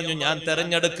മറിയം പറഞ്ഞു, ഞാൻ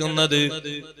തെരഞ്ഞെടുക്കുന്നത്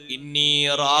ഇന്നി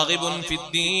റാഗിബുൻ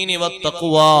ഫിദ്ദീനി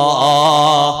വത്തഖ്വാ,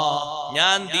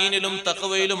 ഞാൻ ദീനിലും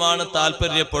തഖ്വയിലുമാണ്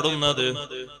താല്പര്യപ്പെടുന്നത്.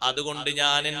 അതുകൊണ്ട്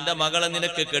ഞാൻ എന്റെ മകളെ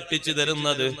നിനക്ക് കെട്ടിച്ചു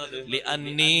തരുന്നത്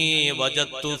ലിഅന്നീ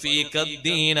വജദ്തു ഫീക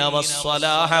ദീന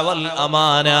വസ്സലാഹ വൽ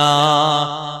അമാന.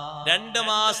 2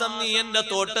 മാസം നീ എന്റെ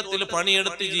തോട്ടത്തിൽ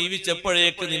പണിയെടുത്ത്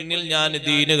ജീവിച്ചപ്പോഴേക്ക് നിന്നിൽ ഞാൻ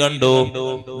ദീന് കണ്ടു,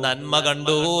 നന്മ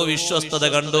കണ്ടു, വിശ്വസ്തത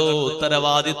കണ്ടു,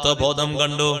 ഉത്തരവാദിത്വ ബോധം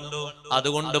കണ്ടു.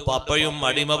 അതുകൊണ്ട് പപ്പയും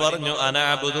അടിമ പറഞ്ഞു,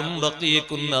 അനാബുദും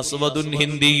റഖീഖുൻ അസ്വദുൻ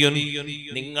ഹിന്ദിയുൻ,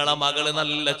 നിങ്ങളെ മകള്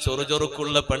നല്ല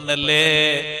ചൊറുചൊറുക്കുള്ള പെണ്ണല്ലേ,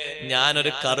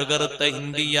 ഞാനൊരു കറുകറുത്ത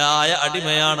ഹിന്ദിയായ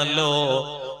അടിമയാണല്ലോ,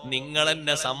 നിങ്ങൾ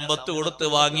എന്നെ സമ്പത്ത് കൊടുത്ത്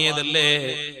വാങ്ങിയതല്ലേ,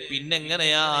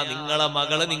 പിന്നെങ്ങനെയാ നിങ്ങളെ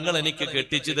മകള് നിങ്ങൾ എനിക്ക്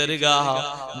കെട്ടിച്ചു തരിക?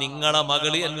 നിങ്ങളെ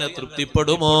മകള് എന്നെ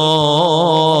തൃപ്തിപ്പെടുമോ?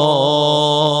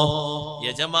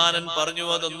 യജമാനൻ പറഞ്ഞു,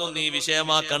 അതൊന്നും നീ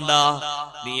വിഷയമാക്കണ്ട,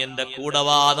 നീ എന്റെ കൂടെ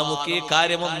വാ, നമുക്ക് ഈ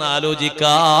കാര്യമൊന്ന്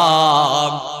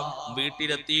ആലോചിക്കാം.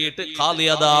 വീട്ടിലെത്തിയിട്ട്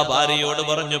ഖാദിയദാ ഭാര്യയോട്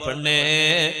പറഞ്ഞു, പെണ്ണേ,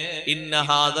 ഇന്ന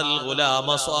ഹാദൽ ഗുലാമ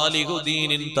സ്വാലിഹു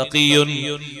ദീനിൻ തഖിയുൻ,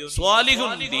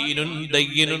 സ്വാലിഹുൻ ദീനുൻ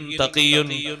ദയ്യിനുൻ തഖിയുൻ,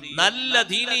 നല്ല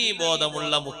ദീനീ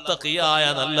ബോധമുള്ള മുത്തഖിയായ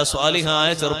നല്ല സ്വാലിഹായ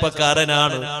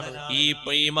ചെറുപ്പക്കാരനാണ്.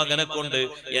 ഈ മകനെ കൊണ്ട്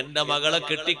എന്റെ മകളെ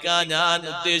കെട്ടിക്കാൻ ഞാൻ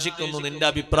ഉദ്ദേശിക്കുന്നു, നിന്റെ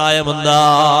അഭിപ്രായം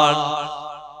എന്താണ്?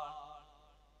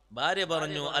 ഭാര്യ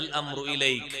പറഞ്ഞു, അൽ അംറു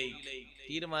ഇലൈക്,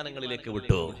 തീരുമാനങ്ങളിലേക്ക്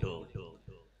വിട്ടു,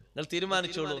 നിങ്ങൾ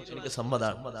തീരുമാനിച്ചോളൂ, എനിക്ക്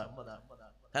സമ്മതമാണ്.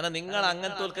 കാരണം നിങ്ങൾ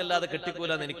അങ്ങനത്തോൽക്കല്ലാതെ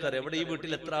കെട്ടിക്കൂലെന്ന് എനിക്കറിയാം. ഇവിടെ ഈ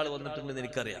വീട്ടിൽ എത്ര ആൾ വന്നിട്ടുണ്ടെന്ന്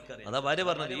എനിക്കറിയാം. അതാ ഭാര്യ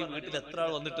പറഞ്ഞത്, ഈ വീട്ടിൽ എത്ര ആൾ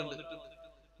വന്നിട്ടുണ്ട്,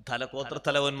 ഗോത്ര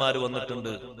തലവന്മാര്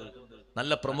വന്നിട്ടുണ്ട്,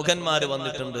 നല്ല പ്രമുഖന്മാര്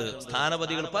വന്നിട്ടുണ്ട്,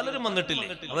 സ്ഥാനപതികൾ പലരും വന്നിട്ടില്ലേ,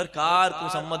 അവർക്ക് ആർക്കും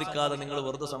സമ്മതിക്കാതെ നിങ്ങൾ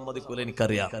വെറുതെ സമ്മതിക്കൂല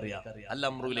എനിക്കറിയാം. അൽ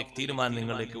അംറുയിലേക്ക്, തീരുമാനം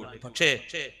നിങ്ങളിലേക്ക് വിട്ടു. പക്ഷേ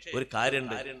ഒരു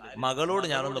കാര്യമുണ്ട്, മകളോട്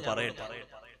ഞാനൊന്ന് പറയട്ടെ,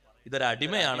 ഇതൊരു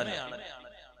അടിമയാണല്ലോ.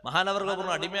 മഹാനവർകൾ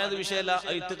പറഞ്ഞു, അടിമയായത് വിഷയമല്ല,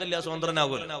 ഇത്തുക്കല്ല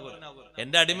സ്വതന്ത്രനാകും.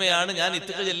 എന്റെ അടിമയാണ്, ഞാൻ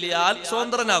ഇത്തുക്ക ചെല്ലിയാൽ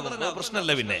സ്വതന്ത്രനാകും,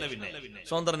 പ്രശ്നമല്ല, പിന്നെ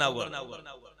സ്വതന്ത്രനാകുക.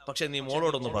 പക്ഷെ നീ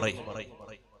മോളോടൊന്ന് പറയും.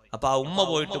 അപ്പൊ ആ ഉമ്മ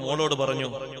പോയിട്ട് മോളോട് പറഞ്ഞു,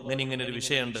 ഇങ്ങനെ ഒരു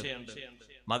വിഷയമുണ്ട്.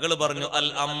 മകള് പറഞ്ഞു, അൽ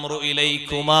അംറു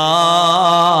ഇലൈക്കുമാ,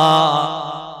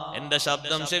 എന്റെ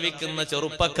ശബ്ദം ശ്രവിക്കുന്ന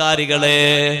ചെറുപ്പക്കാരികളെ,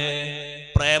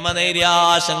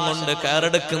 പ്രേമനൈരാശം കൊണ്ട്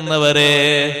കയറെടുക്കുന്നവരെ,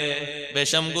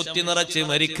 വിഷം കുത്തി നിറച്ച്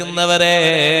മരിക്കുന്നവരെ,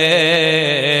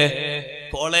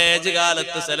 കോളേജ്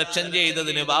കാലത്ത് സെലക്ഷൻ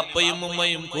ചെയ്തതിന് ബാപ്പയും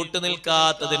ഉമ്മയും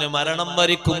കൂട്ടുനിൽക്കാത്തതിന് മരണം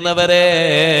വരിക്കുന്നവരെ,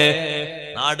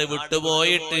 നാട്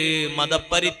വിട്ടുപോയിട്ട്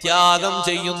മതപരിത്യാഗം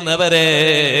ചെയ്യുന്നവരെ,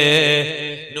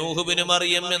 നൂഹ് ബിൻ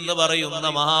മറിയം എന്ന് പറയുന്ന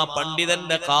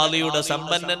മഹാപണ്ഡിതന്റെ ഖാദിയുടെ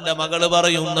സമ്പന്നന്റെ മകള്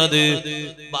പറയുന്നത്,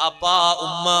 ബാപ്പാ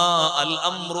ഉമ്മ, അൽ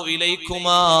അംറു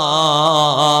ഇലൈക്കുമാ,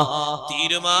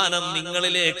 തീരുമാനം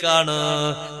നിങ്ങളിലേക്കാണ്.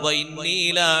 വഇന്നീ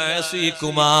ലാ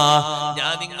അസീകുമാ,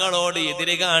 ഞാൻ നിങ്ങളോട്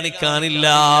എതിര് കാണിക്കാനില്ല,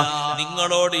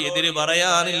 നിങ്ങളോട് എതിര്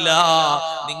പറയാനില്ല.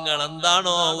 നിങ്ങൾ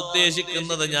എന്താണോ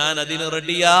ഉദ്ദേശിക്കുന്നത് ഞാൻ അതിന്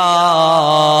റെഡിയാണ്.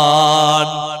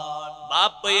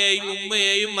 ബാപ്പയെയും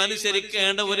ഉമ്മയെയും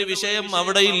അനുസരിക്കേണ്ട ഒരു വിഷയം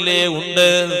അവിടെയില്ലേ? ഉണ്ട്.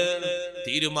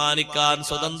 തീരുമാനിക്കാൻ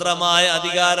സ്വതന്ത്രമായ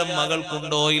അധികാരം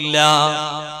മകൾക്കുണ്ടോ? ഇല്ല.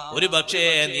 ഒരു പക്ഷേ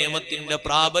നിയമത്തിന്റെ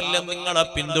പ്രാബല്യം നിങ്ങളെ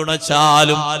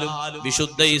പിന്തുണച്ചാലും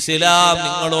വിശുദ്ധ ഇസ്ലാം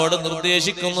നിങ്ങളോട്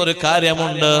നിർദ്ദേശിക്കുന്ന ഒരു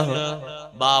കാര്യമുണ്ട്.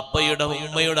 ബാപ്പയുടെ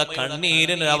ഉമ്മയുടെ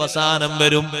കണ്ണീരിന് അവസാനം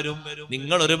വരും.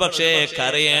 നിങ്ങൾ ഒരു പക്ഷേ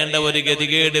കരയേണ്ട ഒരു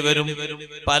ഗതികേട് വരും.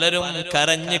 പലരും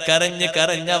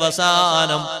കരഞ്ഞ്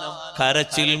അവസാനം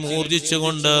കരച്ചിൽ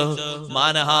മൂർജിച്ചുകൊണ്ട്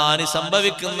മാനഹാനി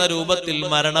സംഭവിക്കുന്ന രൂപത്തിൽ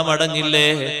മരണമടഞ്ഞില്ലേ?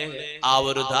 ആ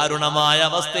ഒരു ദാരുണമായ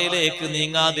അവസ്ഥയിലേക്ക്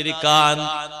നീങ്ങാതിരിക്കാൻ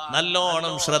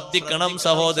നല്ലോണം ശ്രദ്ധിക്കണം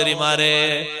സഹോദരിമാരെ.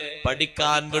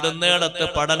 പഠിക്കാൻ വിടുന്നിടത്ത്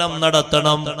പഠനം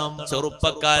നടത്തണം.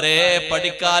 ചെറുപ്പക്കാരെ,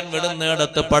 പഠിക്കാൻ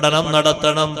വിടുന്നിടത്ത് പഠനം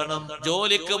നടത്തണം.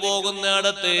 ജോലിക്ക്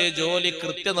പോകുന്നിടത്ത് ജോലി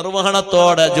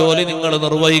കൃത്യനിർവഹണത്തോടെ ജോലി നിങ്ങൾ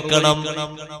നിർവഹിക്കണം.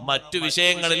 മറ്റു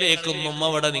വിഷയങ്ങളിലേക്കൊന്നും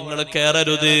അവിടെ നിങ്ങൾ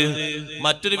കയറരുത്.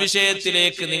 മറ്റൊരു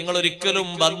വിഷയത്തിലേക്ക് നിങ്ങൾ ഒരിക്കലും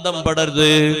ബന്ധം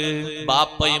പെടരുത്.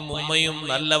 ബാപ്പയും ഉമ്മയും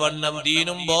നല്ലവണ്ണം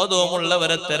ദീനും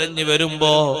ബോധവുമുള്ളവരെ തെരഞ്ഞു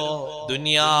വരുമ്പോ,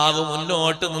 ദുനിയാവ്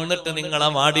മുന്നോട്ട് നിന്നിട്ട്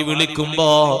നിങ്ങളെ മാടി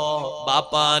വിളിക്കുമ്പോ,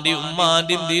 ബാപ്പാന്റെ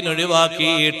ഉമ്മാന്റെയും ദീൻ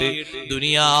ഒഴിവാക്കിയിട്ട്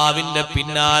ദുനിയാവിന്റെ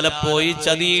പിന്നാലെ പോയി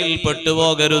ചതിയിൽ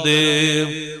പെട്ടുപോകരുത്.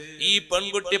 ഈ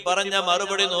പെൺകുട്ടി പറഞ്ഞ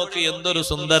മറുപടി നോക്കി, എന്തൊരു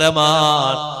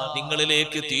സുന്ദരമാണ്.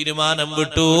 നിങ്ങളിലേക്ക് തീരുമാനം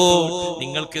വിട്ടു.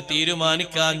 നിങ്ങൾക്ക്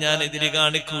തീരുമാനിക്കാൻ ഞാൻ എതിര്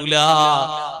കാണിക്കൂല.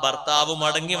 ഭർത്താവ്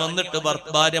മടങ്ങി വന്നിട്ട്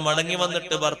ഭാര്യ മടങ്ങി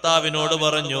വന്നിട്ട് ഭർത്താവിനോട്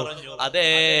പറഞ്ഞു, അതേ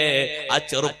ആ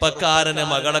ചെറുപ്പക്കാരന്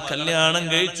മകളെ കല്യാണം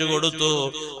കഴിച്ചു കൊടുത്തു,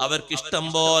 അവർക്ക് ഇഷ്ടം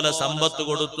പോലെ സമ്പത്ത്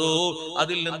കൊടുത്തു.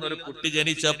 അതിൽ നിന്നൊരു കുട്ടി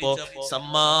ജനിച്ചപ്പോ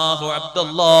സമ്മാഹു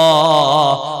അബ്ദുല്ലാ,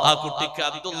 ആ കുട്ടിക്ക്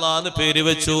അബ്ദുല്ലാ എന്ന് പേര്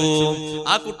വെച്ചു.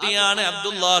 ആ കുട്ടിയാണ്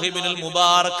അബ്ദുല്ലാഹി ഇബ്നുൽ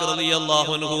മുബാറക്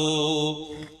റളിയല്ലാഹു അൻഹു.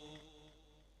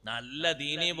 നല്ല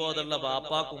ദീനീ ബോധമുള്ള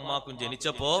ബാപ്പാക്കും ഉമ്മാക്കും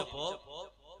ജനിച്ചപ്പോ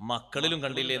മക്കളിലും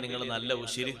കണ്ടില്ലേ നിങ്ങൾ നല്ല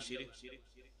ഉശിരി.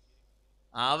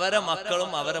 അവരെ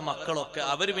മക്കളൊക്കെ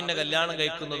അവര് പിന്നെ കല്യാണം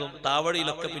കഴിക്കുന്നതും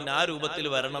താവഴിയിലൊക്കെ പിന്നെ ആ രൂപത്തിൽ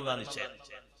വരണം എന്നാണ് നിശ്ചയം.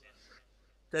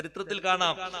 ചരിത്രത്തിൽ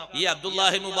കാണാം, ഈ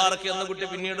അബ്ദുല്ലാഹി മുബാറക് എന്ന കുട്ടി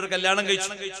പിന്നീട് ഒരു കല്യാണം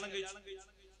കഴിച്ചു.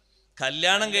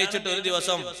 കല്യാണം കഴിച്ചിട്ട് ഒരു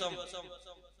ദിവസം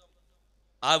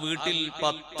ആ വീട്ടിൽ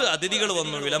 10 അതിഥികൾ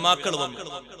വന്നു, വിലമാക്കൾ വന്നു.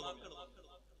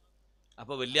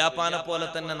 അപ്പൊ വല്യാപ്പാനെ പോലെ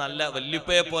തന്നെ നല്ല,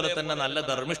 വല്യുപ്പയെ പോലെ തന്നെ നല്ല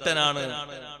ധർമ്മിഷ്ഠനാണ്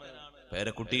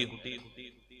പേരക്കുട്ടി.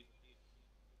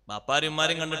 ബാപ്പാരും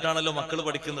കണ്ടിട്ടാണല്ലോ മക്കൾ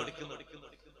പഠിക്കുന്നത്.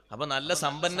 അപ്പൊ നല്ല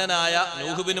സമ്പന്നനായ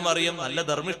നൂഹ് ബിൻ മറിയം നല്ല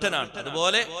ധർമ്മിഷ്ഠനാണ്.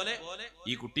 അതുപോലെ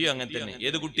ഈ കുട്ടിയും അങ്ങനെ തന്നെ.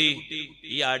 ഏത് കുട്ടി?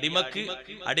 ഈ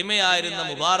അടിമയായിരുന്ന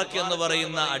മുബാറക് എന്ന്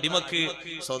പറയുന്ന അടിമക്ക്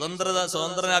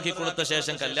സ്വതന്ത്രനാക്കി കൊടുത്ത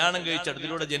ശേഷം കല്യാണം കഴിച്ച്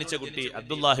അതിലൂടെ ജനിച്ച കുട്ടി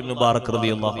അബ്ദുല്ലാഹി മുബാറക്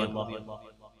റളിയല്ലാഹു അൻഹു.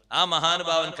 ആ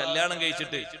മഹാനുഭാവൻ കല്യാണം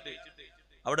കഴിച്ചിട്ട്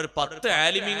അവിടെ ഒരു 10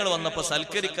 ആലിമീങ്ങൾ വന്നപ്പോ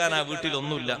സൽക്കരിക്കാൻ ആ വീട്ടിൽ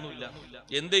ഒന്നുമില്ല.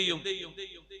 എന്ത് ചെയ്യും?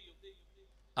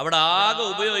 അവിടെ ആകെ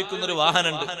ഉപയോഗിക്കുന്ന ഒരു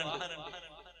വാഹനമുണ്ട്,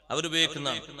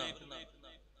 അവരുപയോഗിക്കുന്നതാണ്.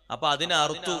 അപ്പൊ അതിനെ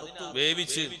അറുത്തു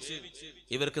വേവിച്ച്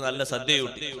ഇവർക്ക് നല്ല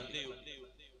സദ്യയൂട്ടി.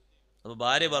 അപ്പൊ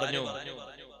ഭാര്യ പറഞ്ഞു,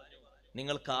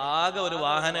 നിങ്ങൾക്ക് ആകെ ഒരു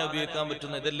വാഹനം ഉപയോഗിക്കാൻ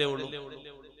പറ്റുന്ന ഇതല്ലേ ഉള്ളൂ,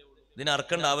 ഇതിനെ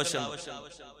അറക്കേണ്ട ആവശ്യമുണ്ടോ?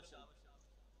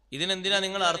 ഇതിനെന്തിനാ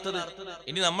നിങ്ങൾ അറുത്തത്?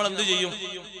 ഇനി നമ്മൾ എന്ത് ചെയ്യും?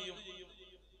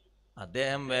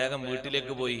 അദ്ദേഹം വേഗം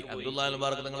വീട്ടിലേക്ക് പോയി. അബ്ദുല്ലാഹി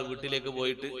മുബാറക് നിങ്ങൾ വീട്ടിലേക്ക്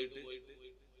പോയിട്ട്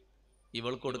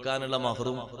ഇവൾക്ക് കൊടുക്കാനുള്ള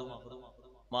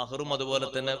മഹറും അതുപോലെ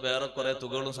തന്നെ വേറെ കുറെ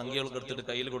തുകകളും സംഖ്യകളും എടുത്തിട്ട്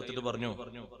കയ്യിൽ കൊടുത്തിട്ട് പറഞ്ഞു,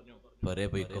 വരെ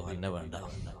പോയിക്കോ, എന്നെ വേണ്ട.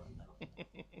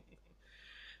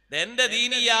 എന്റെ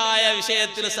ദീനിയായ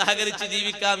വിഷയത്തിൽ സഹകരിച്ച്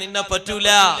ജീവിക്കാൻ നിന്നെ പറ്റൂല.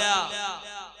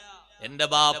 എന്റെ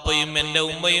ബാപ്പയും എന്റെ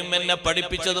ഉമ്മയും എന്നെ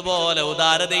പഠിപ്പിച്ചതുപോലെ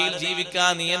ഉദാരതയിൽ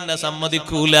ജീവിക്കാൻ നീ എന്നെ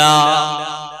സമ്മതിക്കൂല.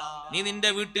 നീ നിന്റെ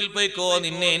വീട്ടിൽ പോയിക്കോ,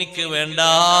 നിന്നെ എനിക്ക് വേണ്ട.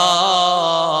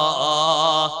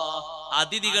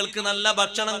 അതിഥികൾക്ക് നല്ല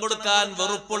ഭക്ഷണം കൊടുക്കാൻ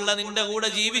വെറുപ്പുള്ള നിന്റെ കൂടെ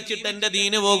ജീവിച്ചിട്ട് എന്റെ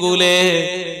ദീന് പോകൂലേ?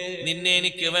 നിന്നെ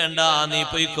എനിക്ക് വേണ്ട, നീ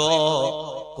പോയിക്കോ.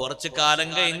 കുറച്ചു കാലം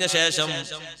കഴിഞ്ഞ ശേഷം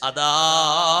അതാ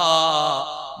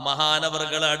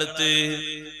മഹാനവറുകളെ അടുത്ത്,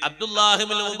 അബ്ദുല്ലാഹി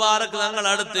ഇബ്നുൽ മുബാറക് തങ്ങളുടെ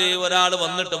അടുത്ത് ഒരാൾ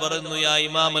വന്നിട്ട് പറയുന്നു, യാ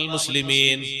ഇമാമൽ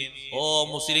മുസ്ലിമീൻ, ഓ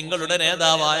മുസ്ലിങ്ങളുടെ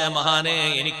നേതാവായ മഹാനെ,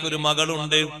 എനിക്കൊരു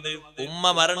മകളുണ്ട്. ഉമ്മ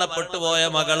മരണപ്പെട്ടു പോയ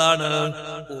മകളാണ്.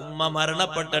 ഉമ്മ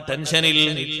മരണപ്പെട്ട ടെൻഷനിൽ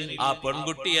ആ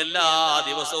പെൺകുട്ടി എല്ലാ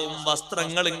ദിവസവും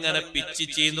വസ്ത്രങ്ങൾ ഇങ്ങനെ പിച്ചി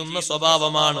ചീന്തുന്ന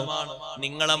സ്വഭാവമാണ്.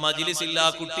 നിങ്ങളെ മജ്‌ലിസിൽ ആ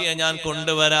കുട്ടിയെ ഞാൻ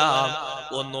കൊണ്ടുവരാം,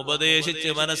 ഒന്ന് ഉപദേശിച്ച്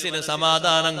മനസ്സിന്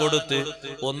സമാധാനം കൊടുത്ത്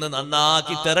ഒന്ന്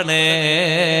നന്നാക്കി തരണേ.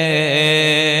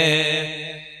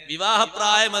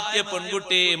 വിവാഹപ്രായമെത്തിയ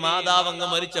പെൺകുട്ടി മാതാവങ്ങ്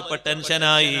മരിച്ചപ്പോ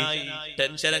ടെൻഷനായി.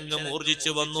 ടെൻഷനങ്ങ്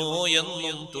മൂർജിച്ചു വന്നു.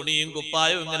 എന്നും തുണിയും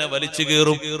കുപ്പായവും ഇങ്ങനെ വലിച്ചു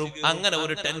കീറും. അങ്ങനെ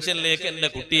ഒരു ടെൻഷനിലേക്ക് എന്റെ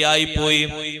കുട്ടിയായി പോയി.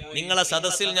 നിങ്ങളെ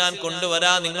സദസ്സിൽ ഞാൻ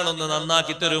കൊണ്ടുവരാ, നിങ്ങളൊന്ന്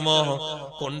നന്നാക്കി തരുമോ?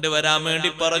 കൊണ്ടുവരാൻ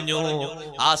വേണ്ടി പറഞ്ഞു.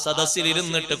 ആ സദസ്സിൽ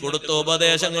ഇരുന്നിട്ട് കൊടുത്ത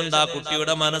ഉപദേശം കൊണ്ട് ആ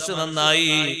കുട്ടിയുടെ മനസ്സ്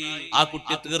നന്നായി. ആ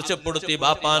കുട്ടി തീർച്ചപ്പെടുത്തി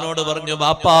ബാപ്പാനോട് പറഞ്ഞു,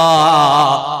 ബാപ്പാ,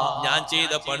 ഞാൻ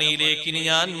ചെയ്ത പണിയിലേക്ക് ഇനി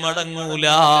ഞാൻ മടങ്ങൂല.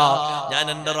 ഞാൻ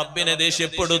എന്റെ റബ്ബിനെ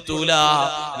ദേഷ്യപ്പെടുത്തൂല,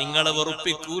 നിങ്ങളെ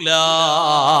വെറുപ്പിക്കൂല.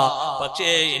 പക്ഷേ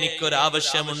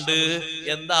എനിക്കൊരാവശ്യമുണ്ട്.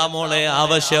 എന്താ മോളെ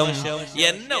ആവശ്യം?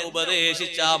 എന്നെ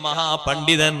ഉപദേശിച്ച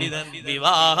മഹാപണ്ഡിതൻ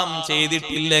വിവാഹം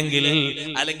ചെയ്തിട്ടില്ലെങ്കിൽ,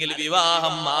 അല്ലെങ്കിൽ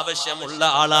വിവാഹം ആവശ്യമുള്ള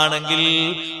ആളാണെങ്കിൽ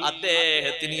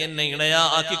അദ്ദേഹത്തിന് എന്നെ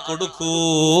ഇണയാക്കി കൊടുക്കൂ,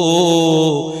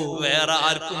 വേറെ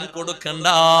ആർക്കും കൊടുക്കണ്ട.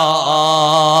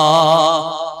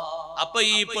 അപ്പൊ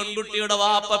ഈ പെൺകുട്ടിയുടെ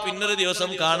വാപ്പ പിന്നൊരു ദിവസം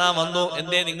കാണാൻ വന്നു.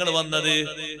 എന്തേ നിങ്ങൾ വന്നത്?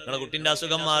 നിങ്ങളുടെ കുട്ടിന്റെ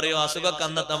അസുഖം മാറിയോ? അസുഖമൊക്കെ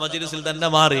അന്നത്തെ മജ്‌ലിസിൽ തന്നെ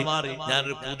മാറി.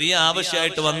 ഞാനൊരു പുതിയ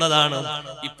ആവശ്യമായിട്ട് വന്നതാണ്.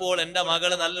 ഇപ്പോൾ എന്റെ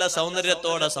മകള് നല്ല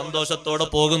സൗന്ദര്യത്തോടെ സന്തോഷത്തോടെ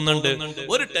പോകുന്നുണ്ട്.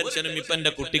 ഒരു ടെൻഷനും ഇപ്പൊ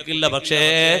എന്റെ കുട്ടിക്കില്ല. പക്ഷേ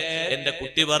എന്റെ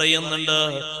കുട്ടി പറയുന്നുണ്ട്,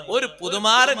 ഒരു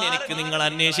പുതുമാരൻ എനിക്ക് നിങ്ങൾ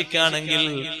അന്വേഷിക്കുകയാണെങ്കിൽ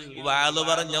വാള്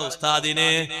പറഞ്ഞ ഉസ്താദിന്,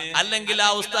 അല്ലെങ്കിൽ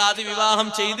ആ ഉസ്താദ് വിവാഹം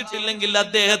ചെയ്തിട്ടില്ലെങ്കിൽ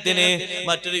അദ്ദേഹത്തിന്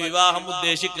മറ്റൊരു വിവാഹം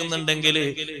ഉദ്ദേശിക്കുന്നുണ്ടെങ്കിൽ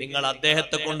നിങ്ങൾ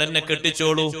അദ്ദേഹത്തെ കൊണ്ട് എന്നെ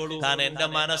കെട്ടിച്ചോളൂ. കാരണം എന്റെ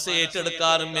മനസ്സ്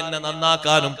ഏറ്റെടുക്കാനും എന്നെ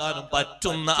നന്നാക്കാനും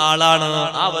പറ്റുന്ന ആളാണ്.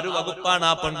 ആ ഒരു വകുപ്പാണ്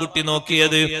ആ പെൺകുട്ടി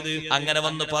നോക്കിയത്. അങ്ങനെ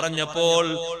വന്ന് പറഞ്ഞപ്പോൾ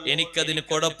എനിക്കതിന്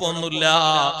കുഴപ്പമൊന്നുമില്ല.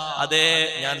 അതെ,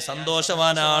 ഞാൻ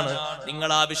സന്തോഷവാനാണ്. നിങ്ങൾ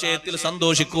ആ വിഷയത്തിൽ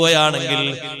സന്തോഷിക്കുകയാണെങ്കിൽ,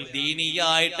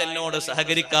 ദീനിയായിട്ട് എന്നോട്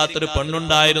സഹകരിക്കാത്തൊരു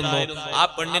പെണ്ണുണ്ടായിരുന്നു, ആ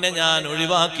പെണ്ണിനെ ഞാൻ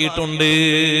ഒഴിവാക്കിയിട്ടുണ്ട്.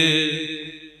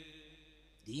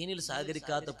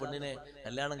 സഹകരിക്കാത്ത പെണ്ണിനെ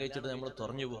കല്യാണം കഴിച്ചിട്ട് നമ്മൾ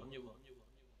തുറഞ്ഞു പോകും.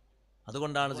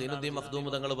 അതുകൊണ്ടാണ് സൈനുദ്ദീൻ മഖ്ദൂം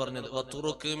തങ്ങൾ പറഞ്ഞത്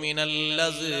വതുറുക് മിനൽ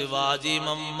അസ്വാജി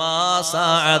മമ്മാ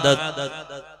സഅദത്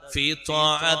ഫീ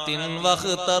ത്വാഅത്തിൻ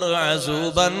വഖ്തർ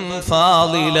അസൂബൻ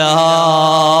ഫാദിലാ.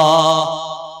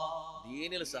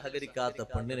 ദീനിൽ സഹകരിക്കാത്ത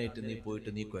പെണ്ണിനായിട്ട് നീ പോയിട്ട്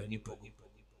നീ കുഴങ്ങിപ്പോകും,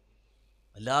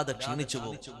 അല്ലാതെ ക്ഷീണിച്ചു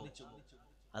പോകും.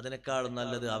 അതിനേക്കാളും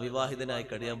നല്ലത് അവിവാഹിതനായി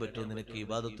കഴിയാൻ പറ്റുമോ നിനക്ക്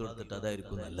ഇബാദത്ത് കൊടുത്തിട്ട്,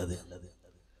 അതായിരിക്കും നല്ലത്.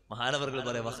 മഹാനവർകൾ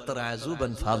പറയാം വഖ്തർ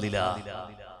അസൂബൻ ഫാദിലാ,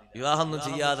 വിവാഹം ഒന്നും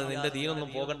ചെയ്യാതെ നിന്റെ ദീനൊന്നും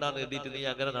പോകണ്ടാന്ന് കരുതിയിട്ട് നീ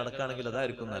അങ്ങനെ നടക്കുകയാണെങ്കിൽ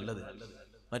അതായിരിക്കും നല്ലത്.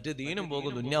 മറ്റേ ദീനും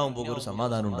പോകും ദുന്യാവും പോകും, ഒരു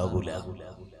സമാധാനം ഉണ്ടാകൂല.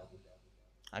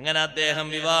 അങ്ങനെ അദ്ദേഹം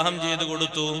വിവാഹം ചെയ്തു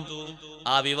കൊടുത്തു.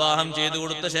 ആ വിവാഹം ചെയ്തു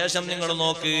കൊടുത്ത ശേഷം നിങ്ങൾ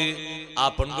നോക്ക്, ആ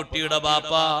പെൺകുട്ടിയുടെ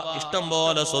ബാപ്പ ഇഷ്ടം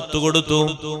പോലെ സ്വത്ത് കൊടുത്തു.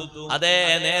 അതേ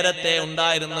നേരത്തെ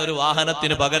ഉണ്ടായിരുന്ന ഒരു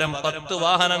വാഹനത്തിന് പകരം 10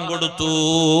 വാഹനം കൊടുത്തു.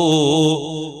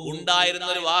 ഉണ്ടായിരുന്ന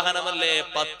ഒരു വാഹനമല്ലേ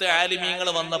 10 ആലിമീങ്ങൾ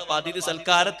വന്ന അതിഥി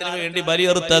സൽക്കാരത്തിന് വേണ്ടി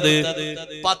ബലിയെറുത്തത്.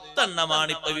 10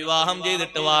 എണ്ണമാണ് ഇപ്പൊ വിവാഹം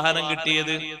ചെയ്തിട്ട് വാഹനം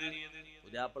കിട്ടിയത്.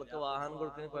 പുതിയാപ്പിൾക്ക് വാഹനം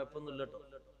കൊടുക്കുന്ന കുഴപ്പമൊന്നുമില്ല കേട്ടോ,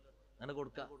 അങ്ങനെ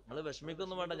കൊടുക്കാം. നിങ്ങൾ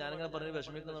വിഷമിക്കൊന്നും വേണ്ട, ഞാനിങ്ങനെ പറഞ്ഞ്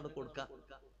വിഷമിക്കുന്നോട് കൊടുക്കാം.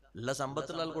 ഉള്ള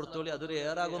സമ്പത്തുള്ള ആൾ കൊടുത്തോളി, അതൊരു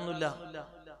ഏറാകൊന്നുമില്ല.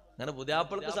 അങ്ങനെ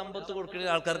പുതിയാപ്പിൾക്ക് സമ്പത്ത്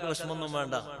കൊടുക്കുന്ന ആൾക്കാർക്ക് വിഷമൊന്നും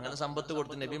വേണ്ട. അങ്ങനെ സമ്പത്ത്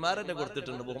കൊടുത്ത് നബിമാരെന്നെ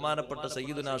കൊടുത്തിട്ടുണ്ട്. ബഹുമാനപ്പെട്ട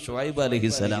സയ്യിദുനാ ശുഐബ്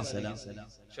അലൈഹിസ്സലാം,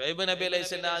 ശുഐബ് നബി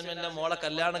അലൈഹിസ്സലാമിന്റെ മോളെ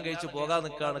കല്യാണം കഴിച്ച് പോകാൻ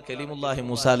നിൽക്കാണ് കലീമുല്ലാഹി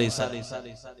മൂസ അലൈഹിസ്സലാം.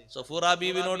 സഫൂറ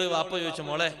ബീവിനോട് വാപ്പ ചോദിച്ചു,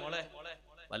 മോളെ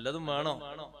വല്ലതും വേണോ?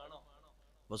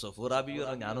 അപ്പൊ സഫൂറ ബീവി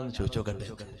പറഞ്ഞു, ഞാനൊന്ന് ചോദിച്ചോക്കട്ടെ,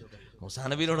 മൂസാ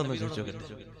നബിയോടൊന്ന് ചോദിച്ചോക്കട്ടെ.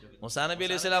 മൂസാ നബി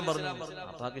അലൈഹി സ്വലാം പറഞ്ഞു,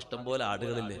 അപ്പാക്ക് ഇഷ്ടം പോലെ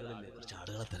ആടുകളില്ലേ, കുറച്ച്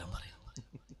ആടുകളെ തരാൻ പറയും,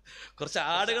 കുറച്ച്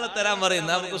ആടുകളെ തരാൻ പറയും,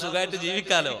 നമുക്ക് സുഖമായിട്ട്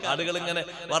ജീവിക്കാലോ. ആടുകൾ ഇങ്ങനെ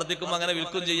വർദ്ധിക്കുമ്പോ അങ്ങനെ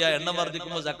വിൽക്കും ചെയ്യാം, എണ്ണം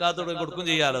വർദ്ധിക്കുമ്പോ സക്കാത്തോട് കൊടുക്കും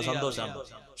ചെയ്യാലോ, സന്തോഷമാണ്.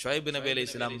 ശുഐബ് നബി അലൈഹി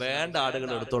സ്വലാം വേണ്ട ആടുകൾ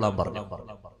എടുത്തോളാൻ പറഞ്ഞു,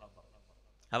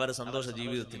 അവരുടെ സന്തോഷ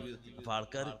ജീവിതത്തിൽ. അപ്പൊ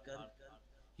ആൾക്കാർ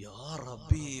യാ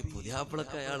റബ്ബി,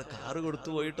 പുതിയാപ്പിളക്ക് അയാൾ കാറ് കൊടുത്തു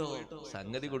പോയിട്ടോ,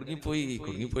 സംഗതി കുടുങ്ങിപ്പോയി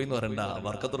എന്ന് പറയണ്ട,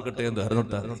 വർക്കത്തുറക്കട്ടെ എന്ന്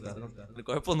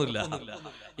കുഴപ്പമൊന്നുമില്ല.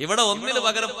 ഇവിടെ ഒന്നിന്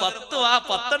പകരം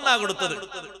 10 എണ്ണ കൊടുത്തത്.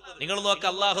 നിങ്ങൾ നോക്ക,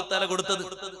 അല്ലാഹു തആല കൊടുത്തത്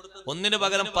ഒന്നിന്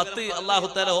പകരം 10 അല്ലാഹു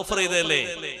തആല ഓഫർ ചെയ്തല്ലേ.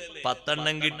 10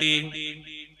 എണ്ണം കിട്ടി.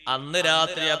 അന്ന്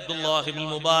രാത്രി അബ്ദുല്ലാഹി ഇബ്നുൽ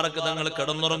മുബാറക് തങ്ങൾ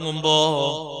കിടന്നുറങ്ങുമ്പോ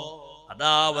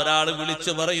അതാ ഒരാള്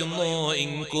വിളിച്ചു പറയുന്നു,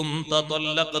 ഇൻകുന്ത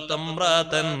ത്വല്ലഖത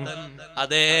ഇംറഅതൻ,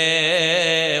 അതേ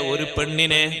ഒരു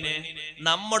പെണ്ണിനെ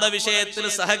നമ്മുടെ വിഷയത്തിൽ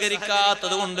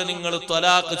സഹകരിക്കാത്തത് കൊണ്ട് നിങ്ങൾ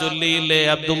ത്വലാഖ് ചൊല്ലിയില്ലേ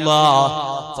അബ്ദുല്ലാ,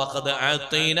 ഫഖദ്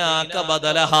അഅതൈനാക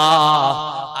ബദലഹാ,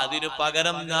 അതിനു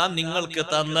പകരം ഞാൻ നിങ്ങൾക്ക്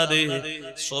തന്നത്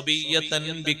സ്വബിയ്യതൻ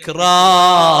ബിക്റാ,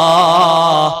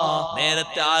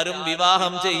 നേരത്തെ ആരും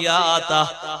വിവാഹം ചെയ്യാത്ത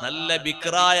നല്ല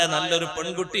ബിക്റായ നല്ലൊരു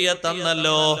പെൺകുട്ടിയെ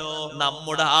തന്നല്ലോ.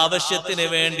 നമ്മുടെ ആവശ്യത്തിന്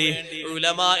വേണ്ടി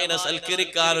ഉലമാഇനെ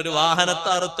സൽക്കരിക്കാൻ ഒരു വാഹനത്തെ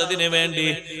അറുത്തതിന് വേണ്ടി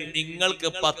നിങ്ങൾക്ക്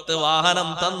 10 വാഹനം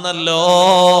തന്നല്ലോ.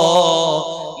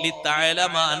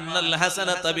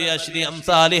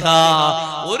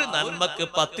 ഒരു നന്മക്ക്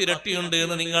 10 ഇരട്ടിയുണ്ട്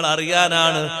എന്ന് നിങ്ങൾ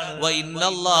അറിയാനാണ്.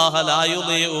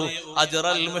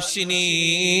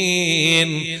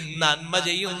 നന്മ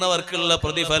ചെയ്യുന്നവർക്കുള്ള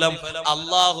പ്രതിഫലം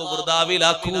അല്ലാഹു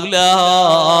വൃഥാവിലാക്കൂല.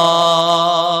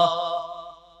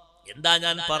 എന്താ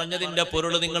ഞാൻ പറഞ്ഞതിന്റെ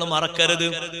പൊരുൾ നിങ്ങൾ മറക്കരുത്.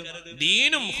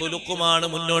 ദീനും ഖുലുഖുമാണ്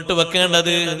മുന്നോട്ട്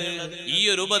വെക്കേണ്ടത്. ഈ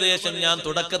ഒരു ഉപദേശം ഞാൻ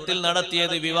തുടക്കത്തിൽ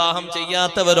നടത്തിയത് വിവാഹം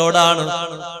ചെയ്യാത്തവരോടാണ്.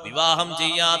 വിവാഹം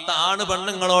ചെയ്യാത്ത ആണ്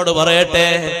പെണ്ണുങ്ങളോട് പറയട്ടെ,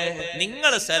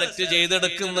 നിങ്ങൾ സെലക്ട്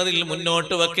ചെയ്തെടുക്കുന്നതിൽ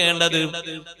മുന്നോട്ട് വെക്കേണ്ടത്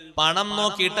പണം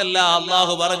നോക്കിയിട്ടല്ല.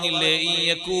 അല്ലാഹു പറഞ്ഞില്ലേ,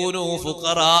 യകൂനു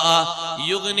ഫുഖറാ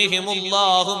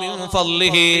യുഗ്നിഹിമുല്ലാഹു മിൻ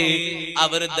ഫളിഹി,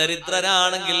 അവർ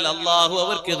ദരിദ്രരാണെങ്കിൽ അല്ലാഹു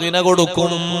അവർക്ക് ഗിന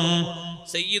കൊടുക്കും.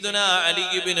 സയ്യിദുനാ അലി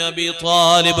ഇബ്നു അബി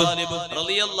ത്വാലിബ്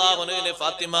റളിയല്ലാഹു അൻഹു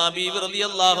ഫാത്തിമ ബീവി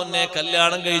റളിയല്ലാഹു അൻഹയെ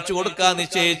കല്യാണം കഴിച്ചു കൊടുക്കാൻ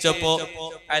നിശ്ചയിച്ചപ്പോ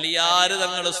അലിയാർ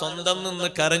തങ്ങൾ സ്വന്തം നിന്ന്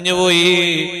കരഞ്ഞുപോയി.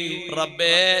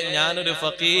 റബ്ബേ, ഞാനൊരു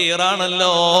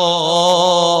ഫഖീറാണല്ലോ,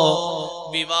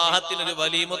 വിവാഹത്തിനൊരു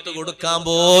വലീമത്ത് കൊടുക്കാൻ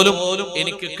പോലും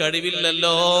എനിക്ക്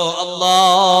കഴിവില്ലല്ലോ അല്ലാ.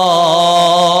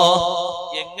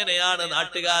 എങ്ങനെയാണ്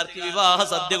നാട്ടുകാർക്ക് വിവാഹ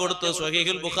സദ്യ കൊടുത്ത്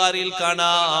സ്വഹീഹുൽ ബുഖാരിയിൽ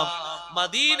കാണാം.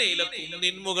 മദീനയിലെ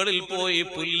കുന്നിൻ മുകളിൽ പോയി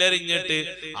പുല്ലരിഞ്ഞിട്ട്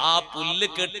ആ പുല്ല്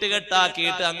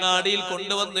കെട്ടുകെട്ടാക്കിയിട്ട് അങ്ങാടിയിൽ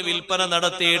കൊണ്ടുവന്ന് വിൽപ്പന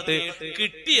നടത്തിയിട്ട്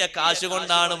കിട്ടിയ കാശ്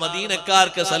കൊണ്ടാണ്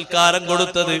മദീനക്കാർക്ക് സൽക്കാരം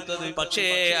കൊടുത്തത്. പക്ഷേ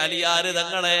അലിയാര്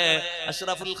തങ്ങളെ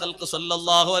അഷ്റഫുൽ ഖൽഖ്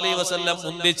സല്ലല്ലാഹു അലൈഹി വസല്ലം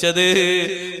മുന്തിച്ചത്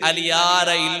അലിയാര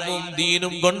ഇൽമും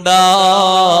ദീനും കൊണ്ടാണ്.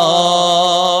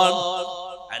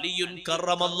 അലിയുൻ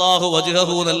കറമല്ലാഹു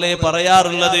വജ്ഹഹു എന്നല്ലേ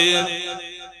പറയാറുള്ളത്.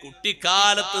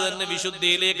 കുട്ടിക്കാലത്ത് തന്നെ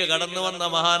വിശുദ്ധിയിലേക്ക് കടന്നു വന്ന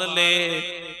മഹാനല്ലേ.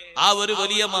 ആ ഒരു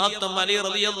വലിയ മഹത്വം അലി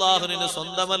റളിയല്ലാഹു അൻഹു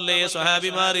സ്വന്തമല്ലേ.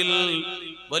 സ്വഹാബിമാരിൽ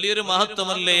വലിയൊരു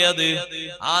മഹത്വമല്ലേ അത്?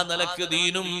 ആ നിലക്ക്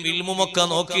ദീനും ഇൽമുമൊക്കെ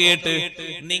നോക്കിയിട്ട്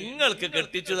നിങ്ങൾക്ക്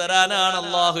കെട്ടിച്ചു തരാനാണ്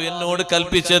അള്ളാഹു എന്നോട്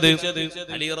കൽപ്പിച്ചത്.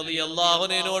 അലി റളിയല്ലാഹു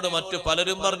അൻഹുവിനോട് മറ്റു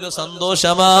പലരും പറഞ്ഞു,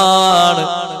 സന്തോഷമാണ്,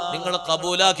 നിങ്ങൾ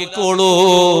കബൂലാക്കിക്കോളൂ,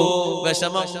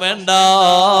 വിഷമം വേണ്ട.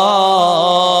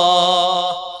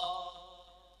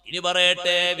 ഇനി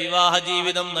പറയട്ടെ, വിവാഹ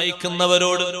ജീവിതം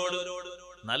നയിക്കുന്നവരോട്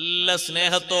നല്ല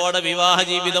സ്നേഹത്തോടെ വിവാഹ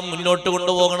ജീവിതം മുന്നോട്ട്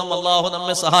കൊണ്ടുപോകണം. അള്ളാഹു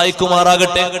നമ്മെ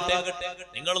സഹായിക്കുമാറാകട്ടെ.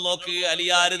 നിങ്ങൾ നോക്ക്,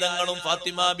 അലിയാർ തങ്ങളും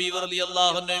ഫാത്തിമ ബീവി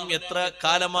റളിയല്ലാഹു അൻഹയും എത്ര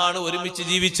കാലമാണ് ഒരുമിച്ച്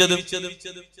ജീവിച്ചത്?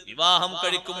 വിവാഹം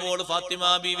കഴിക്കുമ്പോൾ ഫാത്തിമ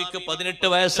ബീവിക്ക് 18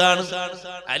 വയസ്സാണ്,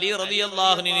 അലി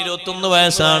റളിയല്ലാഹു അൻഹുവിന് 21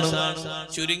 വയസ്സാണ്.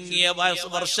 ചുരുങ്ങിയ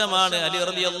വർഷമാണ് അലി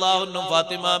റളിയല്ലാഹു അൻഹും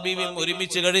ഫാത്തിമ ബീവിയും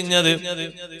ഒരുമിച്ച് കഴിഞ്ഞത്.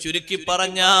 ചുരുക്കി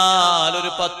പറഞ്ഞാൽ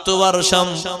ഒരു 10 വർഷം.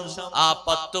 ആ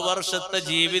 10 വർഷത്തെ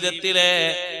ജീവിതത്തിലെ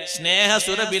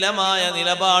സ്നേഹസുരഭിലമായ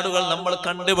നിലപാടുകൾ നമ്മൾ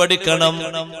കണ്ടുപഠിക്കണം.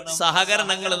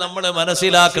 സഹകരണങ്ങൾ നമ്മൾ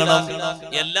മനസ്സിലാക്കണം.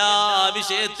 എല്ലാ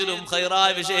വിഷയത്തിലും ഖൈറായ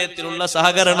വിഷയത്തിലുള്ള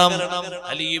സഹകരണം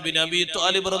അലി ഇബ്നു അബീ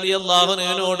ത്വാലിബ് റളിയല്ലാഹു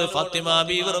അൻഹുവിനോട് ഫാത്തിമ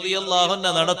ബീവി റളിയല്ലാഹു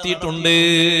അൻഹ നടത്തിയിട്ടുണ്ട്.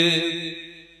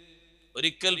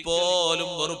 ഒരിക്കൽ പോലും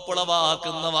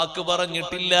വെറുപ്പുളവാക്കുന്ന വാക്ക്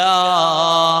പറഞ്ഞിട്ടില്ല.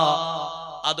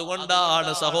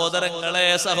 അതുകൊണ്ടാണ് സഹോദരങ്ങളെ,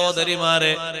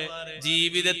 സഹോദരിമാരെ,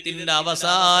 ജീവിതത്തിന്റെ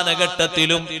അവസാന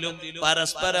ഘട്ടത്തിലും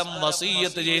പരസ്പരം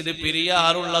വസിയ്യത്ത് ചെയ്ത്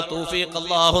പിരിയാനുള്ള തൗഫീഖ്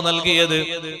അല്ലാഹു നൽകിയത്.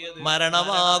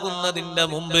 മരണമാകുന്നതിന്റെ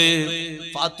മുമ്പ്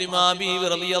ഫാത്തിമ ബീവി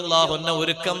റളിയല്ലാഹു അൻഹ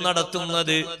ഒരുക്കം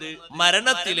നടത്തുന്നത്,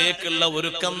 മരണത്തിലേക്കുള്ള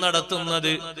ഒരുക്കം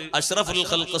നടത്തുന്നത് അഷ്റഫുൽ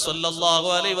ഖൽഖ് സ്വല്ലല്ലാഹു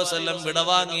അലൈഹി വസല്ലം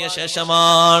വിടവാങ്ങിയ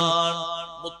ശേഷമാണ്.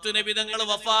 മുത്തുനബി തങ്ങൾ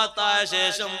വഫാത്തായ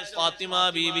ശേഷം ഫാത്തിമ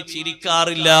ബീവി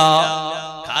ചിരിക്കാറില്ല.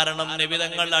 കാരണം നബി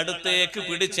തങ്ങൾ അടുത്തേക്ക്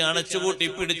പിടിച്ച് അണച്ചുകൂട്ടി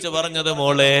പിടിച്ച് പറഞ്ഞത്,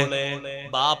 മോളെ,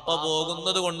 ബാപ്പ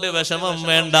പോകുന്നത് കൊണ്ട് വിഷമം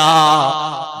വേണ്ട,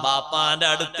 ബാപ്പാന്റെ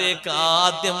അടുത്തേക്ക്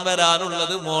ആദ്യം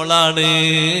വരാനുള്ളത് മോളാണ്.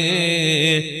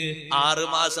 6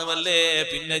 മാസമല്ലേ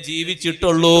പിന്നെ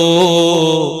ജീവിച്ചിട്ടുള്ളൂ.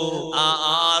 ആ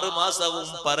 6 മാസവും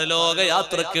പരലോക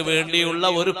യാത്രക്ക് വേണ്ടിയുള്ള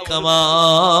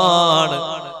ഒരുക്കമാണ്.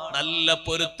 നല്ല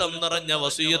പൊരുത്തം നിറഞ്ഞ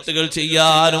വസിയത്തുകൾ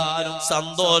ചെയ്യാനും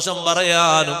സന്തോഷം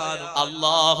പറയാനും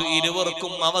അള്ളാഹു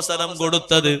ഇരുവർക്കും അവസരം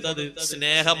കൊടുത്തത്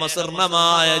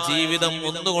സ്നേഹമസൃണമായ ജീവിതം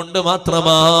ഒന്നുകൊണ്ട്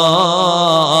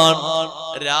മാത്രമാണ്.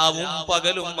 രാവും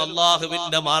പകലും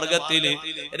അള്ളാഹുവിന്റെ മാർഗത്തില്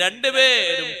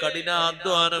രണ്ടുപേരും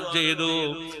കഠിനാധ്വാനം ചെയ്തു.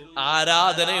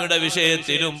 ആരാധനയുടെ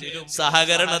വിഷയത്തിലും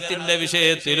സഹകരണത്തിന്റെ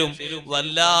വിഷയത്തിലും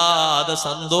വല്ലാതെ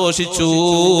സന്തോഷിച്ചു.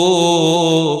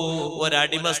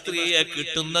 ഒരടിമ സ്ത്രീയെ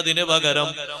കിട്ടുന്നതിന് പകരം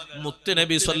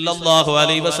മുത്തുനബി സല്ലല്ലാഹു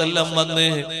അലൈഹി വസല്ലം വന്ന്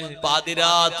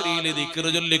പാതിരാത്രിയിൽ ദിക്ർ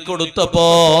ചൊല്ലിക്കൊടുത്തപ്പോ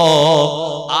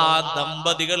ആ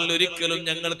ദമ്പതികൾ ഒരിക്കലും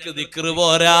ഞങ്ങൾക്ക് ദിക്ർ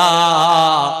പോരാ,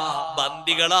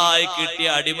 ബന്ദികളായി കിട്ടിയ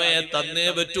അടിമയെ തന്നേ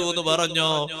പറ്റൂ എന്ന്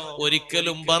പറഞ്ഞോ?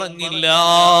 ഒരിക്കലും പറഞ്ഞില്ല.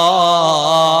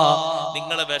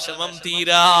 നിങ്ങളെ വിഷമം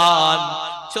തീരാൻ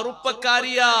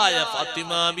ചെറുപ്പക്കാരിയായ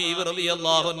ഫാത്തിമ ബീവി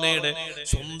റളിയല്ലാഹു അൻഹയുടെ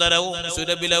സുന്ദരവും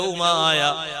സുരഭിലവുമായ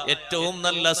ഏറ്റവും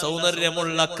നല്ല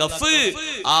സൗന്ദര്യമുള്ള കഫ്,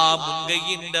 ആ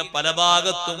മുൻകൈയിന്റെ പല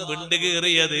ഭാഗത്തും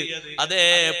വിണ്ടുകീറിയത്, അതേ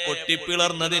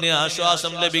പൊട്ടിപ്പിളർന്നതിന്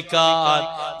ആശ്വാസം ലഭിക്കാൻ,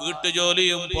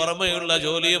 വീട്ടുജോലിയും പുറമെയുള്ള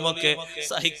ജോലിയുമൊക്കെ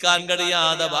സഹിക്കാൻ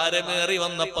കഴിയാതെ ഭാരമേറി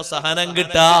വന്നപ്പോ സഹനം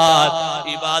കിട്ടാൻ,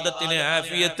 ഇബാദത്തിന്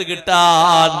ആഫിയത്ത്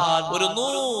കിട്ടാൻ ഒരു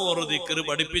 100 ദിക്ർ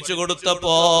പഠിപ്പിച്ചു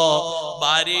കൊടുത്തപ്പോ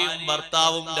ഭാര്യയും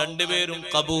ഭർത്താവും രണ്ടുപേരും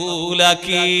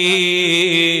കബൂലാക്കി,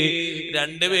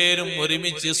 രണ്ടുപേരും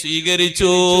ഒരുമിച്ച്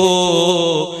സ്വീകരിച്ചു,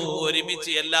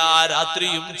 ഒരുമിച്ച് എല്ലാ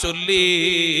രാത്രിയും ചൊല്ലി.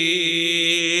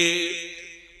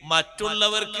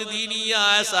 മറ്റുള്ളവർക്ക്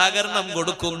ദീനീയായ സഹകരണം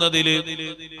കൊടുക്കുന്നതില്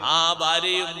ആ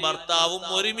ഭാര്യയും ഭർത്താവും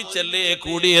ഒരുമിച്ചല്ലേ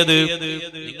കൂടിയത്?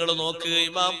 നിങ്ങൾ നോക്ക്,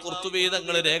 ഇമാം ഖുർത്തുബി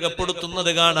തങ്ങൾ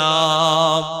രേഖപ്പെടുത്തുന്നത്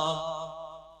കാണാം.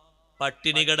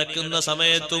 പട്ടിണി കിടക്കുന്ന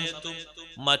സമയത്തും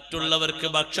മറ്റുള്ളവർക്ക്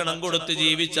ഭക്ഷണം കൊടുത്ത്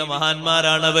ജീവിച്ച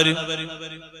മഹാന്മാരാണവര്.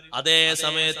 അതേ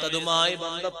സമയത്ത് അതുമായി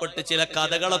ബന്ധപ്പെട്ട് ചില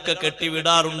കഥകളൊക്കെ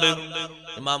കെട്ടിവിടാറുണ്ട്.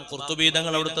 ഇമാം ഖുർത്തുബി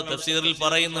തങ്ങൾ അവിടുത്തെ തഫ്സീറിൽ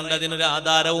പറയുന്നുണ്ട്, അതിനൊരു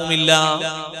ആധാരവുമില്ല.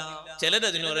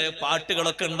 ചിലരതിനൊരു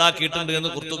പാട്ടുകളൊക്കെ ഉണ്ടാക്കിയിട്ടുണ്ട് എന്ന്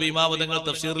ഖുർത്തുബി ഇമാം തങ്ങൾ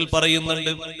തഫ്സീറിൽ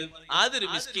പറയുന്നുണ്ട്. അതൊരു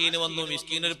മിസ്കീന് വന്നു,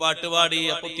 മിസ്കീൻ ഒരു പാട്ട് പാടി,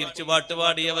 അപ്പൊ തിരിച്ചു പാട്ട്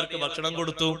പാടി അവർക്ക് ഭക്ഷണം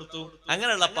കൊടുത്തു.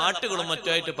 അങ്ങനെയുള്ള പാട്ടുകളും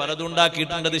മറ്റുമായിട്ട് പലതും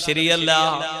ഉണ്ടാക്കിയിട്ടുണ്ട്. അത് ശരിയല്ല.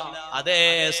 അതേ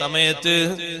സമയത്ത്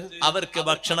അവർക്ക്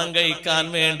ഭക്ഷണം കഴിക്കാൻ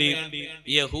വേണ്ടി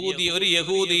ഒരു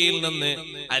യഹൂദിയിൽ നിന്ന്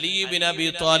അലി ഇബ്നു അബീ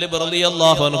ത്വാലിബ്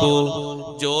റളിയല്ലാഹു അൻഹു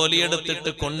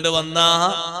ജോലിയെടുത്തിട്ട് കൊണ്ടുവന്ന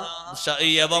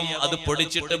യവം അത്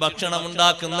പൊടിച്ചിട്ട് ഭക്ഷണം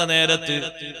ഉണ്ടാക്കുന്ന നേരത്ത്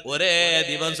ഒരേ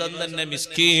ദിവസം തന്നെ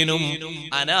മിസ്കീനും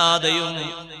അനാഥയും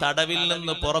തടവിൽ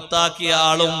നിന്ന് പുറത്താക്കിയ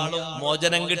ആളും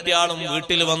മോചനം കിട്ടിയ ആളും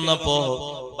വീട്ടിൽ വന്നപ്പോ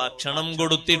ഭക്ഷണം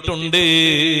കൊടുത്തിട്ടുണ്ട്.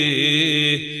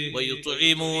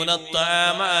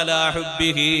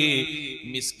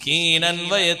 മിസ്കീനൻ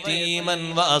വയതീമൻ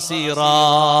വഅസീറാ.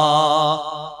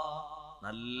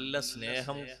 നല്ല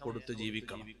സ്നേഹം കൊടുത്ത്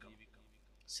ജീവിക്കണം.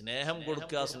 സ്നേഹം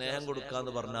കൊടുക്കുക, സ്നേഹം കൊടുക്കുക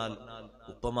എന്ന് പറഞ്ഞാൽ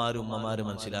ഉപ്പമാരും ഉമ്മമാരും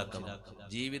മനസ്സിലാക്കണം,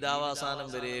 ജീവിതാവസാനം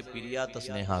വരെ പിരിയാത്ത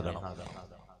സ്നേഹാകണം.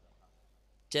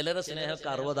 ചിലരെ സ്നേഹമൊക്കെ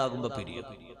 60 ആകുമ്പോ പിരിയും.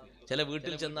 ചില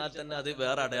വീട്ടിൽ ചെന്നാൽ തന്നെ അത്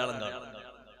വേറെ അടയാളം കാണും.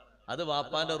 അത്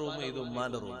വാപ്പാന്റെ റൂം, ഇത്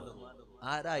ഉമ്മാന്റെ റൂം.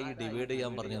 ആരാ ഈ ഡിവൈഡ്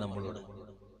ചെയ്യാൻ പറഞ്ഞു നമ്മളോട്?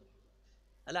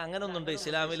 അല്ല, അങ്ങനെ ഒന്നുണ്ട്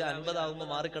ഇസ്ലാമിൽ? 50 ആകുമ്പോ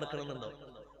മാറിക്കിടക്കണമെന്നുണ്ടോ?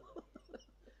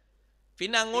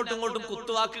 പിന്നെ അങ്ങോട്ടും ഇങ്ങോട്ടും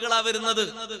കുത്തുവാക്കുകളാ വരുന്നത്.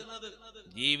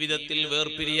 ജീവിതത്തിൽ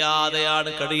വേർപിരിയാതെയാണ്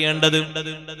കഴിയേണ്ടത്.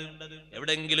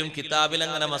 എവിടെങ്കിലും കിതാബിൽ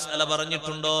അങ്ങനെ മസല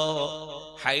പറഞ്ഞിട്ടുണ്ടോ?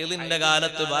 ഹൈലിന്റെ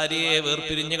കാലത്ത് ഭാര്യയെ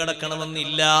വേർപിരിഞ്ഞു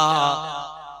കിടക്കണമെന്നില്ല.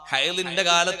 ഹൈലിന്റെ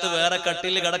കാലത്ത് വേറെ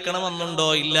കട്ടിൽ കിടക്കണമെന്നുണ്ടോ?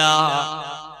 ഇല്ല.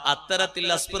 അത്തരത്തിൽ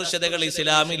അസ്പൃശ്യതകൾ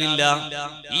ഇസ്ലാമിലില്ല.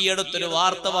 ഈ അടുത്തൊരു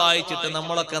വാർത്ത വായിച്ചിട്ട്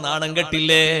നമ്മളൊക്കെ നാണം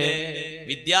കെട്ടില്ലേ?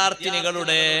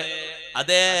 വിദ്യാർത്ഥിനികളുടെ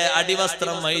അതേ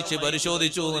അടിവസ്ത്രം വഹിച്ച്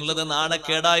പരിശോധിച്ചു എന്നുള്ളത്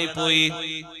നാണക്കേടായി പോയി.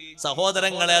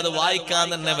 സഹോദരങ്ങളെ, അത് വായിക്കാൻ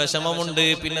തന്നെ വിഷമമുണ്ട്.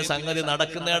 പിന്നെ സംഗതി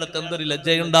നടക്കുന്നിടത്ത് എന്തൊരു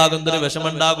ലജ്ജയുണ്ടാകും, എന്തൊരു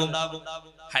വിഷമുണ്ടാകും.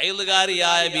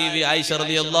 ഹൈലുകാരിയായ ബീവി ആയിഷ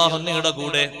റളിയല്ലാഹു അൻഹയുടെ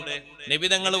കൂടെ നബി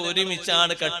തങ്ങൾ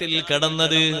ഒരുമിച്ചാണ് കട്ടിലിൽ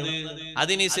കിടന്നത്.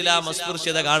 അതിന് ഇസ്ലാം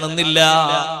അസ്പൃശ്യത കാണുന്നില്ല.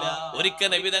 ഒരിക്കൽ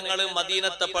നബി തങ്ങൾ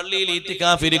മദീനത്തെ പള്ളിയിൽ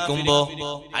ഇത്തികാഫിരിക്കുമ്പോ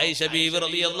ആയിഷ ബീവി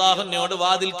റളിയല്ലാഹു അൻഹയോട്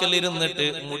വാതിൽക്കൽ ഇരുന്നിട്ട്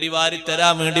മുടി വാരി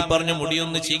തരാൻ വേണ്ടി പറഞ്ഞു.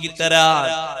 മുടിയൊന്ന് ചീകിത്തരാൻ,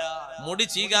 മുടി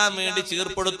ചീകാൻ വേണ്ടി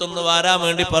ചീർപ്പെടുത്തൊന്ന് വാരാൻ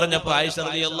വേണ്ടി പറഞ്ഞപ്പോ ആയിഷ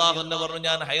റളിയല്ലാഹു അൻഹ പറഞ്ഞു,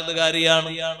 ഞാൻ ഹൈലുകാരിയാണ്.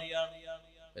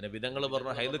 നബി തങ്ങൾ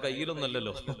പറഞ്ഞു, ഹൈല്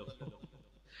കയ്യിലൊന്നല്ലോ,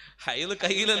 ഹൈല്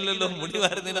കയ്യിലല്ലല്ലോ, മുടി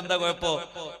വാരുന്നതിന് എന്താ കുഴപ്പോ?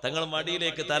 തങ്ങൾ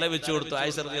മടിയിലേക്ക് തല വെച്ചു കൊടുത്തു.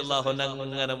 ആയിഷ റളിയല്ലാഹു അൻഹ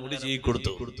അങ്ങനെ മുടി ചീകി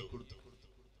കൊടുത്തു.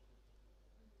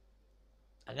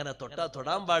 അങ്ങനെ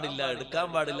തൊടാൻ പാടില്ല, എടുക്കാൻ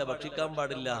പാടില്ല, ഭക്ഷിക്കാൻ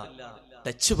പാടില്ല,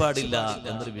 ടച്ച് പാടില്ല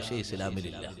എന്നൊരു വിഷയം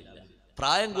ഇസ്ലാമിലില്ല.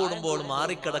 പ്രായം കൂടുമ്പോൾ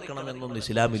മാറിക്കിടക്കണം എന്നൊന്നും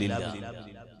ഇസ്ലാമിലില്ല.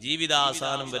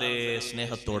 ജീവിതാവസാനം വരെ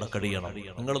സ്നേഹത്തോടെ കഴിയണം.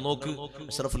 നിങ്ങൾ നോക്ക്,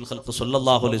 അഷ്റഫുൽ ഖൽഖ്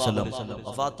സല്ലല്ലാഹു അലൈഹി വസല്ലം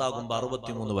വഫാത്താകുമ്പോൾ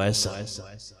 63 വയസ്സാണ്.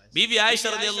 ബീവി ആയിഷ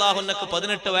റളിയല്ലാഹു അൻഹക്ക്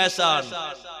 18 വയസ്സാണ്.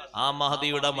 ആ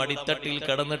മഹദിയുടെ മടിത്തട്ടിൽ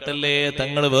കിടന്നിട്ടല്ലേ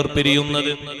തങ്ങൾ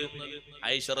വേർപിരിയുന്നത്.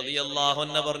 ആയിഷ റളിയല്ലാഹു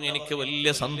അൻഹ പറഞ്ഞു, എനിക്ക്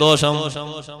വലിയ സന്തോഷം,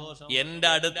 എന്റെ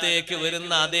അടുത്തേക്ക്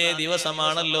വരുന്ന അതേ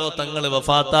ദിവസമാണല്ലോ തങ്ങൾ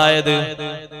വഫാത്തായത്.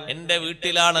 എന്റെ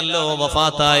വീട്ടിലാണല്ലോ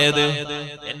വഫാത്തായത്.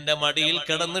 എന്റെ മടിയിൽ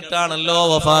കിടന്നിട്ടാണല്ലോ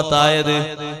വഫാത്തായത്.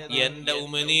 എന്റെ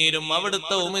ഉമിനീരും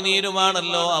അവിടുത്തെ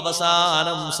ഉമിനീരുമാണല്ലോ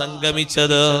അവസാനം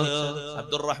സംഗമിച്ചത്.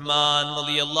 അബ്ദുറഹ്മാൻ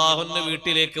റളിയല്ലാഹു അൻഹു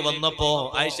വീട്ടിലേക്ക് വന്നപ്പോ,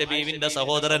 ആയിഷ ബീവിന്റെ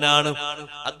സഹോദരനാണ്,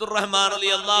 അബ്ദുറഹ്മാൻ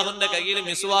റളിയല്ലാഹു അൻഹുവിന്റെ കയ്യിൽ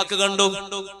മിസ്വാക്ക് കണ്ടു.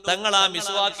 തങ്ങൾ ആ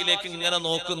മിസ്വാക്കിലേക്ക് ഇങ്ങനെ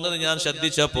നോക്കുന്നത് ഞാൻ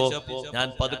ശ്രദ്ധിച്ചപ്പോ ഞാൻ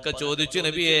പതുക്കെ ചോദിച്ചു,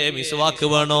 നബിയെ മിസ്വാക്ക്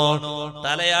വേണോ?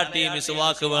 തലയാട്ടി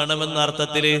മിസ്വാക്ക് വേണമെന്ന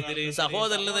അർത്ഥത്തില്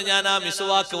സഹോദരനിൽ നിന്ന് ഞാൻ ആ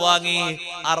മിസ്വാക്ക് വാങ്ങി.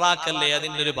 അറാക്കല്ലേ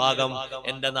അതിന്റെ ഒരു ഭാഗം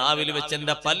എന്റെ നാവിൽ വെച്ച്,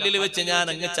 എന്റെ പല്ലിൽ വെച്ച് ഞാൻ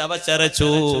അങ്ങ്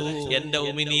ചവച്ചരച്ചു. എന്റെ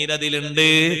ഉമിനീരതിലുണ്ട്.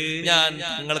 ഞാൻ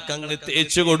നിങ്ങൾക്ക് അങ്ങ്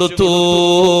തേച്ചു കൊടുത്തു.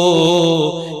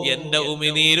 എന്റെ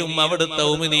ഉമിനീരും അവിടുത്തെ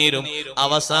ഉമിനീരും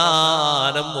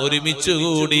അവസാനം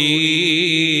ഒരുമിച്ചുകൂടി.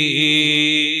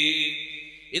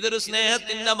 ഇതൊരു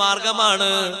സ്നേഹത്തിന്റെ മാർഗമാണ്.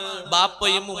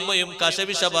 ബാപ്പയും ഉമ്മയും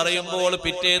കശവിശ പറയുമ്പോൾ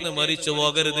പിറ്റേന്ന് മരിച്ചു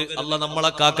പോകരുത്. അല്ലാഹ്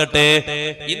നമ്മളെ കാക്കട്ടെ.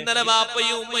 ഇന്നലെ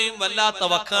ബാപ്പയും ഉമ്മയും വല്ലാത്ത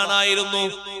വക്കാണായിരുന്നു,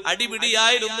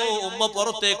 അടിപിടിയായിരുന്നു. ഉമ്മ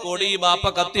പുറത്തേക്ക് ഓടി, ബാപ്പ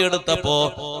കത്തിയെടുത്തപ്പോ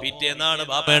പിറ്റേന്നാണ്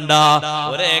ബാപ്പ വേണ്ട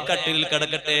ഒരേ കട്ടിൽ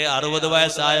കിടക്കട്ടെ. 60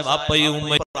 വയസ്സായ ബാപ്പയും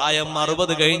ഉമ്മയും, പ്രായം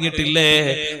 60 കഴിഞ്ഞിട്ടില്ലേ?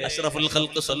 അഷ്റഫുൽ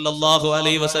ഖൽഖ് സല്ലല്ലാഹു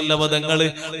അലൈഹി വസല്ലം തങ്ങൾ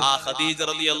ആ ഖദീജ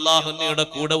റളിയല്ലാഹു അൻഹയുടെ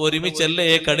കൂടെ ഒരുമിച്ചല്ലേ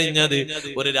കഴിഞ്ഞത്.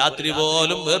 ഒരു രാത്രി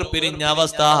പോലും വേർപിരിഞ്ഞ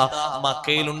അവസ്ഥ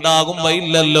മക്കയിൽ ഉണ്ടാകുമ്പോ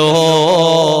ഇല്ലല്ലോ.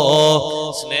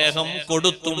 സ്നേഹം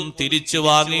കൊടുത്തും തിരിച്ചു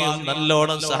വാങ്ങിയും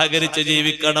നല്ലോണം സഹകരിച്ച്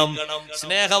ജീവിക്കണം.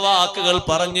 സ്നേഹവാക്കുകൾ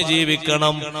പറഞ്ഞു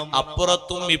ജീവിക്കണം.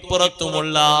 അപ്പുറത്തും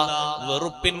ഇപ്പുറത്തുമുള്ള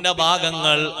വെറുപ്പിന്റെ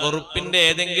ഭാഗങ്ങൾ, വെറുപ്പിന്റെ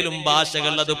ഏതെങ്കിലും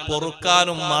ഭാഷകൾ, അത്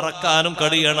പൊറുക്കാനും മറക്കാനും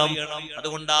കഴിയണം.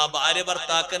 അതുകൊണ്ട് ആ ഭാര്യ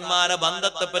ഭർത്താക്കന്മാരെ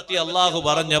ബന്ധത്തെ പറ്റി അള്ളാഹു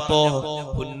പറഞ്ഞപ്പോ,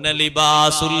 ഹുന്ന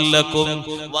ലിബാസുൽ ലക്കും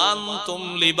വഅൻതും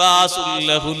ലിബാസുൽ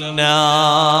ലഹുന്ന,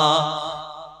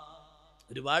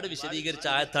 ഒരുപാട് വിശദീകരിച്ച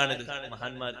ആയത്താണിത്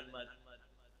മഹാന്മാർ.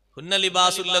 ഹുന്ന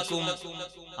ലിബാസുൽ ലക്കും,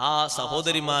 ആ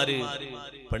സഹോദരിമാര്,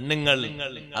 പെണ്ണുങ്ങൾ,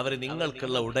 അവർ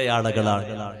നിങ്ങൾക്കുള്ള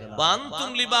ഉടയാടകളാണ്.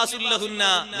 വഅൻതും ലിബാസുൽ ലഹുന്ന,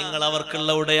 നിങ്ങൾ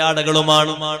അവർക്കുള്ള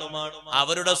ഉടയാടകളുമാണ്.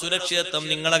 അവരുടെ സുരക്ഷിതത്വം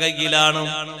നിങ്ങളെ കയ്യിലാണ്,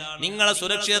 നിങ്ങളെ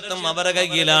സുരക്ഷിതത്വം അവരുടെ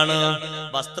കയ്യിലാണ്.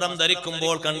 വസ്ത്രം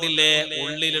ധരിക്കുമ്പോൾ കണ്ടില്ലേ,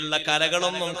 ഉള്ളിലുള്ള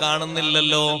കരകളൊന്നും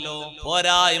കാണുന്നില്ലല്ലോ.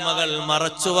 പോരായ്മകൾ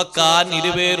മറച്ചുവെക്കാൻ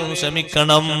ഇരുവരും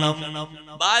ശ്രമിക്കണം.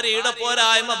 ഭാര്യയുടെ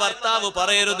പോരായ്മ ഭർത്താവ്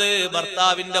പറയരുത്,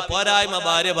 ഭർത്താവിന്റെ പോരായ്മ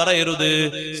ഭാര്യ പറയരുത്.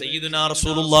 സയ്യിദുനാ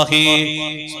റസൂലുള്ളാഹി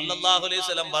സ്വല്ലല്ലാഹു അലൈഹി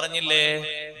വസല്ലം പറഞ്ഞില്ലേ,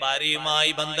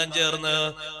 ഭാര്യയുമായി ബന്ധം ചേർന്ന്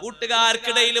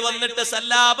കൂട്ടുകാർക്കിടയിൽ വന്നിട്ട്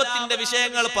സല്ലാപത്തിന്റെ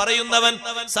വിഷയങ്ങൾ പറയുന്നവൻ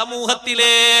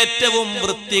സമൂഹത്തിലെ ഏറ്റവും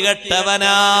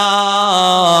വൃത്തികെട്ടവനാണ്.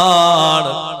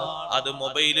 അത്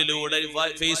മൊബൈലിലൂടെ,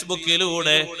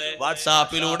 ഫേസ്ബുക്കിലൂടെ,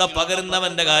 വാട്സാപ്പിലൂടെ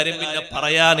പകരുന്നവന്റെ കാര്യം പിന്നെ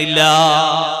പറയാനില്ല.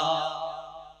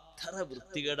 എത്ര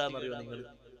വൃത്തികേടാന്നറിയോ നിങ്ങൾ?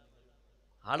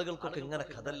 ആളുകൾക്കൊക്കെ എങ്ങനെ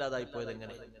കഥല്ലാതായി പോയത്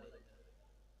എങ്ങനെ?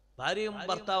 ഭാര്യയും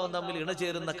ഭർത്താവും തമ്മിൽ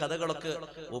ഇണചേരുന്ന കഥകളൊക്കെ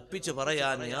ഒപ്പിച്ച്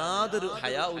പറയാൻ യാതൊരു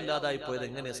ഹയാവും ഇല്ലാതായി പോയത്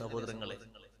എങ്ങനെയാ സഹോദരങ്ങളെ?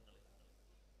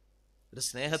 ഒരു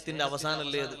സ്നേഹത്തിന്റെ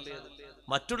അവസാനല്ലേ അത്?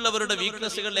 മറ്റുള്ളവരുടെ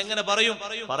വീക്ക്നെസ്സുകൾ എങ്ങനെ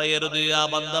പറയരുത്. ആ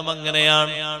ബന്ധം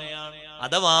അങ്ങനെയാണ്.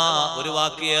 അഥവാ ഒരു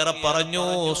വാക്കേറെ പറഞ്ഞു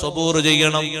സബൂർ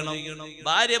ചെയ്യണം.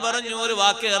 ഭാര്യ പറഞ്ഞു ഒരു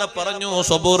വാക്കേറെ പറഞ്ഞു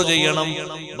സബൂർ ചെയ്യണം.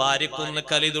 ഭാര്യക്കൊന്ന്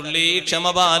കലിതുള്ളി ക്ഷമ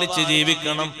പാലിച്ച്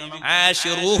ജീവിക്കണം.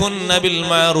 ആശിറൂഹുന്ന ബിൽ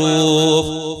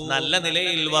മഅറൂഫ്, നല്ല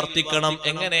നിലയിൽ വർത്തിക്കണം.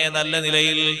 എങ്ങനെ നല്ല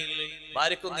നിലയിൽ?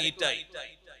 ഭാര്യക്കൊന്ന് ഈറ്റായി,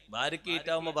 ഭാര്യക്ക്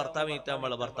ഈറ്റാവുമ്പോ ഭർത്താവ്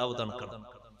ഈറ്റാവുമ്പോൾ ഭർത്താവ് തണുക്കണം,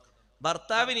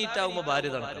 ഭർത്താവിന് ഈറ്റാവുമ്പോ ഭാര്യ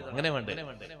തണുക്കണം. അങ്ങനെ വേണ്ടേ?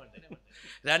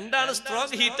 രണ്ടാണ്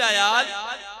സ്ട്രോങ് ഹീറ്റായാൽ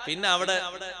പിന്നെ അവിടെ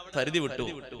പരിധി വിട്ടു.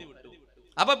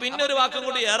 അപ്പൊ പിന്നെ ഒരു വാക്കും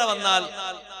കൂടി ഏറെ വന്നാൽ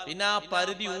പിന്നെ ആ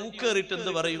പരിധി ഊക്കേറിട്ട്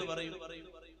എന്ത് പറയും?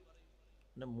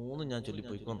 പിന്നെ മൂന്ന് ഞാൻ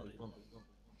ചൊല്ലിപ്പോയിക്കൊന്നു,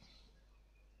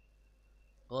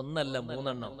 ഒന്നല്ല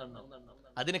മൂന്നെണ്ണം.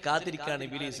 അതിന് കാത്തിരിക്കാണ്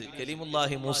ഇബ്ലീസ്.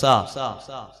 കലീമുല്ലാഹി മൂസ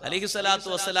അലൈഹിസ്സലാത്തു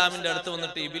വസ്സലാമിന്റെ അടുത്ത്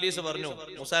വന്നിട്ട് ഇബ്ലീസ് പറഞ്ഞു,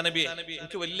 മൂസാ നബി,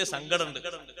 എനിക്ക് വലിയ സങ്കടമുണ്ട്,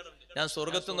 ഞാൻ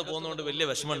സ്വർഗത്തുനിന്ന് പോകുന്നതുകൊണ്ട് വലിയ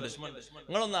വിഷമമുണ്ട്,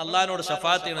 നിങ്ങളൊന്ന് അള്ളാഹിനോട്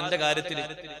ശഫാഅത്ത് ചെയ്യണം, എന്റെ കാര്യത്തിൽ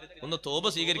ഒന്ന് തോബ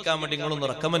സ്വീകരിക്കാൻ വേണ്ടി നിങ്ങളൊന്ന്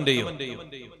റെക്കമെൻഡ് ചെയ്യും.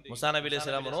 മൂസാ നബി അലൈഹി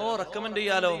സ്വലാം പറഞ്ഞു, ഓ റെക്കമെൻഡ്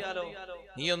ചെയ്യാലോ,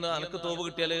 നീ ഒന്ന് അനക്ക് തോബ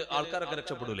കിട്ടിയാൽ ആൾക്കാരൊക്കെ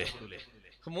രക്ഷപ്പെടൂലേ?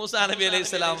 മൂസാ നബി അലൈഹി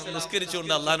സ്വലാം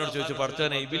നിസ്കരിച്ചുകൊണ്ട് അള്ളാഹിനോട് ചോദിച്ചു,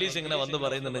 പഠിച്ചവനെ ഇബ്ലീസ് ഇങ്ങനെ വന്ന്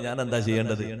പറയുന്നുണ്ട്, ഞാൻ എന്താ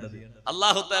ചെയ്യേണ്ടത്?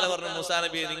 അല്ലാഹു തആല പറഞ്ഞു, മൂസാ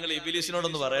നബിയെ നിങ്ങൾ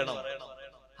ഇബ്ലീസിനോടൊന്ന് പറയണം,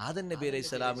 ആദം നബി അലൈഹി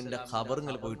സ്വലാമിന്റെ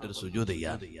ഖബറിൽ പോയിട്ടൊരു സുജൂദ്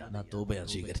ചെയ്യാൻ, ഞാൻ തോബ ഞാൻ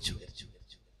സ്വീകരിച്ചു.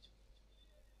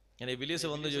 ഞാൻ ഇബ്ലീസ്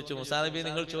വന്ന് ചോദിച്ചു, മൂസാ നബി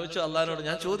നിങ്ങൾ ചോദിച്ചു അള്ളാഹിനോട്?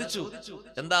 ഞാൻ ചോദിച്ചു.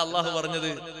 എന്താ അള്ളാഹു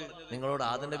പറഞ്ഞത്? നിങ്ങളോട്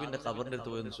ആദം നബിന്റെ ഖബറിന്റെ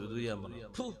അടുത്ത് പോയി സുജൂദ് ചെയ്യാൻ പറഞ്ഞു.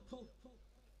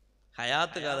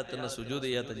 ഹയാത്ത് കാലത്ത് തന്നെ സുജൂദ്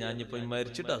ചെയ്യാത്ത ഞാൻ ഇപ്പൊ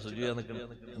മരിച്ചിട്ടാ സുജൂദ് ചെയ്യാൻ നിൽക്കണം,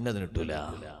 എന്നതിന് കിട്ടൂല.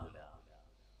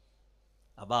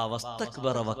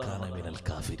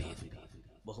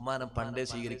 ബഹുമാനം പണ്ടേ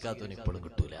സ്വീകരിക്കാത്തവന് ഇപ്പോഴും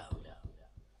കിട്ടൂല.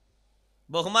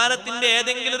 ബഹുമാനത്തിന്റെ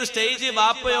ഏതെങ്കിലും ഒരു സ്റ്റേജ്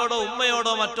ബാപ്പയോടോ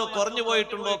ഉമ്മയോടോ മറ്റോ കുറഞ്ഞു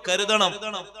പോയിട്ടുണ്ടോ കരുതണം.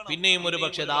 പിന്നെയും ഒരു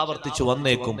പക്ഷെ അത് ആവർത്തിച്ചു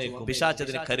വന്നേക്കും.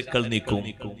 പിശാചതിന് കരുക്കൾ നീക്കും.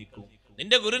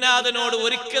 നിന്റെ ഗുരുനാഥനോട്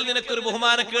ഒരിക്കൽ നിനക്കൊരു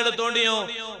ബഹുമാനക്കേട് തോന്നിയോ,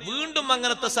 വീണ്ടും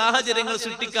അങ്ങനത്തെ സാഹചര്യങ്ങൾ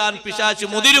സൃഷ്ടിക്കാൻ പിശാച്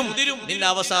മുതിരും. നിന്റെ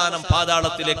അവസാനം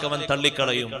പാതാളത്തിലേക്ക് അവൻ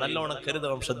തള്ളിക്കളയും. നല്ലോണം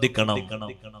കരുതണം, ശ്രദ്ധിക്കണം.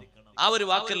 ആ ഒരു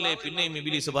വാക്കല്ലേ പിന്നെയും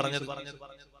ഇബ്ലീസ് പറഞ്ഞത്,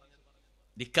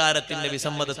 ധിക്കാരത്തിന്റെ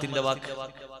വിസമ്മതത്തിന്റെ വാക്ക്.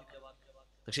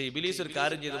 പക്ഷെ ഇബ്ലീസ് ഒരു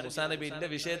കാര്യം ചെയ്തു, മൂസാ നബി എന്റെ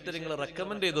വിഷയത്തിൽ നിങ്ങൾ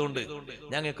റെക്കമെൻഡ് ചെയ്തുകൊണ്ട്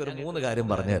ഞങ്ങൾക്ക് ഒരു 3 കാര്യം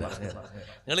പറഞ്ഞുതരാം.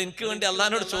 നിങ്ങൾ എനിക്ക് വേണ്ടി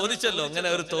അള്ളാഹിനോട് ചോദിച്ചല്ലോ, അങ്ങനെ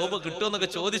ഒരു തോബ കിട്ടുമെന്നൊക്കെ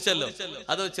ചോദിച്ചല്ലോ,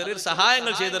 അത് ചെറിയൊരു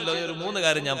സഹായങ്ങൾ ചെയ്തല്ലോ, ഒരു 3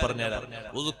 കാര്യം ഞാൻ പറഞ്ഞുതരാം.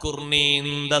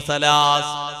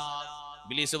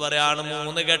 ഇബ്ലീസ് പറയാണ്,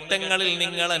 3 ഘട്ടങ്ങളിൽ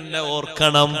നിങ്ങൾ എന്നെ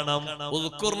ഓർക്കണം. 3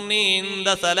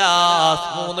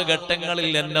 ഘട്ടങ്ങളിൽ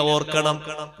എന്നെ ഓർക്കണം,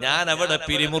 ഞാൻ അവിടെ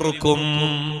പിരിമുറുക്കും.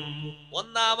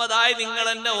 ഒന്നാമതായി നിങ്ങൾ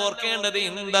എന്നെ ഓർക്കേണ്ടത്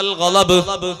ഇൻദൽ ഗളബ്,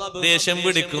 ദേഷ്യം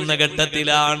പിടിക്കുന്ന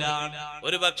ഘട്ടത്തിലാണ്.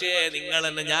 ഒരു പക്ഷേ നിങ്ങൾ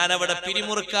എന്നെ ഞാൻ അവിടെ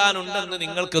പിരിമുറുക്കാനുണ്ടെന്ന്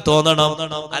നിങ്ങൾക്ക് തോന്നണം,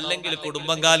 അല്ലെങ്കിൽ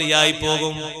കുടുംബം കാലിയായി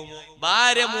പോകും.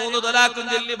 ഭാര്യ 3 തലാഖും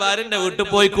ചൊല്ലി ഭാര്യന്റെ വീട്ടിൽ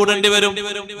പോയി കൂടേണ്ടി വരും.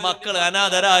 മക്കൾ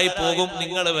അനാഥരായി പോകും.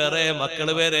 നിങ്ങൾ വേറെ,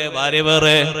 മക്കള് വേറെ, ഭാര്യ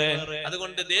വേറെ.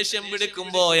 അതുകൊണ്ട് ദേഷ്യം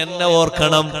പിടിക്കുമ്പോ എന്നെ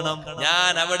ഓർക്കണം.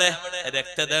 ഞാൻ അവിടെ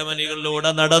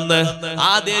രക്തധമനികളിലൂടെ നടന്ന്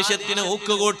ആ ദേഷ്യത്തിന്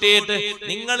ഊക്കുകൂട്ടിയിട്ട്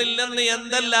നിങ്ങളിൽ നിന്ന്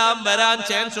എന്തെല്ലാം വരാൻ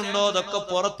ചാൻസ് ഉണ്ടോ അതൊക്കെ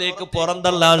പുറത്തേക്ക്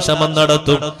പുറന്തള്ളാൻ ശ്രമം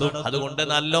നടത്തും. അതുകൊണ്ട്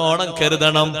നല്ലോണം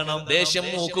കരുതണം. ദേഷ്യം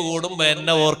മൂക്ക് കൂടുമ്പോ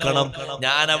എന്നെ ഓർക്കണം.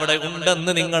 ഞാൻ അവിടെ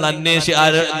ഉണ്ടെന്ന് നിങ്ങൾ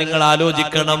നിങ്ങൾ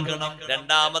ആലോചിക്കണം.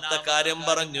 രണ്ടാമത്തെ കാര്യം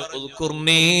പറഞ്ഞു,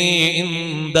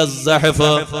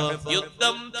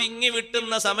 യുദ്ധം തിങ്ങി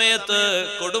വിട്ടുന്ന സമയത്ത്,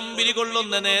 കൊടുമ്പിരി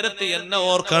കൊള്ളുന്ന നേരത്ത് എന്നെ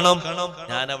ഓർക്കണം.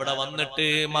 ഞാൻ അവിടെ വന്നിട്ട്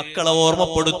മക്കളെ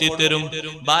ഓർമ്മപ്പെടുത്തി തരും,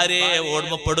 ഭാര്യയെ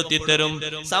ഓർമ്മപ്പെടുത്തി തരും,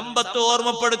 സമ്പത്ത്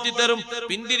ഓർമ്മപ്പെടുത്തി തരും.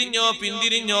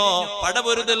 പിന്തിരിഞ്ഞോ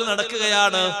പടപൊരുതൽ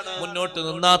നടക്കുകയാണ്, മുന്നോട്ട്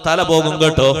നിന്നാ തല പോകും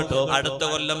കേട്ടോ. അടുത്ത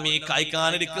കൊല്ലം ഈ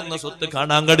കായ്ക്കാനിരിക്കുന്ന സ്വത്ത്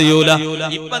കാണാൻ കഴിയൂല.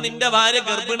 ഇപ്പൊ നിന്റെ ഭാര്യ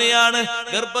ഗർഭിണിയാണ്,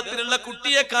 ഗർഭത്തിലുള്ള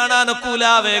കുട്ടിയെ കാണാനൊക്കൂല,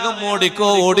 വേഗം ഓടിക്കോ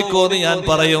എന്ന് ഞാൻ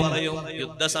പറയും.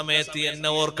 യുദ്ധസമയത്ത് എന്നെ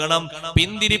ഓർക്കണം.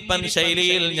 പിന്തിരിപ്പൻ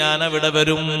ശൈലിയിൽ ഞാൻ അവിടെ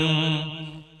വരും.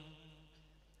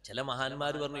 ചില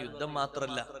മഹാന്മാര് പറഞ്ഞു, യുദ്ധം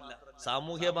മാത്രല്ല,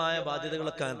 സാമൂഹ്യമായ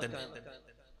ബാധ്യതകളൊക്കെ അങ്ങനെ തന്നെ.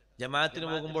 ജമാഅത്തിന്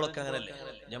പോകുമ്പോഴൊക്കെ അങ്ങനല്ലേ?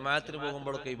 ജമാഅത്തിന്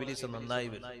പോകുമ്പോഴൊക്കെ ഇബ്ലീസ് നന്നായി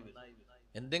വരും.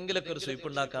 എന്തെങ്കിലുമൊക്കെ ഒരു സ്വീപ്പ്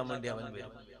ഉണ്ടാക്കാൻ വേണ്ടി അവൻ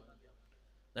വരും.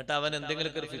 എന്നിട്ട് അവൻ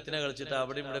എന്തെങ്കിലുമൊക്കെ ഒരു ഫിത്തിനെ കളിച്ചിട്ട്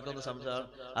അവിടെ ഇവിടെയൊക്കെ ഒന്ന് സംസാരം,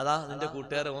 അതാ നിന്റെ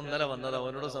കൂട്ടുകാരൻ ഒന്നര വന്നത്,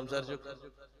 അവനോട് സംസാരിച്ചു,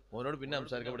 ഓനോട് പിന്നെ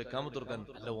സംസാരിക്കാൻ ഇവിടെ ഇക്കാമത്ത് തുറക്കാൻ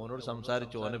അല്ല, ഓനോട്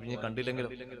സംസാരിച്ചു, ഓനെ പിന്നെ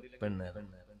കണ്ടില്ലെങ്കിലും പെണ്ണ്.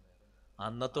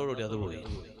 അന്നത്തോടുകൂടി അത് പോയി.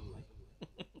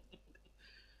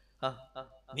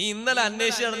 നീ ഇന്നലെ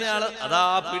അന്വേഷിച്ച് നടന്ന ആള് അതാ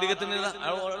പീഡികത്തിന്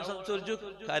ചോദിച്ചു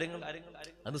കാര്യങ്ങൾ,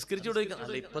 അത് നിസ്കരിച്ചു ചോദിക്കാം.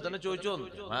 അല്ല ഇപ്പൊ തന്നെ ചോദിച്ചോ,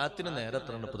 മാത്തിന് നേരെ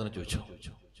എത്ര ഇപ്പൊ തന്നെ ചോദിച്ചു.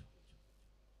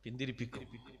 പിന്തിരിപ്പിക്കും.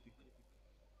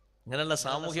 ഇങ്ങനെയുള്ള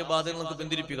സാമൂഹ്യ ബാധകളൊക്കെ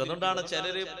പിന്തിരിപ്പിക്കും. അതുകൊണ്ടാണ്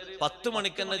ചിലര് 10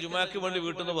 മണിക്ക് തന്നെ ജുമാക്ക് വേണ്ടി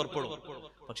വീട്ടിൽ നിന്ന് പുറപ്പെടും.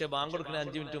 പക്ഷെ ബാങ്ക് കൊടുക്കുന്ന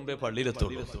 5 മിനിറ്റ് മുമ്പേ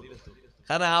പള്ളിയിലെത്തുള്ളൂ.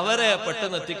 കാരണം അവരെ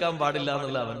പെട്ടെന്ന് എത്തിക്കാൻ പാടില്ല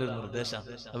എന്നുള്ള അവന്റെ ഒരു നിർദ്ദേശം.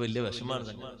 അത് വലിയ വിഷമാണ്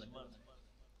തന്നെ.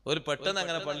 ഒരു പെട്ടെന്ന്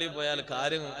അങ്ങനെ പള്ളിയിൽ പോയാൽ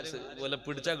കാര്യം പോലെ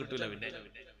പിടിച്ചാൽ കിട്ടൂല പിന്നെ.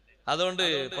 അതുകൊണ്ട്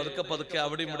പതുക്കെ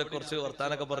അവിടെ ഇവിടെ കുറച്ച്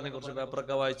വർത്താനൊക്കെ പറഞ്ഞ് കുറച്ച്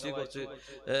പേപ്പറൊക്കെ വായിച്ച് കുറച്ച്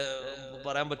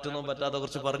പറയാൻ പറ്റുന്നോ പറ്റാതെ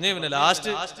കുറച്ച് പറഞ്ഞ് പിന്നെ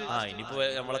ലാസ്റ്റ് ഇനിയിപ്പോ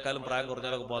നമ്മളെക്കാലം പ്രായം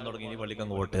കുറഞ്ഞാലൊക്കെ പോകാൻ തുടങ്ങി, ഇനി പള്ളിക്ക്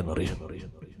അങ്ങ് പോട്ടെ എന്ന്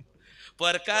പറയും.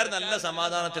 പുരക്കാർ നല്ല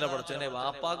സമാധാനത്തിലെ പഠിച്ചോനെ,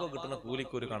 വാപ്പാക്കോ കിട്ടുന്ന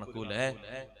കൂലിക്ക് ഒരു കണക്കൂലേ.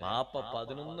 വാപ്പ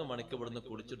 11 മണിക്ക് ഇവിടുന്ന്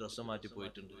കുടിച്ച് ഡ്രസ്സ് മാറ്റി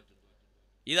പോയിട്ടുണ്ട്.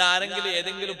 ഇതാരെങ്കിലും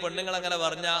ഏതെങ്കിലും പെണ്ണുങ്ങൾ അങ്ങനെ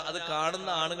പറഞ്ഞാൽ അത് കാണുന്ന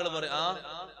ആണുങ്ങൾ പറയും,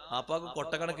 വാപ്പാക്ക്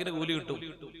കൊട്ടക്കണക്കിന് കൂലി കിട്ടും.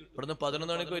 ഇവിടുന്ന്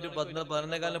 11 മണിക്ക് പോയിട്ട്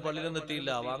 11:15 പള്ളിയിലൊന്നും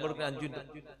എത്തിയില്ല, വാങ്ങ് കൊടുക്കുന്ന 5 മിനിറ്റ്.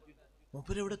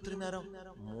 മൂപ്പര് എവിടെ ഇത്രയും നേരം?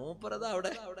 മൂപ്പരതാ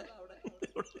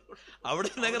അവിടെ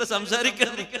അങ്ങനെ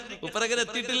സംസാരിക്കാൻ മൂപ്പരങ്ങനെ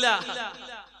എത്തിയിട്ടില്ല.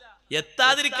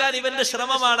 എത്താതിരിക്കാൻ ഇവന്റെ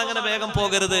ശ്രമമാണ്. അങ്ങനെ വേഗം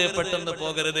പോകരുത്, പെട്ടെന്ന്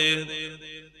പോകരുത്.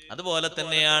 അതുപോലെ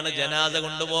തന്നെയാണ് ജനാസ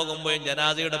കൊണ്ടുപോകുമ്പോഴും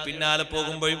ജനാസയുടെ പിന്നാലെ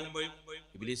പോകുമ്പോഴും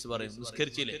ഇബ്ലീസ് പറയും,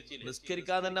 നിസ്കരിച്ചില്ലേ,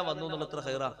 നിസ്കരിക്കാൻ തന്നെ വന്നു എന്നുള്ളത്ര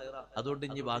ഹൈറാ, അതുകൊണ്ട്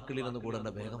ഇനി വാക്കുകളിലൊന്നും കൂടണ്ട,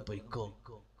 വേഗം പൊയ്ക്കോ.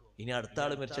 ഇനി അടുത്ത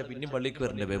ആള് മരിച്ചാൽ പിന്നെയും പള്ളിക്ക്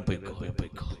വരണ്ടേ, വേഗം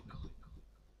പൊയ്ക്കോ.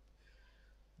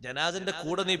 ജനാസിന്റെ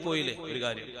കൂടെ നീ പോയില്ലേ, ഒരു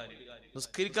കാര്യം.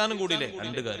 നിസ്കരിക്കാനും കൂടിയില്ലേ,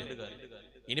 2 കാര്യം.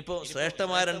 ഇനിയിപ്പോ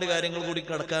ശ്രേഷ്ഠമായ 2 കാര്യങ്ങൾ കൂടി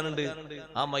കിടക്കാനുണ്ട്.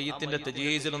 ആ മയ്യത്തിന്റെ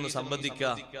തജീസിലൊന്ന് സംബന്ധിക്കുക,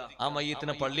 ആ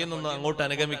മയ്യത്തിനെ പള്ളിയിൽ നിന്ന് അങ്ങോട്ട്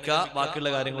അനുഗമിക്കുക,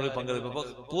 ബാക്കിയുള്ള കാര്യങ്ങളിൽ പങ്കെടുക്കുക. അപ്പൊ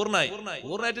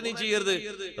പൂർണ്ണമായിട്ട് നീ ചെയ്യരുത്,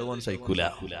 അതുകൊണ്ട് സഹിക്കൂല.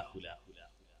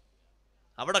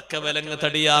 അവിടൊക്കെ വിലങ്ങ്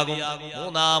തടിയാകും.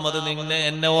 മൂന്നാമത്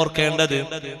എന്നെ ഓർക്കേണ്ടത്,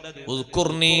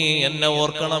 ഉസ്കുർനി, എന്നെ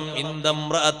ഓർക്കണം,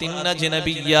 ഇന്ദംറഅത്തിൻ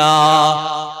അജ്നബിയ്യ,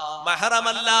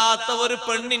 മഹറമല്ലാത്ത ഒരു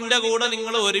പെണ്ണിന്റെ കൂടെ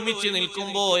നിങ്ങൾ ഒരുമിച്ച്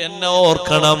നിൽക്കുമ്പോ എന്നെ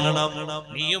ഓർക്കണം.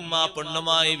 നീയും ആ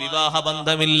പെണ്ണുമായി വിവാഹ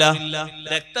ബന്ധമില്ല,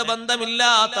 രക്തബന്ധമില്ല,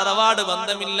 തറവാട്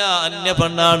ബന്ധമില്ല, അന്യ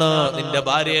പെണ്ണാണ്, നിന്റെ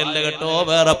ഭാര്യയല്ല കേട്ടോ,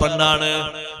 വേറെ പെണ്ണാണ്.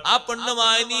 ആ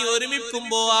പെണ്ണുമായി നീ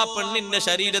ഒരുമിക്കുമ്പോ ആ പെണ്ണിന്റെ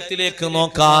ശരീരത്തിലേക്ക്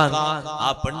നോക്കാൻ,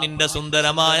 ആ പെണ്ണിന്റെ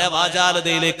സുന്ദരമായ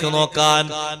വാചാലതയിലേക്ക് നോക്കാൻ,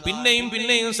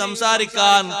 പിന്നെയും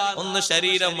സംസാരിക്കാൻ, ഒന്ന്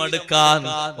ശരീരം അടുക്കാൻ,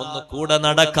 ഒന്ന് കൂടെ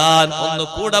നടക്കാൻ, ഒന്ന്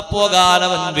കൂടെ പോകാൻ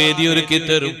അവൻ ഒരുക്കി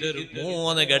തരും.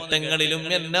 3 ഘട്ടങ്ങളിലും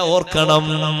എന്നെ ഓർക്കണം.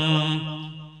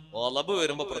 ഒളബ്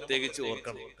വരുമ്പോ പ്രത്യേകിച്ച്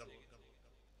ഓർക്കണം.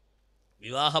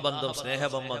 വിവാഹബന്ധം,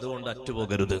 സ്നേഹബന്ധം അതുകൊണ്ട്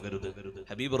അറ്റുപോകരുത്.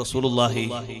 ഹബീബ് റസൂലുള്ളാഹി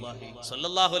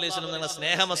സ്വല്ലല്ലാഹു അലൈഹി വസല്ലം തങ്ങളുടെ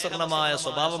സ്നേഹമസൃണമായ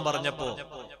സ്വഭാവം പറഞ്ഞപ്പോ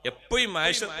എപ്പോഴും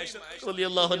ആയിഷ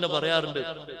റളിയല്ലാഹു അൻഹ പറയാറുണ്ട്,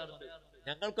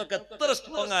 ഞങ്ങൾക്കൊക്കെ എത്ര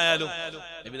സ്ട്രോങ് ആയാലും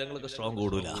നബി തങ്ങൾക്ക് സ്ട്രോങ്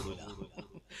കൂടൂല.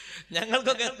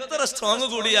 ഞങ്ങൾക്കൊക്കെ എത്ര സ്ട്രോങ്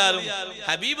കൂടിയാലും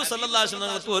ഹബീബ് സല്ലല്ലാഹു അലൈഹി വസല്ലം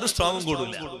തങ്ങൾക്ക് ഒരു സ്ട്രോങ്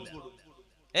കൂടൂല.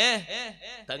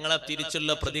 തങ്ങളെ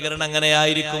തിരിച്ചുള്ള പ്രതികരണം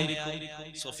അങ്ങനെയായിരിക്കും.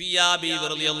 സഫിയ ബീവി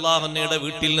റളിയല്ലാഹു അൻഹയുടെ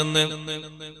വീട്ടിൽ നിന്ന്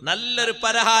നല്ലൊരു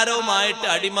പലഹാരവുമായിട്ട്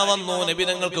അടിമ വന്നു നബി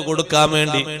തങ്ങൾക്ക് കൊടുക്കാൻ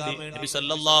വേണ്ടി. നബി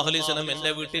സല്ലല്ലാഹു അലൈഹി വസല്ലം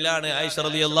എന്റെ വീട്ടിലാണ്, ആയിഷ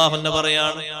റളിയല്ലാഹു അൻഹ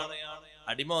പറയാണ്,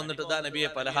 അടിമ വന്നിട്ട് ദാ നബിയെ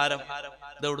പലഹാരം.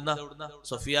 ഇതെവിടുന്ന?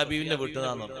 സഫിയ ബീവിന്റെ വീട്ടിൽ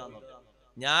നിന്നാന്ന് പറഞ്ഞു.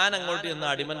 ഞാൻ അങ്ങോട്ട് ചെന്ന്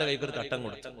അടിമന്റെ കൈക്ക് ഒരു തട്ടം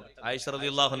കൊടുത്തു. ആയിഷ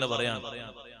റളിയല്ലാഹു അൻഹ പറയാണ്,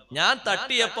 ഞാൻ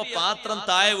തട്ടിയപ്പോ പാത്രം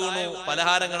താഴെ വീണു,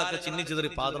 പലഹാരങ്ങളൊക്കെ ചിന്നിച്ചിതറി,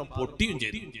 പാത്രം പൊട്ടിയും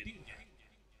ചെയ്തു.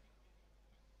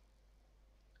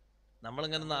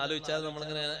 നമ്മളിങ്ങനെ ആലോചിച്ചാൽ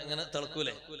നമ്മളിങ്ങനെ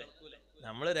തിളക്കൂലേ?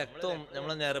 നമ്മളെ രക്തവും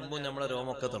നമ്മളെ ഞരമ്പും നമ്മളെ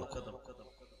രോമൊക്കെ തിളക്കും.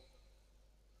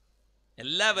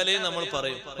 എല്ലാ വിലയും നമ്മൾ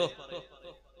പറയും,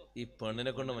 ഈ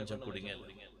പെണ്ണിനെ കൊണ്ട് മനുഷ്യൻ കുടുങ്ങിയല്ല.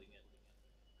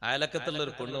 അയലക്കത്തുള്ള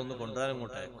ഒരു പെണ്ണ് ഒന്ന് കൊണ്ടുവരാൻ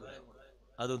ഇങ്ങോട്ടയക്കും,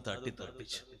 അതും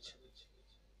തട്ടിത്തെറിപ്പിച്ചു.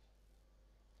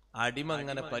 അടിമ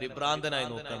അങ്ങനെ പരിഭ്രാന്തനായി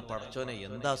നോക്കാൻ, പടച്ചോനെ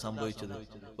എന്താ സംഭവിച്ചത്?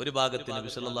 ഒരു ഭാഗത്ത് നബി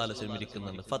സല്ലല്ലാഹു അലൈഹി വസല്ലം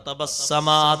ഇരിക്കുന്നുണ്ട്.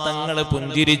 ഫതബസ്സമാ, തങ്ങള്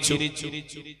പുഞ്ചിരിച്ചു.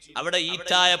 അവിടെ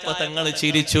ഈറ്റായപ്പോ തങ്ങള്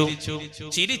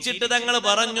ചിരിച്ചിട്ട് തങ്ങള്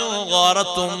പറഞ്ഞു,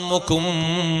 ഖാറത്തുമ്മുക്കും,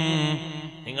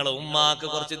 നിങ്ങളെ ഉമ്മാക്ക്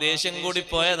കുറച്ച് ദേഷ്യം കൂടി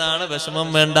പോയതാണ്, വിഷമം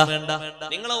വേണ്ട.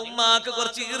 നിങ്ങളെ ഉമ്മാക്ക്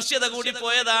കുറച്ച് ഈർഷ്യത കൂടി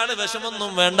പോയതാണ്,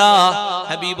 വിഷമൊന്നും വേണ്ട.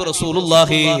 ഹബീബ്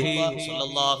റസൂലുള്ളാഹി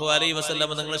സ്വല്ലല്ലാഹു അലൈഹി വസല്ലം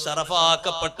നിങ്ങൾ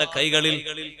ശറഫാക്കപ്പെട്ട കൈകളിൽ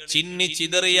ചിന്നി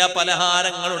ചിതറിയ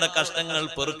പലഹാരങ്ങളുടെ കഷ്ണങ്ങൾ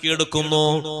പെറുക്കിയെടുക്കുന്നു.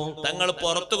 തങ്ങൾ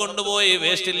പുറത്തു കൊണ്ടുപോയി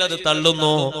വേസ്റ്റിൽ അത്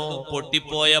തള്ളുന്നു.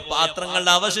 പൊട്ടിപ്പോയ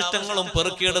പാത്രങ്ങളുടെ അവശിഷ്ടങ്ങളും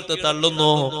പെറുക്കിയെടുത്ത്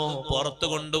തള്ളുന്നു. പുറത്തു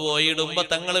കൊണ്ടുപോയി ഇടുമ്പോ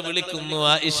തങ്ങൾ വിളിക്കുന്നു,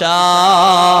 ആയിഷ,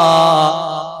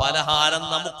 പലഹാരം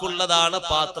നമുക്കുള്ളതാണ്,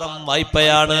 പാത്രം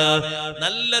വായ്പയാണ്.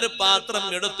 നല്ലൊരു പാത്രം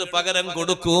എടുത്ത് പകരം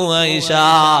കൊടുക്കൂ ആയിഷ.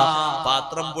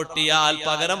 പാത്രം പൊട്ടിയാൽ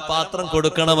പകരം പാത്രം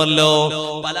കൊടുക്കണമല്ലോ.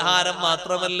 പലഹാരം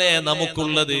മാത്രമല്ലേ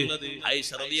നമുക്കുള്ളത്. ആയിഷ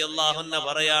റളിയല്ലാഹു അൻഹ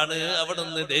പറയാണ്,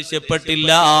 അവിടുന്ന്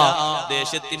ദേഷ്യപ്പെട്ടില്ല,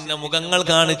 ദേഷ്യത്തിന്റെ മുഖങ്ങൾ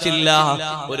കാണിച്ചില്ല,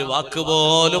 ഒരു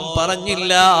വാക്കുപോലും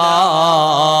പറഞ്ഞില്ല.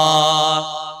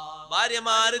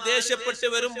 ഭാര്യമാര് ദേഷ്യപ്പെട്ട്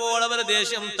വരുമ്പോൾ അവരെ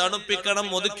ദേഷ്യം തണുപ്പിക്കണം,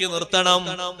 ഒതുക്കി നിർത്തണം.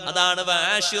 അതാണ്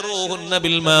വഅശിറൂഹുന്ന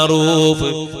ബിൽ മഅറൂഫ്,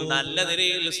 നല്ല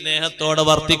നിലയിൽ സ്നേഹത്തോടെ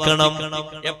വർത്തിക്കണം.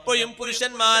 എപ്പോഴും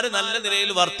പുരുഷന്മാര് നല്ല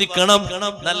നിലയിൽ വർത്തിക്കണം,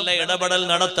 നല്ല ഇടപെടൽ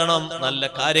നടത്തണം, നല്ല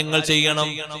കാര്യങ്ങൾ ചെയ്യണം.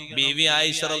 ബീവി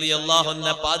ആയിഷ റളിയല്ലാഹു അൻഹ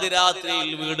പാതിരാത്രിയിൽ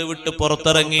വീട് വിട്ട്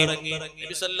പുറത്തിറങ്ങി.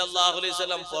 നബി സല്ലല്ലാഹു അലൈഹി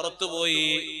വസല്ലം പുറത്തുപോയി.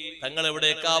 തങ്ങൾ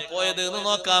എവിടേക്കാ പോയത് എന്ന്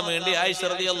നോക്കാൻ വേണ്ടി ആയിഷ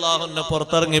റളിയല്ലാഹു അൻഹ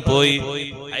പുറത്തിറങ്ങി പോയി.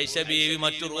 ആയിഷ ബീവി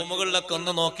മറ്റു റൂമുകളിലൊക്കെ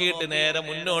ഒന്ന് നോക്കിയിട്ട് നേരെ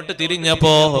മുന്നോട്ട്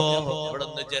തിരിഞ്ഞപ്പോ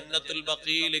അവിടുന്ന് ജന്നത്തുൽ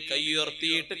ബഖീൽ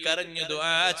കൈയുയർത്തിയിട്ട് കരഞ്ഞു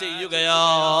ദുആ ചെയ്യുകയാണ്.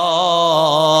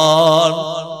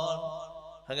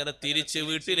 അങ്ങനെ തിരിച്ച്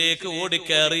വീട്ടിലേക്ക്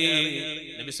ഓടിക്കയറി.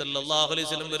 നബി സല്ലല്ലാഹു അലൈഹി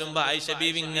വസല്ലം വരുമ്പോ ആയിഷ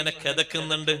ബീവി ഇങ്ങനെ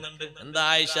കിതക്കുന്നുണ്ട്. എന്താ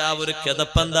ആയിഷ, ഒരു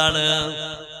കിതപ്പെന്താണ്?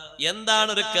 എന്താണ്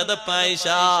ഒരു കിതപ്പ് ആയിഷ?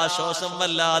 ശ്വാസം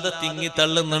വല്ലാതെ തിങ്ങി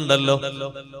തള്ളുന്നുണ്ടല്ലോ.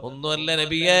 ഒന്നുമല്ല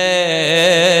നബിയേ,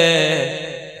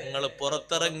 ഞങ്ങൾ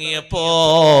പുറത്തിറങ്ങിയപ്പോ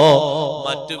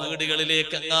മറ്റു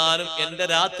വീടുകളിലേക്ക് എങ്ങാനും എന്റെ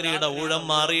രാത്രിയുടെ ഊഴം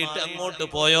മാറിയിട്ട് അങ്ങോട്ട്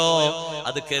പോയോ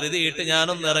അത് കരുതിയിട്ട്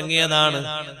ഞാനൊന്ന് ഇറങ്ങിയതാണ്.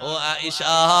 ഓ ആയിഷ,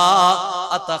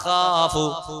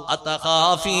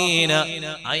 അതഖാഫീന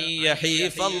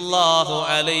അയ്യഹീഫല്ലാഹു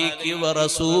അലൈകി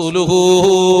വറസൂലുഹു,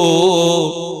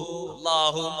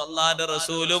 അല്ലാഹുവും അല്ലാഹുവിന്റെ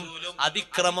റസൂലും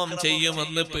അതിക്രമം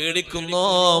ചെയ്യുമെന്ന് പേടിക്കുന്നോ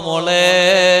മോളെ?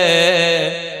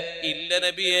 ഇല്ല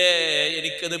നബിയേ,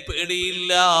 എനിക്കത്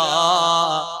പേടിയില്ല.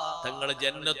 തങ്ങൾ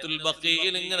ജന്നത്തുൽ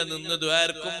ബഖീൽ ഇങ്ങനെ നിന്ന്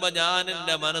ദ്വാർക്കുമ്പോ ഞാൻ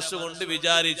എന്റെ മനസ്സുകൊണ്ട്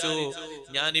വിചാരിച്ചു,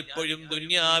 ഞാൻ ഇപ്പോഴും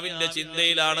ദുനിയാവിന്റെ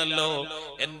ചിന്തയിലാണല്ലോ,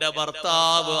 എന്റെ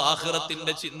ഭർത്താവ്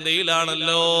ആഖിറത്തിന്റെ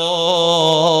ചിന്തയിലാണല്ലോ,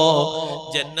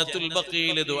 ജന്നത്തുൽ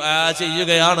ബഖീൽ ദുആ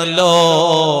ചെയ്യുകയാണല്ലോ,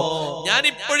 ഞാൻ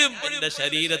ഇപ്പോഴും എന്റെ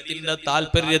ശരീരത്തിന്റെ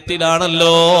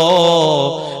താല്പര്യത്തിലാണല്ലോ.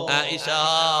 ആയിഷ,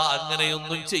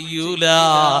 അങ്ങനെയൊന്നും ചെയ്യൂല,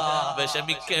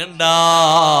 വിഷമിക്കേണ്ട,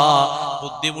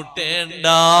 ബുദ്ധിമുട്ടേണ്ട.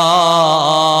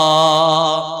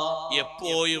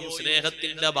 എപ്പോഴും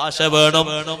സ്നേഹത്തിന്റെ ഭാഷ വേണം,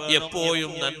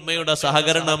 എപ്പോഴും നന്മയുടെ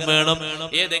സഹകരണം വേണം.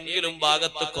 ഏതെങ്കിലും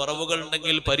ഭാഗത്ത് കുറവുകൾ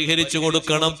ഉണ്ടെങ്കിൽ പരിഹരിച്ചു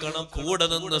കൊടുക്കണം, കൂടെ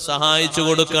നിന്ന് സഹായിച്ചു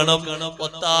കൊടുക്കണം,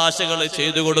 ഒത്താശകൾ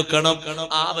ചെയ്തു കൊടുക്കണം,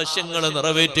 ആവശ്യങ്ങൾ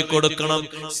നിറവേറ്റി കൊടുക്കണം.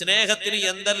 സ്നേഹത്തിന്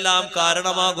എന്തെല്ലാം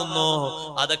കാരണമാകുന്നോ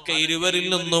അതൊക്കെ ഇരുവരിൽ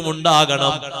നിന്നും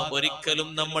ഉണ്ടാകണം. ഒരിക്കലും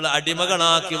നമ്മൾ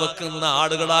അടിമകളാക്കി വെക്കുന്ന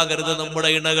ആളുകളാകരുത് നമ്മുടെ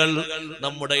ഇണകൾ.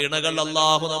 നമ്മുടെ ഇണകൾ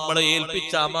അല്ലാഹു നമ്മളെ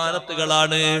ഏൽപ്പിച്ച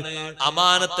അമാനത്തുകളാണ്,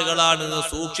 അമാനത്തുകളാണ്,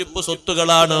 സൂക്ഷിപ്പ്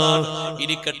സ്വത്തുകളാണ്.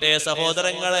 ഇരിക്കട്ടെ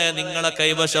സഹോദരങ്ങളെ, നിങ്ങളെ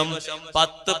കൈവശം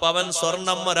 10 പവൻ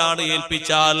സ്വർണം ഒരാൾ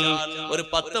ഏൽപ്പിച്ചാൽ, ഒരു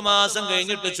 10 മാസം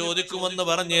കഴിഞ്ഞിട്ട് ചോദിക്കുമെന്ന്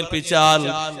പറഞ്ഞേൽപ്പിച്ചാൽ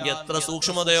എത്ര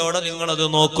സൂക്ഷ്മതയോടെ നിങ്ങളത്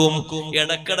നോക്കും.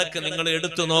 ഇടക്കിടക്ക് നിങ്ങൾ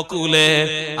എടുത്തു നോക്കൂലേ,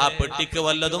 ആ പെട്ടിക്ക്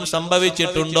വല്ലതും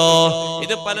സംഭവിച്ചിട്ടുണ്ടോ?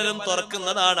 ഇത് പലരും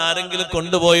തുറക്കുന്നതാണ്, ആരെങ്കിലും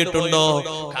കൊണ്ടുപോയിട്ടുണ്ടോ?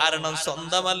 കാരണം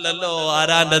സ്വന്തമല്ലല്ലോ,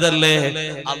 ആരാന്റെതല്ലേ?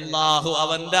 അല്ലാഹു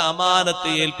അവന്റെ അമാനത്ത്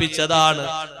ഏൽപ്പിച്ചതാണ്.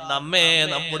 നമ്മെ,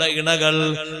 നമ്മുടെ ഇണകൾ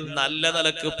നല്ല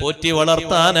നിലക്ക് പോറ്റി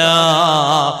വളർത്താനാ,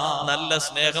 നല്ല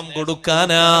സ്നേഹം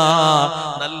കൊടുക്കാനാ,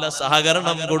 നല്ല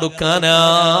സഹകരണം കൊടുക്കാനാ.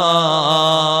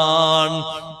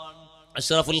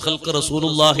 അഷ്റഫുൽ ഖൽഖ്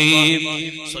റസൂലുള്ളാഹി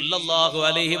സ്വല്ലല്ലാഹു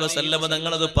അലൈഹി വസല്ലം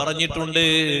തങ്ങളത് പറഞ്ഞിട്ടുണ്ട്.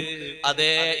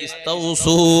 അതേ,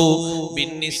 ഇസ്തൗസു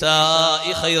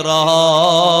ബിന്നിസാഇ ഖൈറാ,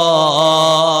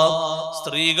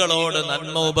 സ്ത്രീകളോട്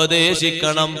നന്മ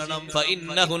ഉപദേശിക്കണം.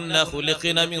 ഫഇന്നഹുന്ന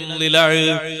ഖുലിഖന മിൻ ളിലഅ്,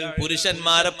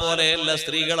 പുരുഷന്മാരെ പോലെയല്ല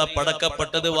സ്ത്രീകളെ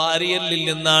പടക്കപ്പെട്ടത് വാരിയെല്ലിൽ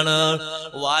നിന്നാണ്.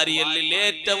 വാരിയെല്ലിൽ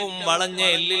ഏറ്റവും വളഞ്ഞ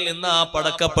എല്ലിൽ നിന്നാ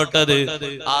പടക്കപ്പെട്ടത്.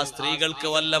 ആ സ്ത്രീകൾക്ക്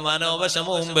വല്ല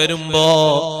മനോവിഷമവും വരുമ്പോ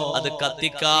അത്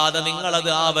കത്തിക്കാതെ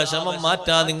നിങ്ങളത് ആ വിഷമം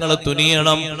മാറ്റാൻ നിങ്ങൾ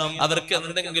തുനിയണം. അവർക്ക്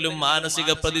എന്തെങ്കിലും മാനസിക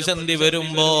പ്രതിസന്ധി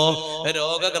വരുമ്പോ,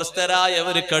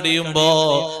 രോഗഗ്രസ്തരായവർ കഴിയുമ്പോ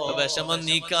വിഷമം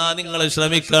നീക്കാൻ നിങ്ങൾ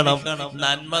ശ്രമിക്കണം.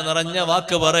 നന്മ നിറഞ്ഞ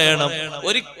വാക്ക് പറയണം,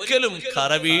 ഒരിക്കലും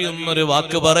കറവീഴുന്നൊരു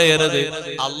വാക്ക് പറയരുത്.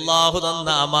 അല്ലാഹു തന്ന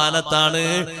അമാനത്താണ്,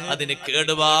 അതിന്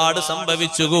കേടുപാട്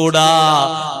സംഭവിച്ചുകൂടാ,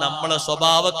 നമ്മളെ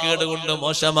സ്വഭാവക്കേട് കൊണ്ട്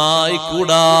മോശമായി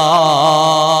കൂടാ.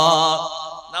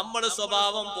 നമ്മുടെ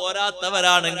സ്വഭാവം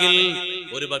പോരാത്തവരാണെങ്കിൽ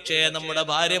ഒരു പക്ഷേ നമ്മുടെ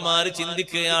ഭാര്യമാര്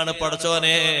ചിന്തിക്കുകയാണ്,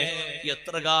 പടച്ചോനെ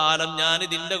എത്ര കാലം ഞാൻ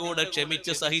ഇതിന്റെ കൂടെ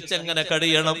ക്ഷമിച്ച് സഹിച്ചെങ്ങനെ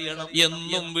കഴിയണം.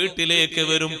 എന്നും വീട്ടിലേക്ക്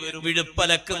വരും,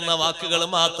 വിഴുപ്പലക്കുന്ന വാക്കുകൾ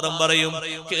മാത്രം പറയും,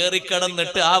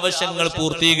 കേറിക്കടന്നിട്ട് ആവശ്യങ്ങൾ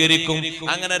പൂർത്തീകരിക്കും,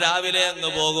 അങ്ങനെ രാവിലെ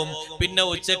അങ്ങ് പോകും. പിന്നെ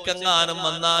ഉച്ചക്കെങ്ങാനും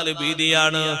വന്നാല്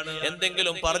ഭീതിയാണ്,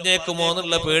 എന്തെങ്കിലും പറഞ്ഞേക്കുമോ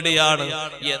എന്നുള്ള പേടിയാണ്.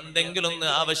 എന്തെങ്കിലും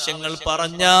ആവശ്യങ്ങൾ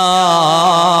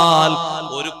പറഞ്ഞാൽ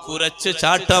ഒരു കുരച്ച്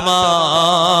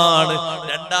ചാട്ടമാണ്.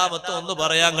 രണ്ടാമത്തെ ഒന്ന്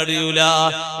പറയാൻ കഴിയൂല.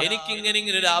 എനിക്കിങ്ങനെ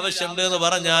ഒരു ആവശ്യമുണ്ട് എന്ന്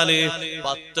പറഞ്ഞാല്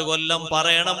 10 കൊല്ലം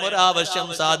പറയണം ഒരാവശ്യം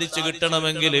സാധിച്ചു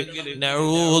കിട്ടണമെങ്കിൽ.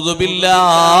 നഊദു ബില്ലാഹ്.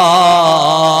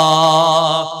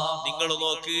 നിങ്ങൾ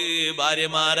നോക്ക്,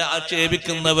 ഭാര്യമാരെ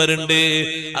ആക്ഷേപിക്കുന്നവരുണ്ട്,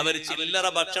 അവർ ചില്ലറ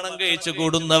ഭക്ഷണം കഴിച്ചു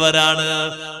കൂടുന്നവരാണ്.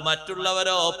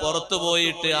 മറ്റുള്ളവരോ പുറത്തു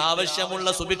പോയിട്ട് ആവശ്യമുള്ള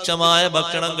സുഭിക്ഷമായ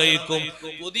ഭക്ഷണം കഴിക്കും.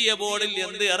 പുതിയ ബോർഡിൽ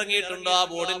എന്ത് ഇറങ്ങിയിട്ടുണ്ടോ ആ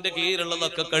ബോർഡിന്റെ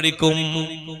കീഴിലുള്ളതൊക്കെ കഴിക്കും.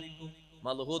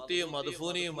 മദ്ഹൂത്തിയും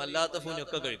മദ്ഫൂനിയും അല്ലാത്ത ഫൂനിയും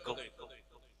ഒക്കെ കഴിക്കും.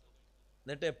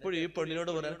 എന്നിട്ട് എപ്പോഴും ഈ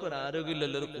പെണ്ണിനോട് പറയാൻ എനിക്ക് ഒരു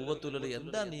ആരോഗ്യമില്ലല്ലോ, ഒരു കൂവത്തില്ലല്ലോ,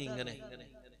 എന്താ നീ ഇങ്ങനെ?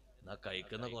 എന്നാ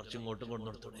കഴിക്കുന്ന കുറച്ചും ഇങ്ങോട്ടും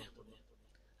കൊണ്ടുകൊടുത്തൂടെ.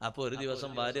 അപ്പൊ ഒരു ദിവസം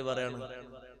ഭാര്യ പറയാണ്,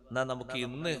 എന്നാ നമുക്ക്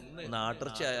ഇന്ന്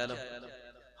ആട്ടിറച്ചി ആയാലോ?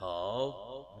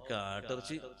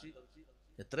 ആട്ടിറച്ചി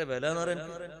എത്ര വില എന്ന് പറയാൻ?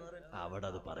 അവിടെ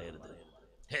അത് പറയരുത്,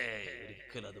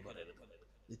 ഒരിക്കലും അത് പറയരുത്,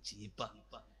 ഇത് ചീപ്പാ.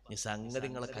 ഈ സംഗതി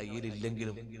നിങ്ങളെ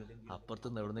കയ്യിലില്ലെങ്കിലും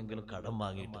അപ്പുറത്തുനിന്ന് എവിടെന്നെങ്കിലും കടം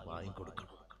വാങ്ങിയിട്ട്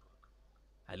വാങ്ങിക്കൊടുക്കണം.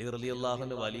 അലി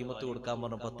റളിയല്ലാഹുവിന്റെ വലീമത്ത് കൊടുക്കാൻ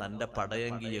പറഞ്ഞപ്പോ തന്റെ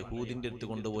പടയങ്കി യഹൂദിന്റെ അടുത്ത്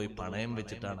കൊണ്ടുപോയി പണയം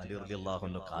വെച്ചിട്ടാണ് അലി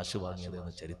റളിയല്ലാഹുവിന്റെ കാശ് വാങ്ങിയത്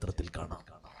എന്ന് ചരിത്രത്തിൽ കാണാം.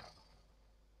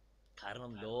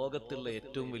 കാരണം ലോകത്തുള്ള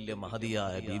ഏറ്റവും വലിയ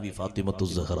മഹതിയായ ബീവി ഫാത്തിമത്തു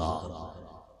സുഹ്റ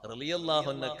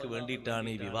റളിയല്ലാഹുവിനക്ക് വേണ്ടിയിട്ടാണ്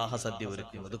ഈ വിവാഹ സദ്യ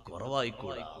ഒരുക്കുന്നത്.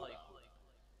 കുറവായിക്കൂടാ,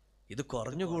 ഇത്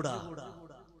കുറഞ്ഞുകൂടാ.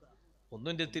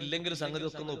 ഒന്നും ഇല്ലെങ്കിൽ സംഗതി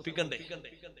ഒക്കെ ഒന്ന് ഒപ്പിക്കണ്ടേ.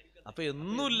 അപ്പൊ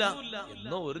എന്നൂല്ല,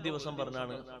 എന്നോ ഒരു ദിവസം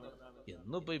പറഞ്ഞാണ്,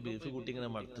 എന്നോ പോയി ബീഫ് കൂട്ടി ഇങ്ങനെ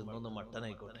മടുത്തുന്നൊന്ന് മട്ടൻ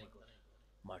ആയിക്കോട്ടെ.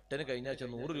 മട്ടന് കഴിഞ്ഞ ആഴ്ച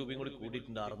 100 രൂപയും കൂടി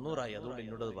കൂടിയിട്ടുണ്ട്, 600 ആയി. അതുകൊണ്ട്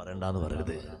എന്നോട് അത് പറയണ്ടെന്ന്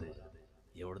പറയരുത്.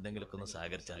 എവിടെന്നെങ്കിലൊക്കെ ഒന്ന്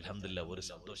സഹകരിച്ച് അൽഹംദുലില്ലാ ഒരു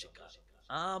സന്തോഷിക്കാം.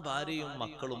 ആ ഭാര്യയും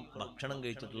മക്കളും ഭക്ഷണം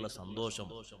കഴിച്ചിട്ടുള്ള സന്തോഷം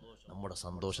നമ്മുടെ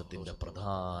സന്തോഷത്തിന്റെ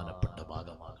പ്രധാനപ്പെട്ട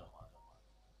ഭാഗമാകണം.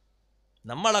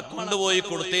 നമ്മളെ കൊണ്ടുപോയി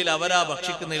കൊടുത്തതിൽ അവരാ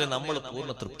ഭക്ഷിക്കുന്നതിൽ നമ്മൾ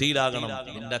പൂർണ്ണ തൃപ്തിയിലാകണം.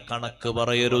 അതിന്റെ കണക്ക്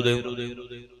പറയരുത്,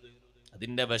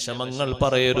 അതിന്റെ വിഷമങ്ങൾ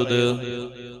പറയരുത്.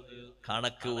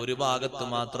 കണക്ക് ഒരു ഭാഗത്ത്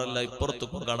മാത്രല്ല,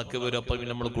 ഇപ്പുറത്തും കണക്ക് വരും. അപ്പൊ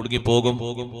നമ്മൾ കുടുങ്ങിപ്പോകും.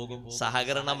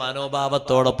 സഹകരണ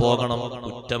മനോഭാവത്തോടെ പോകണം.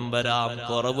 കുറ്റം വരാം,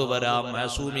 കുറവ് വരാം,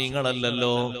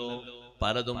 മാസൂമീങ്ങളല്ലല്ലോ.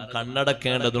 പലതും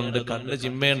കണ്ണടക്കേണ്ടതുണ്ട്, കണ്ണ്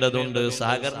ചിമ്മേണ്ടതുണ്ട്,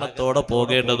 സഹകരണത്തോടെ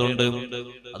പോകേണ്ടതുണ്ട്.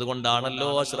 അതുകൊണ്ടാണല്ലോ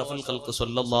അഷ്റഫുൽ ഖൽഖ്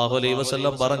സ്വല്ലല്ലാഹു അലൈഹി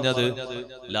വസല്ലം പറഞ്ഞത്,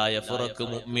 ലാ യഫറഖു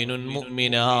മുഅ്മിനുൻ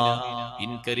മുഅ്മിനാ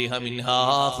ഇൻ കരിഹ മിൻഹാ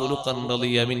ഖുലുഖൻ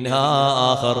റളിയ മിൻഹാ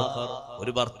ആഖർ.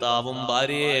 ഒരു ഭർത്താവും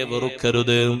ഭാര്യയെ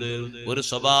വെറുക്കരുത്. ഒരു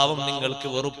സ്വഭാവം നിങ്ങൾക്ക്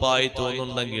വെറുപ്പായി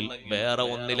തോന്നുന്നുണ്ടെങ്കിൽ വേറെ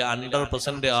ഒന്നിലെ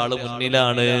 100% ആള്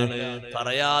മുന്നിലാണ്.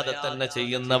 പറയാതെ തന്നെ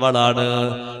ചെയ്യുന്നവളാണ്,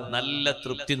 നല്ല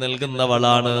തൃപ്തി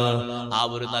നൽകുന്നവളാണ്. ആ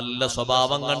ഒരു നല്ല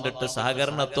സ്വഭാവം കണ്ടിട്ട്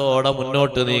സഹകരണത്തോടെ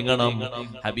മുന്നോട്ട് നീങ്ങണം.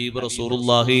 ഹബീബ്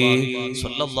റസൂലുള്ളാഹി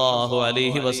സ്വല്ലല്ലാഹു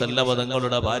അലൈഹി വസല്ലം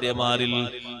തങ്ങളുടെ ഭാര്യമാരിൽ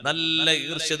നല്ല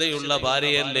ഈർഷ്യതയുള്ള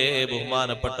ഭാര്യയല്ലേ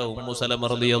ബഹുമാനപ്പെട്ട ഉമ്മു സലമ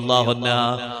റളിയല്ലാഹു അൻഹാ.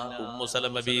 ഉമ്മു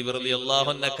സലമ ബീവി റളിയല്ലാഹു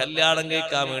അൻഹ കല്യാണം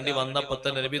കഴിക്കാൻ വേണ്ടി വന്നപ്പോൾ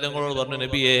തന്നെ നബി തങ്ങളോട് പറഞ്ഞു,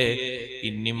 നബിയേ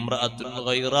ഇന്നിംറഅത്തുൻ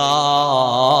ഗൈറാ,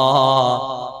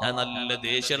 ഞാൻ നല്ല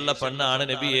ദേഷ്യമുള്ള പെണ്ണാണ്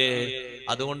നബിയേ,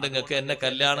 അതുകൊണ്ട് നിങ്ങൾക്ക് എന്നെ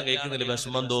കല്യാണം കഴിക്കുന്നതിൽ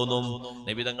വിഷമം തോന്നും.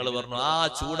 നബി തങ്ങൾ പറഞ്ഞു, ആ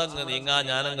ചൂടങ്ങ് നീങ്ങാ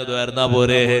ഞാനങ്ങ് ദ്വാരുന്നാ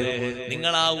പോരെ.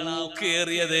 നിങ്ങൾ ആ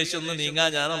ഊക്കേറിയ ദേശം ഒന്ന് നീങ്ങാ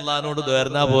ഞാൻ അള്ളാഹിനോട്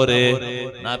ദ്വാരുന്നാ പോരെ.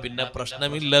 എന്നാ പിന്നെ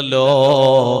പ്രശ്നമില്ലല്ലോ.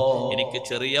 എനിക്ക്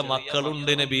ചെറിയ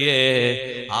മക്കളുണ്ട് നബിയേ,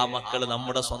 ആ മക്കള്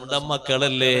നമ്മുടെ സ്വന്തം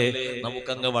മക്കളല്ലേ,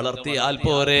 നമുക്കങ്ങ് വളർത്തിയാൽ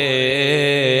പോരെ.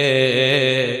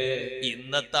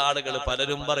 ഇന്നത്തെ ആളുകൾ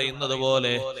പലരും പറയുന്നത്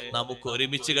പോലെ നമുക്ക്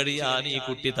ഒരുമിച്ച് കഴിയാൻ ഈ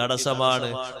കുട്ടി തടസ്സമാണ്,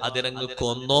 അതിനങ്ങ്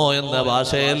കൊന്നോ എന്ന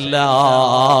ഭാഷയല്ല,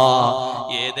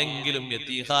 ഏതെങ്കിലും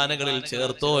യതീഖാനകളിൽ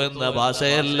ചേർത്തോ എന്ന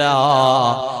ഭാഷയല്ല.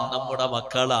 നമ്മുടെ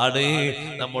മക്കളാണ്,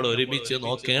 നമ്മൾ ഒരുമിച്ച്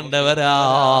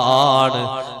നോക്കേണ്ടവരാണ്.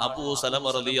 അബൂ സലമ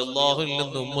റളിയല്ലാഹു അൻഹു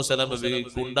നിന്നും ഉമ്മു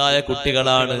സലമയ്ക്കുണ്ടായ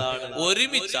കുട്ടികളാണ്.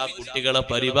 ഒരുമിച്ച് ആ കുട്ടികളെ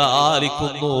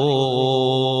പരിപാലിക്കുന്നു.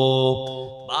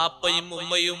 ബാപ്പയും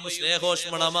ഉമ്മയും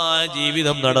സ്നേഹോഷ്മളമായ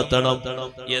ജീവിതം നടത്തണം.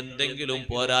 എന്തെങ്കിലും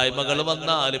പോരായ്മകൾ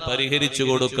വന്നാൽ പരിഹരിച്ചു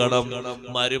കൊടുക്കണം.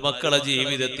 മരുമക്കളെ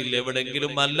ജീവിതത്തിൽ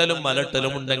എവിടെങ്കിലും മല്ലലും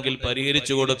മലട്ടലും ഉണ്ടെങ്കിൽ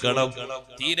പരിഹരിച്ചു കൊടുക്കണം.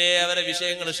 തീരെ അവരെ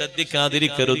വിഷയങ്ങൾ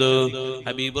ശ്രദ്ധിക്കാതിരിക്കരുത്.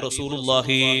 ഹബീബ്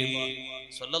റസൂലുള്ളാഹി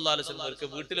സ്വല്ലല്ലാഹു അലൈഹി വസല്ലം ഒരിക്കൽ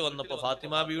വീട്ടിൽ വന്നപ്പോ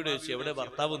ഫാത്തിമ ബീവിയോട് ചോദിച്ചു, എവിടെ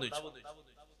ഭർത്താവ് എന്ന് ചോദിച്ചു.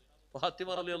 ഫാത്തിമ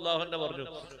റളിയല്ലാഹു അൻഹ പറഞ്ഞു,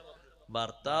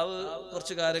 ഭർത്താവ്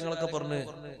കുറച്ച് കാര്യങ്ങളൊക്കെ പറഞ്ഞു,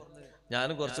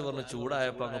 ഞാനും കുറച്ച് പറഞ്ഞു,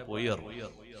 ചൂടായപ്പോ അങ്ങ് പോയി ഇറങ്ങി.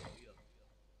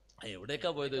 എവിടേക്കാ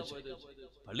പോയത്?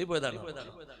 പള്ളി പോയതാണ്.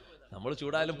 നമ്മൾ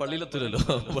ചൂടായാലും പള്ളിയിലെത്തില്ലല്ലോ,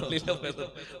 പള്ളിയിലെ പോയത്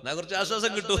എന്നാ കുറച്ച്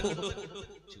ആശ്വാസം കിട്ടും.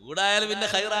 ചൂടായാലും പിന്നെ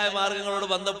ഹൈറായ മാർഗങ്ങളോട്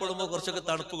ബന്ധപ്പെടുമ്പോൾ കുറച്ചൊക്കെ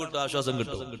തണുപ്പ് കിട്ടും, ആശ്വാസം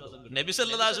കിട്ടും. നബി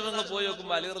സല്ലല്ലാഹു അലൈഹി വസല്ലം പോയി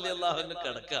നോക്കുമ്പോൾ അലി റളിയല്ലാഹു അൻഹു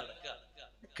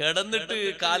കിടന്നിട്ട്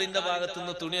കാലിന്റെ ഭാഗത്തു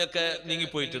നിന്ന് തുണിയൊക്കെ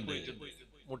നീങ്ങിപ്പോയിട്ടുണ്ട്.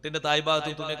 മുട്ടിന്റെ തായ് ഭാഗത്ത്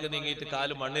തുണിയൊക്കെ നീങ്ങിയിട്ട്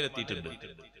കാല് മണ്ണിലെത്തിയിട്ടുണ്ട്,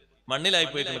 മണ്ണിലായി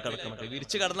പോയിട്ടുണ്ട് കിടക്കണൊക്കെ.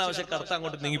 വിരിച്ച് കിടന്ന ആവശ്യം കടത്ത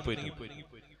അങ്ങോട്ട് നീങ്ങിപ്പോയി.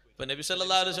 ഇപ്പൊ നബി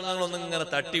സല്ലല്ലാഹു അലൈഹി വസല്ലം ഒന്നും ഇങ്ങനെ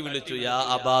തട്ടി വിളിച്ചു, യാ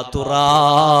അബാ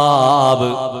തുറാബ്,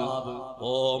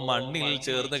 ഓ മണ്ണിൽ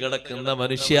ചേർന്ന് കിടക്കുന്ന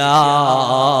മനുഷ്യ.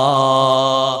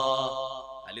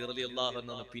 അലി റളിയല്ലാഹു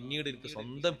അൻഹു പിന്നീട് എനിക്ക്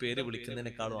സ്വന്തം പേര്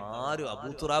വിളിക്കുന്നതിനേക്കാളും ആരും അബൂ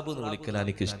തുറാബ് എന്ന് വിളിക്കലാണ്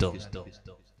എനിക്ക് ഇഷ്ടം.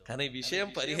 കാരണം ഈ വിഷയം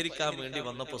പരിഹരിക്കാൻ വേണ്ടി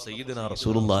വന്നപ്പോ സയ്യിദുനാ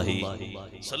റസൂലുള്ളാഹി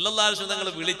സ്വല്ലല്ലാഹു അലൈഹി വസല്ലം തങ്ങൾ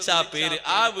വിളിച്ച ആ പേര്,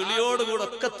 ആ വിളിയോടുകൂടെ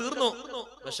ഒക്കെ തീർന്നു,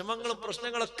 വിഷമങ്ങളും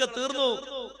പ്രശ്നങ്ങളൊക്കെ തീർന്നു.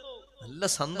 നല്ല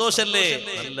സന്തോഷല്ലേ,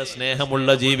 നല്ല സ്നേഹമുള്ള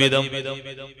ജീവിതം,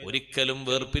 ഒരിക്കലും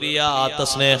വേർപിരിയാത്ത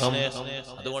സ്നേഹം.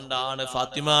 അതുകൊണ്ടാണ്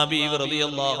ഫാത്തിമ ബീവി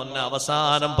റളിയല്ലാഹു അൻഹ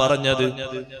അവസാനം പറഞ്ഞത്,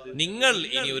 നിങ്ങൾ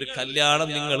ഇനി ഒരു കല്യാണം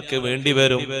നിങ്ങൾക്ക് വേണ്ടി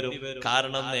വരും,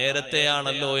 കാരണം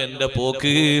നേരത്തെയാണല്ലോ എന്റെ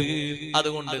പോക്ക്,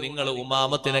 അതുകൊണ്ട് നിങ്ങൾ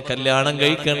ഉമാമത്തിനെ കല്യാണം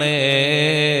കഴിക്കണേ.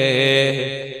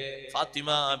 ഫാത്തിമ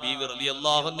ബീവി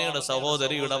റളിയല്ലാഹു അൻഹയുടെ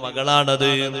സഹോദരിയുടെ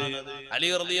മകളാണത്. അലി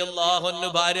റളിയല്ലാഹു അൻഹു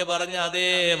ഭാര്യ പറഞ്ഞ അതേ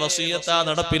വസിയത്താ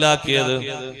നടപ്പിലാക്കിയത്.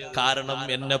 കാരണം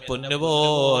എന്നെ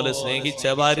പൊന്നുപോലെ സ്നേഹിച്ച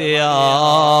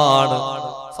ഭാര്യയാണ്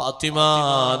ഫാത്തിമ.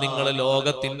 നിങ്ങൾ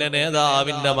ലോകത്തിന്റെ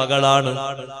നേതാവിന്റെ മകളാണ്,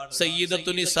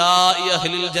 സയ്യിദത്തു നിസാഇ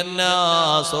അഹ്ലിൽ ജന്ന,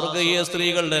 സ്വർഗീയ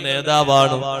സ്ത്രീകളുടെ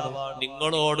നേതാവാണ്.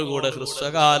 നിങ്ങളോടുകൂടെ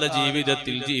ഹ്രസ്വകാല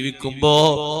ജീവിതത്തിൽ ജീവിക്കുമ്പോ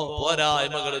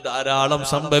പോരായ്മകൾ ധാരാളം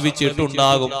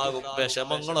സംഭവിച്ചിട്ടുണ്ടാകും,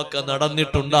 വിഷമങ്ങളൊക്കെ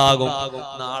നടന്നിട്ടുണ്ടാകും.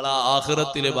 നാളെ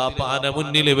ആഖിറത്തില് ബാപ്പാനെ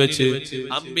മുന്നിൽ വെച്ച്,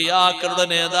 അമ്പിയാക്കളുടെ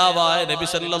നേതാവായ നബി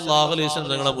സല്ലല്ലാഹു അലൈഹി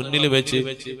വസല്ലം നിങ്ങളെ മുന്നിൽ വെച്ച്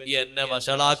എന്നെ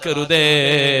വഷളാക്കരുതേ,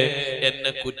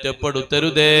 എന്നെ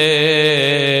കുറ്റപ്പെടുത്തരുതേ,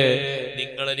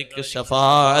 നിങ്ങൾ എനിക്ക്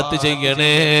ശഫാഅത്ത്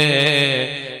ചെയ്യണേ,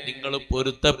 നിങ്ങൾ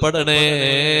പൊരുത്തപ്പെടണേ.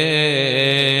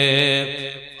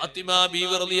 ഫാത്തിമ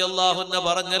ബീവി റളിയല്ലാഹു അൻഹ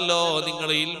പറഞ്ഞല്ലോ, നിങ്ങൾ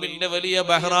ഇൽമിന്റെ വലിയ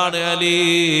ബഹ്റാണ് അലി,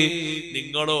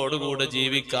 നിങ്ങളോടുകൂടെ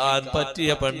ജീവിക്കാൻ പറ്റിയ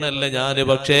പെണ്ണല്ല ഞാന്.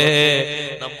 പക്ഷേ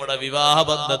നമ്മുടെ വിവാഹ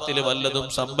ബന്ധത്തിൽ വല്ലതും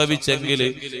സംഭവിച്ചെങ്കിൽ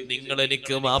നിങ്ങൾ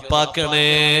എനിക്ക് മാപ്പാക്കണേ.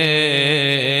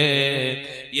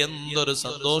 എന്തൊരു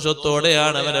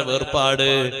സന്തോഷത്തോടെയാണ് അവരെ വേർപാട്.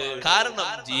 കാരണം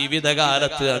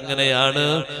ജീവിതകാലത്ത് അങ്ങനെയാണ്,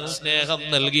 സ്നേഹം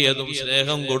നൽകിയതും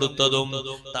സ്നേഹം കൊടുത്തതും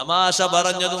തമാശ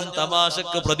പറഞ്ഞതും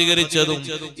തമാശക്ക് പ്രതികരിച്ചതും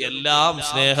എല്ലാം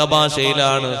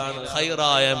സ്നേഹഭാഷയിലാണ്.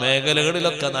 ഹൈറായ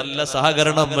മേഖലകളിലൊക്കെ നല്ല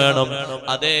സഹകരണം വേണം.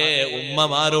 അതേ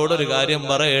ഉമ്മമാരോടൊരു കാര്യം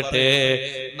പറയട്ടെ,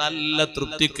 നല്ല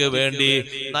തൃപ്തിക്ക് വേണ്ടി,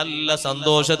 നല്ല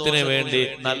സന്തോഷത്തിന് വേണ്ടി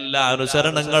നല്ല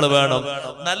അനുസരണങ്ങൾ വേണം,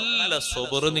 നല്ല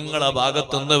സ്വബർ നിങ്ങളെ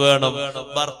ഭാഗത്തുനിന്ന് വേണം.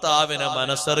 ഭർത്താവിനെ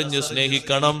മനസ്സറിഞ്ഞ്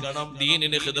സ്നേഹിക്കണം.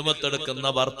 ദീനിന് ഖിദ്മത്തെടുക്കുന്ന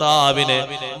ഭർത്താവിനെ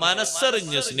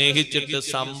മനസ്സറിഞ്ഞ് സ്നേഹിച്ചിട്ട്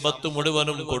സമ്പത്ത്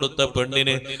മുഴുവനും കൊടുത്ത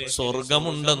പെണ്ണിന്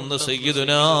സ്വർഗമുണ്ടെന്ന്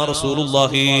സയ്യിദുനാ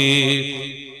റസൂലുള്ളാഹി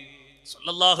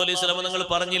സ്വല്ലല്ലാഹു അലൈഹി വസല്ലം നിങ്ങൾ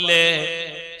പറഞ്ഞില്ലേ?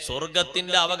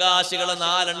 സ്വർഗത്തിന്റെ അവകാശികളെ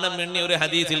 4 എണ്ണം എണ്ണി ഒരു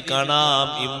ഹദീസിൽ കാണാം.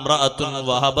 ഇംറഅത്തുൻ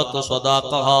വഹബത്ത്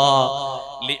സ്വദാഖഹാ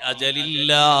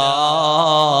ലിഅജലില്ലാഹ്,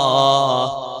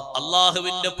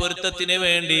 അള്ളാഹുവിന്റെ പൊരുത്തത്തിന്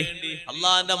വേണ്ടി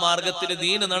അള്ളാഹിന്റെ മാർഗത്തിൽ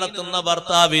ദീന് നടത്തുന്ന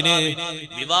ഭർത്താവിന്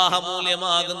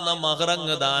വിവാഹമൂല്യമാകുന്ന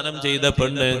മഹ്റങ്ങ് ദാനം ചെയ്ത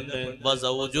പെണ്ണ്.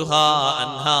 വസൗജുഹാ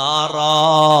അൻഹാ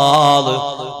റാദ്,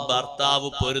 ഭർത്താവ്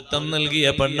പൊരുത്തം നൽകിയ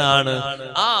പെണ്ണാണ്.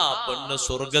 ആ പെണ്ണ്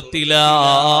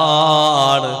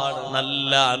സ്വർഗത്തിലാണ്.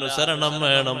 നല്ല അനുസരണം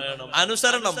വേണം.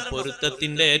 അനുസരണം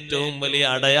പൊരുത്തത്തിന്റെ ഏറ്റവും വലിയ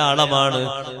അടയാളമാണ്.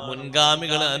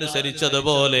 മുൻഗാമികളെ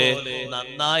അനുസരിച്ചതുപോലെ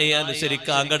നന്നായി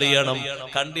അനുസരിക്കാൻ കഴിയണം.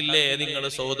 കണ്ടില്ലേ നിങ്ങൾ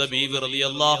സൗദ ബീവി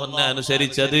റളിയല്ലാഹു അൻഹ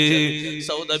അനുസരിച്ചത്?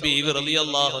 സൗദ ബീവി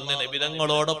റളിയല്ലാഹു അൻഹ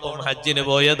നബിതങ്ങളോടൊപ്പം ഹജ്ജിന്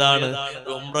പോയതാണ്,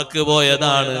 ഉംറക്ക്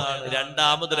പോയതാണ്.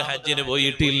 രണ്ടാമതൊരു ഹജ്ജിന്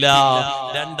പോയിട്ടില്ല,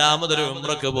 രണ്ടാമതൊരു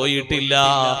ഉംറക്ക് പോയിട്ടില്ല.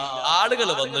 ആളുകൾ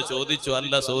വന്ന് ചോദിച്ചു,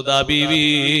 അല്ല സൗദ ബീവി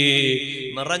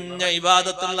നിറഞ്ഞ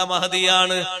ഇബാദത്തുള്ള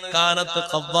മഹദിയാണ്, കാനത്ത്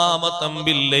ഖവ്വാമതൻ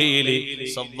ബില്ലൈലി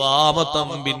സവ്വാമതൻ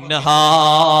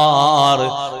ബിന്നഹാർ,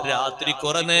 രാത്രി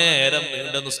കുറെ നേരം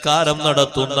നീണ്ട നിസ്കാരം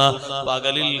നടത്തുന്ന,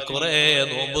 പകലിൽ കുറെ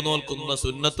നോമ്പ് നോൽക്കുന്ന,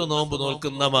 സുന്നത്ത് നോമ്പ്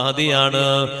നോൽക്കുന്ന മഹദിയാണ്.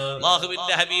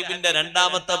 അല്ലാഹുവിന്റെ ഹബീബിന്റെ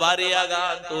രണ്ടാമത്തെ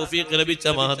ഭാര്യയാകാൻ തൗഫീഖ് ലഭിച്ച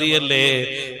മഹദിയല്ലേ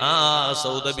ആ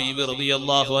സൗദ ബീവി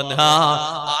റളിയല്ലാഹു അൻഹാ.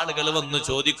 ആളുകൾ വന്ന്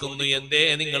ചോദിക്കുന്നു, എന്തേ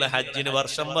നിങ്ങൾ ഹജ്ജിന്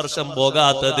വർഷം വർഷം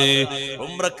പോകാത്തത്,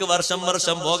 ഉംറക്ക് വർഷം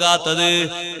വർഷം പോകാത്തത്?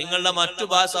 നിങ്ങളുടെ മറ്റു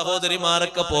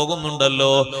സഹോദരിമാരൊക്കെ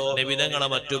പോകുന്നുണ്ടല്ലോ, നബിതങ്ങളെ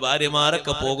മറ്റു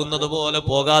ഭാര്യമാരൊക്കെ പോകുന്നത് പോലെ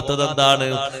പോകാത്തത് എന്താണ്?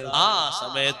 ആ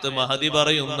സമയത്ത് മഹദി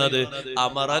പറയുന്നത്,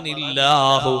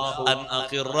 അമറനില്ലാഹു അല്ലാഹു അൻ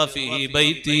അഖിറ ഫീ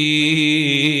ബൈതി,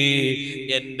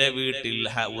 എന്റെ വീട്ടിൽ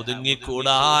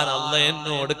ഒതുങ്ങിക്കൂടാൻ അല്ലാഹു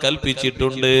എന്നോട്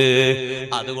കൽപ്പിച്ചിട്ടുണ്ട്.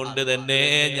 അതുകൊണ്ട് തന്നെ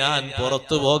ഞാൻ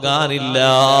പുറത്തു പോകാനില്ല.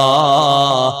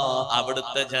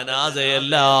 അവിടുത്തെ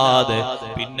ജനാസയല്ലാതെ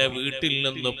പിന്നെ വീട്ടിൽ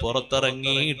നിന്ന്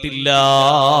പുറത്തിറങ്ങിയിട്ടില്ല.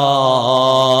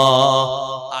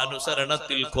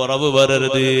 അനുസരണത്തിൽ കുറവ്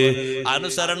വരരുത്.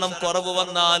 അനുസരണം കുറവ്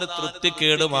വന്നാൽ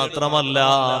തൃപ്തിക്കേട് മാത്രമല്ല,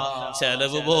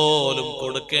 ചെലവ് പോലും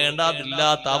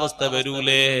കൊടുക്കേണ്ടതില്ലാത്ത അവസ്ഥ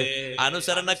വരൂലേ.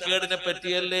 അനുസരണക്കേടിനെ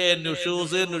പറ്റിയല്ലേ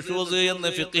നുഷൂസ് എന്ന്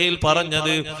ഫിഖ്ഹിൽ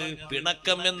പറഞ്ഞത്.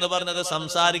 പിണക്കം എന്ന് പറഞ്ഞത്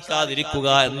സംസാരിക്കാതിരിക്കുക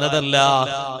എന്നതല്ല.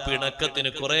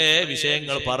 പിണക്കത്തിന് കുറെ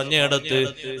വിഷയങ്ങൾ പറഞ്ഞെടുത്ത്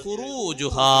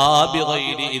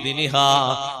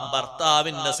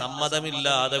ഭർത്താവിന്റെ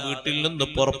സമ്മതമില്ലാതെ വീട്ടിൽ നിന്ന്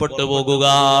പുറപ്പെട്ടു പോകുക.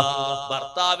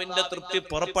 ഭർത്താവിന്റെ തൃപ്തി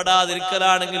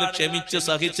പുറപ്പെടാതിരിക്കലാണെങ്കിൽ ക്ഷമിച്ച്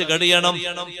സഹിച്ച് കഴിയണം.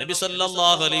 നബി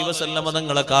സല്ലല്ലാഹു അലൈഹി വസല്ലം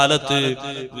തങ്ങളുടെ കാലത്ത്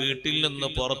വീട്ടിൽ നിന്ന്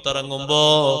പുറത്തിറങ്ങുമ്പോ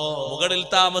മുകളിൽ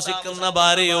താമസിക്കുന്ന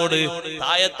ഭാര്യയോട്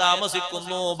താഴെ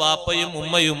താമസിക്കുന്നു ബാപ്പയും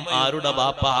ഉമ്മയും, ആരുടെ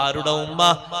ബാപ്പ ആരുടെ ഉമ്മ,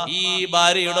 ഈ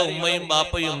ഭാര്യയുടെ ഉമ്മയും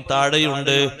ബാപ്പയും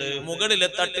താഴെയുണ്ട്. മുകളിലെ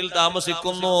തട്ടിൽ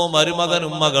താമസിക്കുന്നു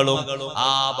മരുമകനും മകളും.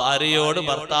 ആ ഭാര്യയോട്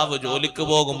ഭർത്താവ് ജോലിക്ക്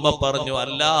പോകുമ്പോ പറഞ്ഞു,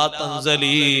 അല്ലാ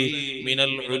തൻസലി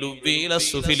മിനൽ ഉലുവി ഇല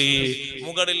സുഫിലി,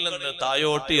 മുകളിൽ നിന്ന്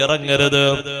തായോട്ട് ഇറങ്ങരുത്,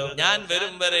 ഞാൻ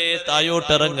വരും വരെ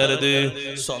തായോട്ട് ഇറങ്ങരുത്.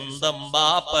 സ്വന്തം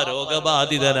ബാപ്പ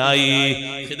രോഗബാധിതനായി,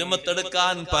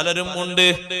 ഖിദ്മത്തെടുക്കാൻ പലരും ഉണ്ട്.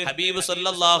 ഹബീബ്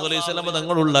സല്ലല്ലാഹു അലൈഹി വസല്ലം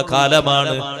തങ്ങളുള്ള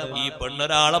കാലമാണ്. ഈ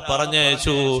പെണ്ണൊരാളെ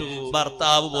പറഞ്ഞയച്ചു,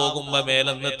 ഭർത്താവ് പോകുമ്പോ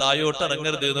മേലെന്ന് തായോട്ട്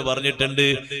ഇറങ്ങരുത് എന്ന് പറഞ്ഞിട്ടുണ്ട്.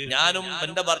 ഞാനും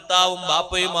എന്റെ ഭർത്താവും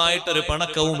ബാപ്പയുമായിട്ടൊരു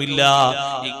പണക്കവുമില്ല,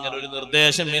 ഇങ്ങനൊരു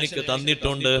നിർദ്ദേശം എനിക്ക്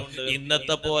തന്നിട്ടുണ്ട്.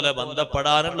 ഇന്നത്തെ പോലെ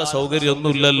ബന്ധപ്പെടാനുള്ള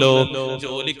സൗകര്യമൊന്നുമില്ലല്ലോ,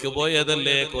 ജോലിക്ക്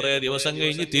പോയതല്ലേ, കുറെ ദിവസം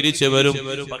കഴിഞ്ഞ് തിരിച്ചു വരും.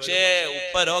 പക്ഷേ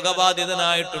ഉപ്പ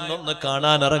രോഗബാധിതനായിട്ടുണ്ടൊന്ന്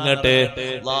കാണാൻ ഇറങ്ങട്ടെ.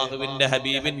 അല്ലാഹുവിന്റെ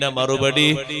ഹബീബിന്റെ മറുപടി,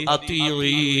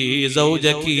 അത്തിയുഈ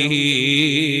സൗജകി,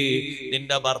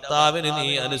 നിന്റെ ഭർത്താവിന് നീ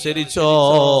അനുസരിച്ചോ.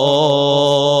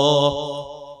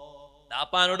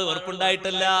 ബാപ്പാനോട്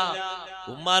വെറുപ്പുണ്ടായിട്ടല്ല,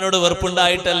 ഉമ്മാനോട്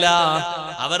വെറുപ്പുണ്ടായിട്ടല്ല,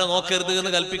 അവരെ നോക്കരുത്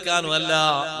എന്ന് കൽപ്പിക്കാനും അല്ല,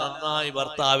 നന്നായി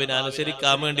ഭർത്താവിനെ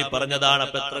അനുസരിക്കാൻ വേണ്ടി പറഞ്ഞതാണ്.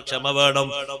 അപ്പൊ എത്ര ക്ഷമ വേണം,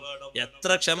 എത്ര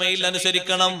ക്ഷമയിൽ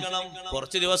അനുസരിക്കണം.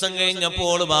 കുറച്ചു ദിവസം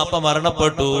കഴിഞ്ഞപ്പോൾ ബാപ്പ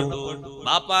മരണപ്പെട്ടു.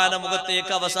 ബാപ്പാന്റെ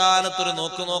മുഖത്തേക്ക് അവസാനത്തൊരു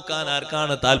നോക്ക് നോക്കാൻ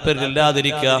ആർക്കാണ്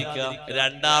താല്പര്യമില്ലാതിരിക്കുക.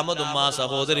 രണ്ടാമതും ആ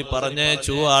സഹോദരി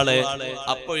പറഞ്ഞയച്ചു ആളെ.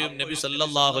 അപ്പോഴും നബി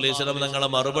സല്ലല്ലാഹു അലൈഹി വസല്ലം തങ്ങളെ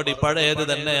മറുപടി പഴയത്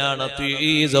തന്നെയാണ്,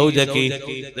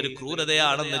 ഇതൊരു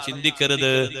ക്രൂരതയാണെന്ന്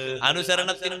ചിന്തിക്കരുത്.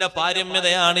 അനുസരണത്തിന്റെ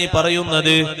പാരമ്യതയാണ് ഈ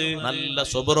പറയുന്നത്. നല്ല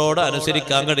സുബറോട്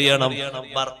അനുസരിക്കാൻ കഴിയണം.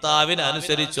 ഭർത്താവിന്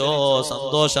അനുസരിച്ചോ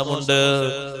സന്തോഷമുണ്ട്.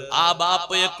 ആ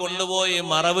ബാപ്പയെ കൊണ്ടുപോയി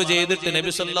മറവ് ചെയ്തിട്ട്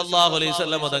നബി സല്ലല്ലാഹു അലൈഹി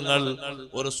വസല്ലം തങ്ങൾ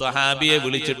ഒരു സ്വഹാബിയെ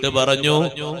വിളിച്ചിട്ട് പറഞ്ഞു,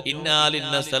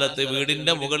 ഇന്നാലിന്ന സ്ഥലത്ത്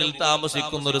വീടിന്റെ മുകളിൽ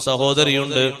താമസിക്കുന്ന ഒരു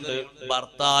സഹോദരിയുണ്ട്.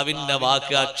 ഭർത്താവിന്റെ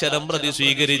വാക്ക് അക്ഷരം പ്രതി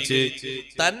സ്വീകരിച്ച്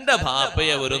തന്റെ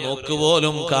ബാപ്പയെ ഒരു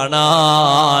നോക്കുപോലും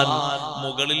കാണാൻ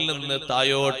മുകളിൽ നിന്ന്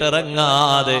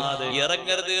തായോട്ടിറങ്ങാതെ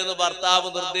ഇറങ്ങരുത് എന്ന് ഭർത്താവ്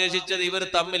നിർദ്ദേശിച്ചത് ഇവർ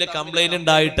തമ്മിൽ കംപ്ലൈന്റ്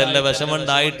ഉണ്ടായിട്ടല്ല,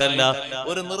 വിഷമുണ്ടായിട്ടല്ല,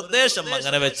 ഒരു നിർദ്ദേശം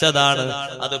അങ്ങനെ വെച്ചതാണ്.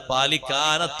 അത്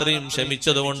പാലിക്കാൻ അത്രയും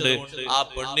ശ്രമിച്ചതുകൊണ്ട് ആ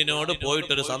പെണ്ണിനോട്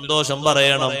പോയിട്ടൊരു സന്തോഷം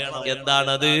പറയണം.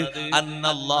 എന്താണത്?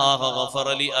 അന്നല്ലാഹ ഗഫറ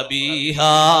ലി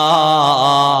അബീഹാ.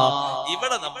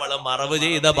 ഇവിടെ നമ്മൾ മറവ്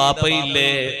ചെയ്ത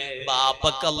ബാപ്പയില്ലേ,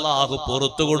 ബാപ്പക്ക് അല്ലാഹു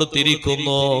പുറത്തു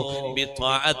കൊടുത്തിരിക്കുന്നു.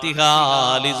 ബിത്വാഅതിഹാ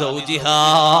ലിസൗജിഹാ,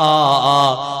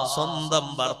 സ്വന്തം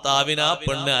ഭർത്താവിനെ ആ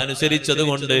പെണ്ണ് അനുസരിച്ചത്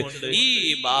കൊണ്ട് ഈ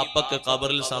ബാപ്പക്ക്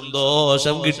ഖബറിൽ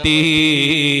സന്തോഷം കിട്ടി.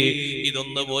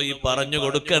 ഇതൊന്ന് പോയി പറഞ്ഞു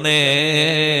കൊടുക്കണേ.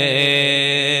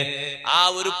 ആ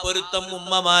ഒരു പൊരുത്തം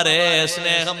ഉമ്മമാരെ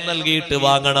സ്നേഹം നൽകിയിട്ട്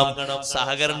വാങ്ങണം,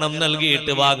 സഹകരണം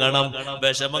നൽകിയിട്ട് വാങ്ങണം.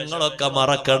 വിഷമങ്ങളൊക്കെ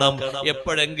മറക്കണം.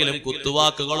 എപ്പോഴെങ്കിലും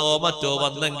കുത്തുവാക്കുകളോ മറ്റോ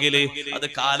വന്നെങ്കിൽ അത്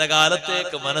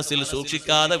കാലകാലത്തേക്ക് മനസ്സിൽ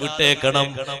സൂക്ഷിക്കാതെ വിട്ടേക്കണം.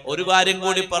 ഒരു കാര്യം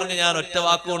കൂടി പറഞ്ഞ് ഞാൻ ഒറ്റ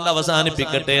വാക്കുകൊണ്ട്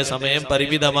അവസാനിപ്പിക്കട്ടെ, സമയം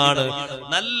പരിമിതമാണ്.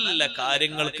 നല്ല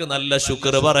കാര്യങ്ങൾക്ക് നല്ല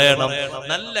ശുക്ർ പറയണം.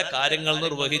 നല്ല കാര്യങ്ങൾ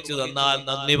നിർവഹിച്ചു തന്നാൽ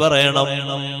നന്ദി പറയണം.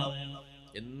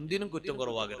 എന്തിനും കുറ്റം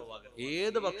കുറവാകരുത്,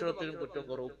 ഏത് ഭക്ഷണത്തിനും കുറ്റം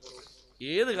കുറവും,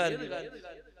 ഏത് കാര്യത്തിലും.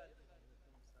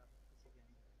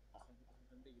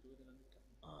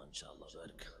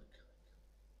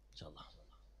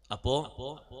 അപ്പോ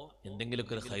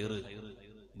എന്തെങ്കിലുമൊക്കെ ഒരു ഖൈറ്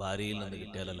ഭാര്യയിൽ നിന്ന്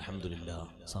കിട്ടിയാൽ അൽഹംദുലില്ലാഹ്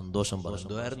സന്തോഷം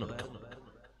പറഞ്ഞു കൊടുക്കാം.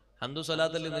 ഹംദു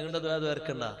സ്വലാത്തല്ലേ നീണ്ട ദുആ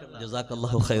ദ്വാരക്കണ്ട.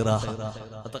 ജസാക്കല്ലാഹു ഖൈറാ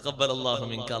തഖബ്ബലല്ലാഹു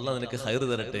മിൻക, അല്ലാഹ് നിനക്ക് ഖൈർ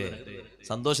തരട്ടെ,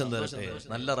 സന്തോഷം തരട്ടെ,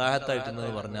 നല്ല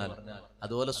റാഹത്തായിട്ടെന്ന് പറഞ്ഞാൽ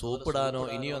അതുപോലെ സോപ്പിടാനോ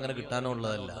ഇനിയും അങ്ങനെ കിട്ടാനോ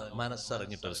ഉള്ളതല്ല,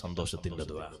 മനസ്സറിഞ്ഞിട്ടൊരു സന്തോഷത്തിന്റെ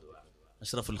ദുആ.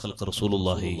 അഷ്റഫുൽ ഖൽഖ്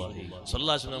റസൂലുള്ളാഹി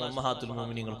സ്വല്ലല്ലാഹു അലൈഹി വസല്ലം ഉമ്മഹാത്തുൽ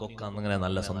മുഅ്മിനീങ്ങൾക്കൊക്കെ അങ്ങനെ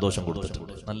നല്ല സന്തോഷം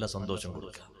കൊടുത്തിട്ടുണ്ട്. നല്ല സന്തോഷം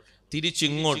കൊടുക്കുക.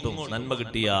 തിരിച്ചിങ്ങോട്ടും നന്മ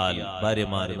കിട്ടിയാൽ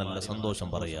ഭാര്യമാര് നല്ല സന്തോഷം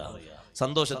പറയാ.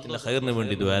 സന്തോഷത്തിന്റെ ഖൈറിന്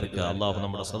വേണ്ടി ദുആർക്കുക. അള്ളാഹു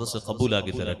നമ്മുടെ സദസ്സ്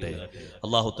ഖബൂലാക്കി തരട്ടെ.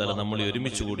 അള്ളാഹു തആല നമ്മളെ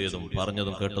ഒരുമിച്ച് കൂടിയതും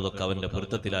പറഞ്ഞതും കേട്ടതൊക്കെ അവന്റെ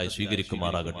പൊരുത്തത്തിലായി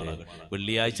സ്വീകരിക്കുമാറാകട്ടെ.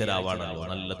 വെള്ളിയാഴ്ച രാവാണല്ലോ,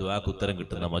 നല്ല ദുആക്ക് ഉത്തരം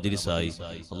കിട്ടുന്ന മജ്ലിസായി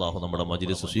അള്ളാഹു നമ്മുടെ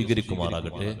മജ്ലിസ്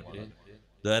സ്വീകരിക്കുമാറാകട്ടെ.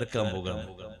 ദുആർക്കാൻ പോകണം.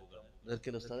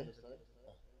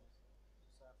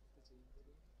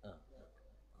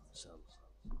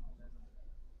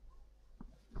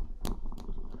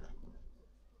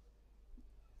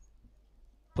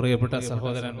 പ്രിയപ്പെട്ട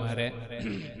സഹോദരന്മാരെ,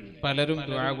 പലരും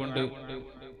ദുആ കൊണ്ട്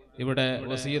ഇവിടെ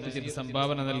വസിയത്ത് ചെയ്ത്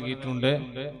സംഭാവന നൽകിയിട്ടുണ്ട്.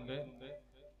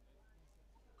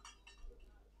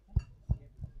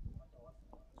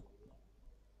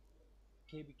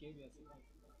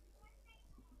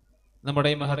 നമ്മുടെ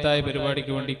ഈ മഹത്തായ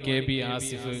പരിപാടിക്ക് വേണ്ടി KB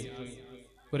ആസിഫ്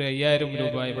ഒരു 5000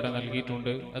 രൂപ ഇവിടെ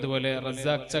നൽകിയിട്ടുണ്ട്. അതുപോലെ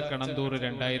റസാഖ് കണന്തൂർ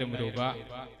 2000 രൂപ.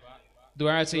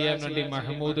 ദുആ ചെയ്യാൻ വേണ്ടി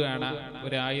മഹ്മൂദ് ആണ്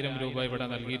ഒരു 1000 രൂപ ഇവിടെ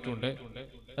നൽകിയിട്ടുണ്ട്.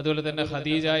 അതുപോലെ തന്നെ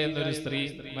ഖദീജ എന്നൊരു സ്ത്രീ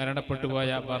മരണപ്പെട്ടു പോയ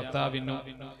ഭർത്താവിനും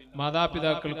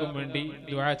മാതാപിതാക്കൾക്കും വേണ്ടി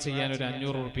ദുആ ചെയ്യാൻ ഒരു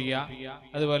 500 രൂപ.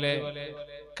 അതുപോലെ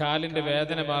കാലിന്റെ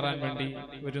വേദന മാറാൻ വേണ്ടി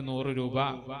ഒരു 100 രൂപ.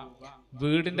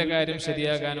 വീടിന്റെ കാര്യം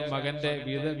ശരിയാകാനും മകന്റെ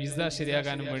വിസ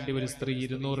ശരിയാകാനും വേണ്ടി ഒരു സ്ത്രീ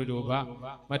 200 രൂപ,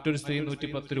 മറ്റൊരു സ്ത്രീ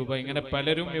 110 രൂപ. ഇങ്ങനെ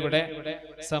പലരും ഇവിടെ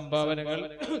സംഭാവനകൾ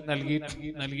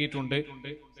നൽകിയിട്ടുണ്ട്.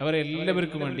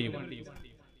 അവരെല്ലാവർക്കും വേണ്ടിയും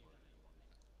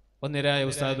ഒന്നിരായ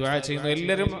ഉസ്താദ് ദുആ ചെയ്യുന്നു.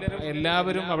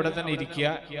 എല്ലാവരും അവിടെ തന്നെ ഇരിക്കുക.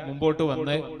 മുമ്പോട്ട്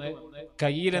വന്ന്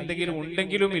കയ്യിൽ എന്തെങ്കിലും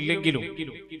ഉണ്ടെങ്കിലും ഇല്ലെങ്കിലും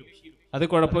അത്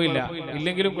കുഴപ്പമില്ല,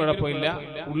 ഇല്ലെങ്കിലും കുഴപ്പമില്ല.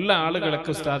 ഉള്ള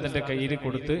ആളുകളൊക്കെ ഉസ്താദിന്റെ കയ്യിൽ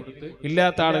കൊടുത്ത്,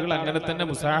 ഇല്ലാത്ത ആളുകൾ അങ്ങനെ തന്നെ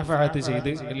മുസാഫഹത്ത്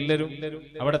ചെയ്ത് എല്ലാവരും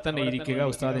അവിടെ തന്നെ ഇരിക്കുക.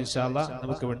 ഉസ്താദ് ഇൻഷാ അല്ലാഹ്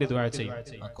നമുക്ക് വേണ്ടി ദുആ ചെയ്യും.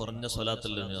 കുറഞ്ഞ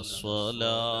സ്വലാത്തിൽ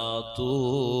സ്വലാത്തു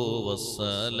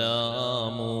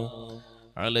വസ്സലാമു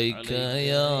അലൈക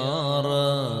യാ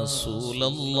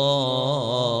റസൂലല്ലാഹ്,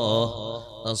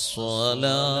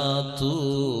 അസ്സലാത്തു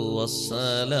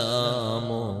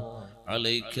വസ്സലാമു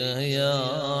عليك يا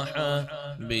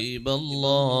حبيب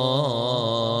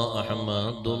الله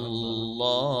أحمد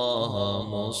الله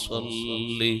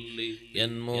مصليا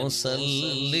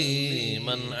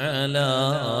مسلما على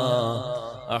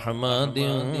أحمد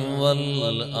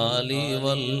والآل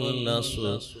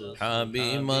والأصحاب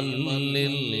من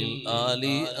للآل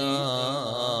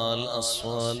آل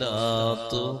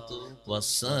الصلاة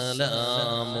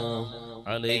والسلام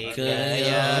عليك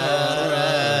يا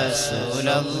رسول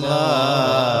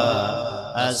الله،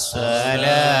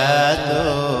 الصلاة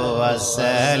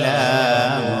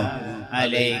والسلام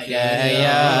عليك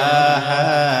يا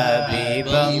حبيب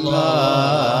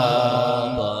الله.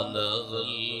 بلغ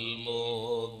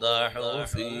المدح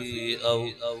في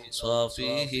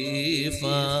أوصافه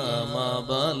فما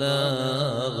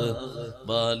بلغ،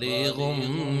 بالغ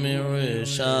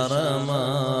معشر ما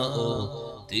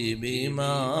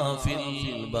بما في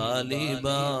البال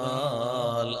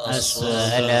بال.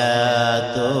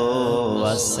 الصلاة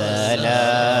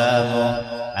والسلام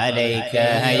عليك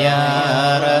يا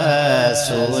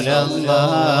رسول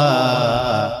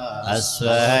الله،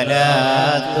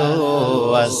 الصلاة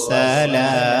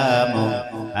والسلام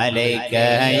عليك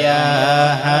يا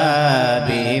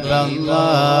حبيب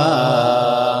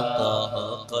الله. طه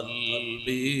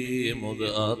قلبي مذ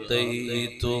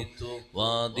أتيت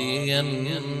واديا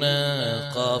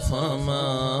قاف ما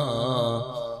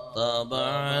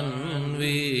طبعا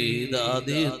وداد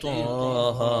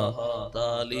طه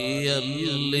تاليا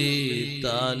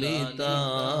للتالي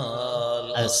تال.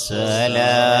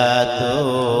 الصلاة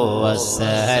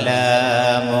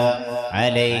والسلام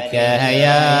عليك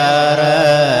يا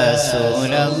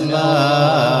رسول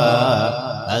الله،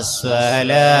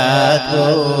 الصلاة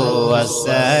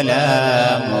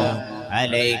والسلام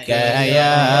عليك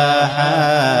يا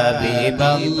حبيب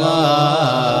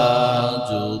الله.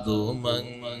 جود من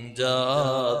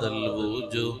جاد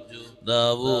الوجود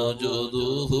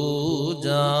وجوده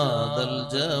جاد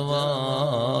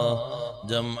الجواه،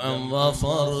 جمعا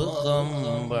وفرقا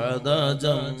بعد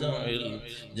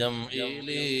جمع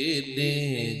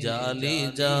للرجال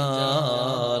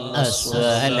جال.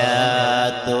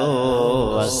 الصلاة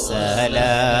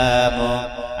والسلام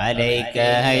عليك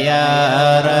يا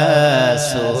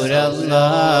رسول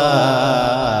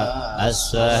الله،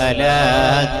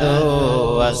 الصلاة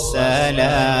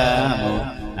والسلام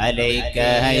عليك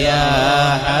يا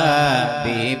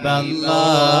حبيب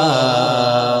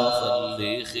الله.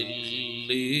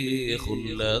 خلي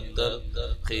خلة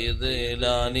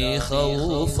الخذلان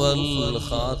خوف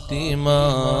الخاتمة،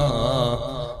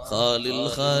 خالل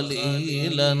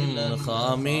خليلا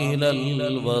خامل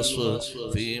الوصف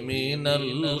من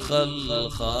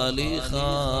الخلخال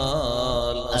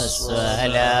خال.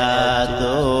 الصلاة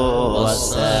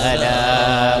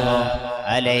والسلام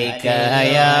عليك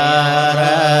يا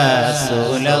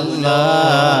رسول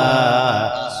الله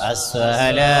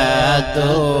الصلاة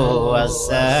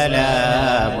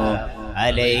والسلام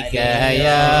عليك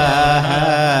يا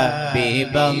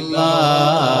حبيب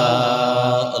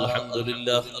الله.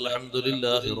 الحمد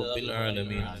لله رب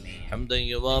العالمين حمدا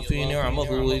يوافي نعمه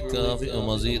ويكافئ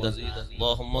مزيده.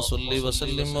 اللهم صل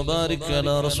وسلم وبارك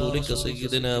على رسولك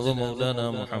سيدنا ومولانا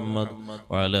محمد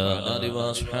وعلى آله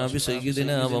وأصحاب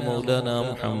سيدنا ومولانا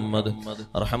محمد.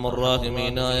 أرحم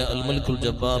الراحمين يا الملك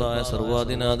الجبار يا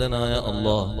സർവാധിനാഥനായ يا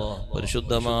الله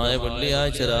പരിശുദ്ധമായ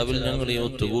വെള്ളിയാഴ്ച രാവിൽ ഞങ്ങൾ ഈ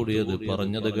ഒത്തുകൂടിയത്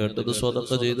പറഞ്ഞത് കേട്ടത്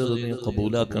സ്വതക്ക ചെയ്തത് നീ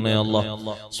കബൂലാക്കണേ അല്ലാഹ്.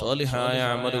 സ്വാലിഹായ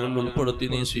അമലുകൾ ഉൾപ്പെടുത്തി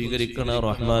നീ സ്വീകരിക്കണേ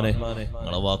റഹ്മാനെ.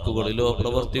 ഞങ്ങളെ വാക്കുകളിലോ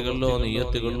പ്രവർത്തികളിലോ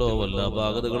നിയ്യത്തുകളിലോ വല്ല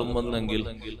അപാകതകളും വന്നെങ്കിൽ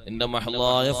നിന്റെ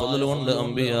മഹ്ലായ ഫളൽ കൊണ്ട്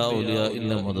അംബിയാ ഔലിയാ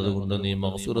ഇന്ന മദദ് കൊണ്ട് നീ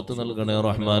മഗ്ഫിറത്ത് നൽകണേ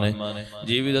റഹ്മാനെ.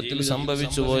 ജീവിതത്തിൽ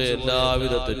സംഭവിച്ചു പോയ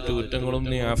എല്ലാവിധ തെറ്റുകുറ്റങ്ങളും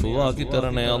നീ അഫ്വാക്കി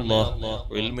തരണേ അല്ലാഹ്.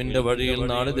 ഇൽമിന്റെ വഴിയിൽ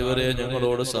നാളിതുവരെ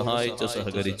ഞങ്ങളോട് സഹായിച്ച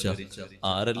സഹകരിച്ച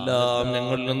ആരെല്ലാം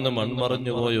ഞങ്ങളിൽ നിന്ന്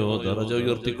മൺമറഞ്ഞു പോയോ ദറജ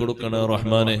ഉയർത്തി കൊടുക്കണേ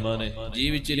റഹ്മാനെ.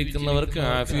 ജീവിച്ചിരിക്കുന്നവർക്ക്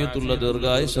ആഫിയത്തുള്ള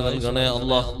ദീർഘായുസ്സ് നൽകണേ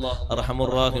അല്ലാഹ്.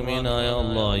 അർഹമുർ റഹീമീനായ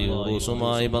അല്ലാഹ് ഈ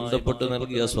ഉറൂസുമായി ബന്ധപ്പെട്ട്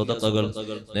നൽകിയ സ്വതഖകൾ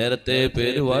നേരത്തെ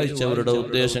പേര് വായിച്ചവരുടെ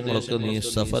ഉദ്ദേശങ്ങളൊക്കെ നീ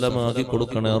സഫലമാക്കി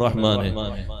കൊടുക്കണേ റഹ്മാനെ.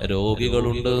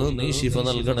 രോഗികളുണ്ട് നീ ശിഫ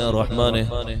നൽകണേ റഹ്മാനെ.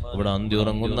 ഇവിടെ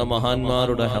അന്തിയുറങ്ങുന്ന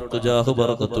മഹാന്മാരുടെ ഹഖ് ജാഹ്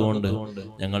ബറകത്ത് കൊണ്ട്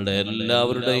ഞങ്ങളുടെ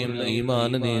എല്ലാവരുടെയും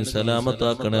ഈമാൻ നീ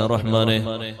സലാമത്താക്കണേ റഹ്മാനെ.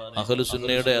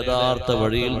 അഹ്ലുസുന്നയുടെ യഥാർത്ഥ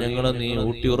വഴിയിൽ ഞങ്ങളെ നീ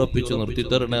ഊട്ടിയുറപ്പിച്ചു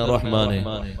നിർത്തിത്തരണേ റഹ്മാനെ.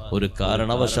 ഒരു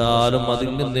കാരണവശാലും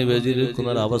അതിൽ നിന്ന് വ്യതിരിക്കുന്ന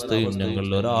ഒരവസ്ഥയും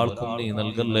ഞങ്ങളിൽ ഒരാൾക്കും നീ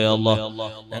നൽകല്ലേ അല്ലാഹ്.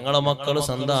 ഞങ്ങളെ മക്കള്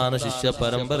സന്താന ശിഷ്യ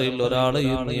പരമ്പരയിൽ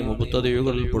ഒരാളെയും നീ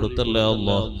മുബ്തദിഉകളിൽ പെടുത്തല്ലേ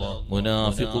അല്ലാഹ്.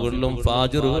 മുനാഫിഖുകളിലും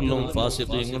ഫാജിറുകളിലും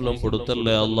ഫാസിഖീങ്ങളിലും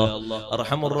പെടുത്തല്ലേ അല്ലാഹ്.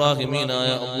 അർഹമുർ റഹീമീനായ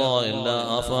അല്ലാഹ് എല്ലാ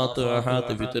ആഫാത്ത്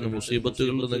ആഹാത്ത് ഫിത്ന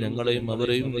മുസീബത്തുകളിൽ നിന്ന് ഞങ്ങളെയും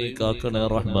അവരെയും നീ കാക്കണേ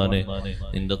റഹ്മാനെ.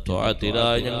 നിന്റെ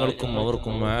ത്വഅത്തിലായി ഞങ്ങൾക്കും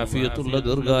അവർക്കും ആഫിയത്തുള്ള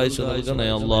ദീർഘായുസ്സ് നൽകണേ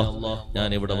അല്ലാഹ്. ഞാൻ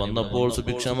ഇവിടെ വന്നപ്പോൾ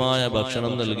സുഭിക്ഷമായ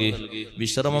ഭക്ഷണം നൽകി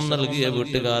വിശ്രമം നൽകിയ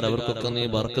വീട്ടുകാർ അവർക്കൊക്കെ നീ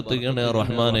ബർക്കത്ത് ചെയ്യണേ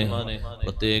റഹ്മാനെ.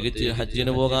 പ്രത്യേകിച്ച്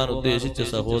ഹജ്ജിന് പോകാൻ ഉദ്ദേശിച്ച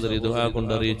സഹോദരി ദുആ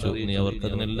കൊണ്ട് അറിയിച്ചു നീ അവർക്ക്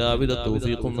അതിനെല്ലാവിധ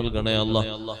തൗഫീഖും നൽകണേ അല്ലാഹ്.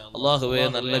 അല്ലാഹുവേ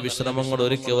നല്ല വിശ്രമങ്ങൾ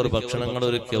ഒരുക്കിയവർ ഭക്ഷണങ്ങൾ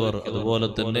ഒരുക്കിയവർ അതുപോലെ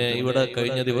തന്നെ ഇവിടെ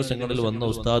കഴിഞ്ഞ ദിവസങ്ങളിൽ വന്ന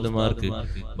ഉസ്താദുമാർക്ക്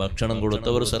ഭക്ഷണം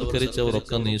കൊടുത്തവർ സൽക്കരിച്ചവർ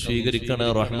ഒക്കെ നീ സ്വീകരിക്കണേ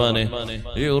റഹ്മാനെ.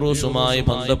 ഈ ഉറൂസുമായി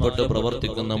ബന്ധപ്പെട്ട്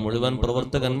പ്രവർത്തിക്കുന്ന മുഴുവൻ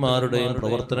പ്രവർത്തകന്മാരുടെയും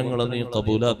പ്രവർത്തനങ്ങൾ നീ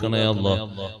കബൂലാക്കണേ അല്ലാഹ്.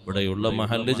 ഇവിടെയുള്ള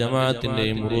മഹല്ല്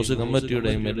ജമാഅത്തിന്റെയും ഉറൂസ്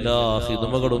കമ്മിറ്റിയുടെയും എല്ലാ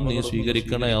ഖിദ്മകളും നീ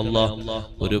സ്വീകരിക്കണേ അല്ലാഹ്.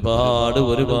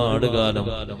 ഒരുപാട് കാലം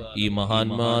ഈ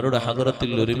മഹാന്മാരുടെ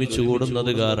ഹദറത്തിൽ ഒരുമിച്ച്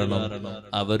കൂടുന്നത് കാരണം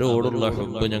അവരോടുള്ള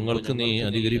ഹുബ്ബ് ഞങ്ങൾക്ക് നീ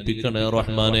അധികരിപ്പിക്കണേ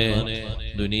റഹ്മാനെ.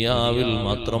 ദുനിയാവിൽ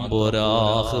മാത്രം പോരാ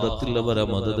ആഖിറത്തിൽ അവരെ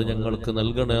മദദ് ഞങ്ങൾക്ക്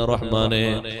നൽകണേ റഹ്മാനെ.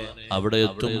 അവിടെ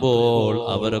എത്തുമ്പോൾ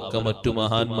അവരൊക്കെ മറ്റു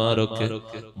മഹാന്മാരൊക്കെ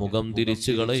മുഖം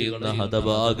തിരിച്ചു കളയുന്ന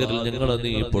ഹതഭാഗരിൽ ഞങ്ങളെ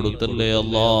നീ പെടുത്തല്ലേ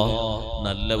അല്ലാഹ്.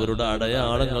 നല്ലവരുടെ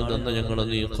അടയാളങ്ങൾ നിന്ന് ഞങ്ങളെ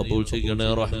നീ ഖബൂൽ ചെയ്യണേ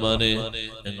റഹ്മാനെ.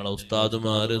 ഞങ്ങളെ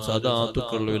ഉസ്താദുമാര്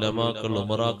സദാത്തുക്കൾ ഉലമാക്കൾ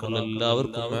ഉമറാക്കൾ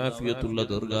എല്ലാവർക്കും ആഫിയത്തുള്ള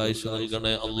ദീർഘായുസ്സ്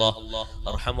നൽകണേ അല്ലാഹ്.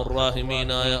 അർഹമുർ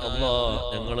റഹീമീനായ അല്ലാഹ്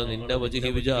ഞങ്ങളെ നിന്റെ വജ്ഹി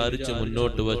വിചാരിച്ച്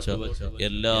മുന്നോട്ട് വെച്ച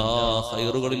എല്ലാ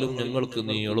ഖൈറുകളിലും ഞങ്ങൾക്ക്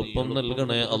നീ എളുപ്പം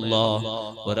നൽകണേ അല്ലാഹ്.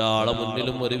 ഒരാളെ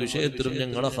മുന്നിലും ഒരു വിഷയത്തിലും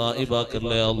ഞങ്ങളെ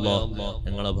ഖായിബാക്കല്ലേ അല്ലാഹ്.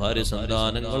 ഞങ്ങളെ ഭാര്യ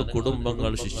സന്താനങ്ങൾ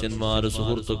കുടുംബങ്ങൾ ശിഷ്യന്മാർ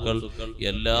സുഹൃത്തുക്കൾ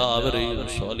എല്ലാവരെയും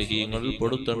സ്വാലിഹീങ്ങളിൽ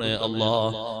പെടുത്തണേ അല്ലാഹ്.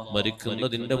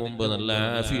 മരിക്കുന്നതിന്റെ മുമ്പ് നല്ല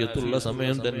ആഫിയത്തുള്ള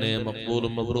സമയം തന്നെ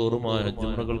മഖ്ബൂലും മബ്റൂറുമായ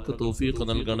ഹജ്ജുകൾക്ക് തൗഫീഖ്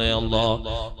നൽകണേ അല്ലാഹ്.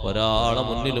 ഒരാളെ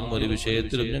മുന്നിലും ഒരു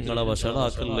വിഷയത്തിലും ഞങ്ങളെ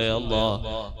വശളാക്കല്ലേ അല്ലാഹ്.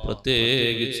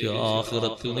 പ്രത്യേകിച്ച്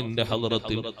ആഖിറത്തിൽ നിന്റെ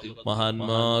ഹളറത്തിൽ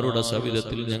മഹാന്മാരുടെ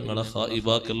സവിധത്തിൽ ഞങ്ങളെ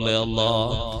ഖായിബാക്കല്ലേ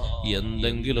അല്ലാഹ്.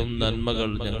 എന്തെങ്കിലും നന്മകൾ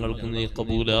ഞങ്ങൾക്ക് നീ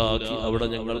കബൂലാക്കി അവിടെ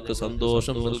ഞങ്ങൾക്ക്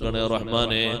സന്തോഷം നൽകണേ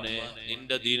റഹ്മാനെ.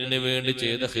 നിന്റെ ദീനിന് വേണ്ടി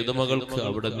ചെയ്ത ഖിദ്മകൾക്ക്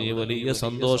അവിടെ നീ വലിയ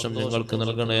സന്തോഷം ഞങ്ങൾക്ക്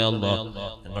നൽകണേ അല്ലാഹ്.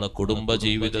 ഞങ്ങളെ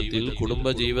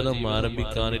കുടുംബജീവിതം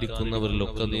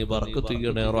ആരംഭിക്കാനിരിക്കുന്നവരിലൊക്കെ നീ ബർക്കത്ത്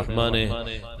ചെയ്യണേ റഹ്മാനെ.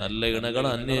 നല്ല ഇണകൾ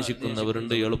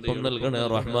അന്വേഷിക്കുന്നവരുണ്ട് എളുപ്പം നൽകണേ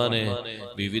റഹ്മാനെ.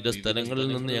 വിവിധ സ്ഥലങ്ങളിൽ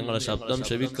നിന്ന് ഞങ്ങളെ ശബ്ദം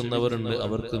ശ്രവിക്കുന്നവരുണ്ട്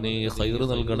അവർക്ക് നീ ഖൈർ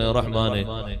നൽകണേ റഹ്മാനെ.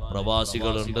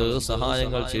 പ്രവാസികളുണ്ട്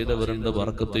സഹായങ്ങൾ ചെയ്തവരുണ്ട്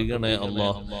ബർക്കത്ത് ചെയ്യണേ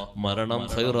അല്ലാഹ്. മരണം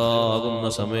ഖൈറാകുന്ന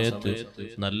സമയത്ത്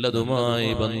നല്ലതുമായി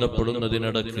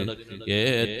ബന്ധപ്പെടുന്നതിനിടക്ക്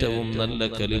ഏറ്റവും നല്ല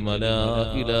കലിമ ലാ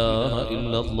ഇലാഹ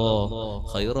ഇല്ലല്ലാഹ്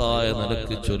ഖൈറായ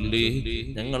നിലക്ക് ചൊല്ലി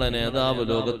ഞങ്ങളെ നേതാവ്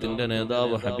ലോകത്തിന്റെ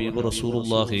നേതാവ് ഹബീബ്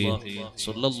റസൂലുള്ളാഹി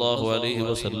സ്വല്ലല്ലാഹു അലൈഹി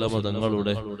വസല്ലം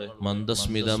തങ്ങളുടെ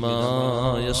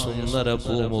മന്ദസ്മിതമായ സുന്ദര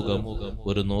പൂമുഖം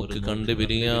ഒരു നോക്ക് കണ്ടു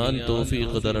പിരിയാൻ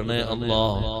തൗഫീഖ് തരണേ അല്ലാ.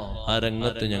 ആ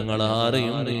രംഗത്ത് ഞങ്ങൾ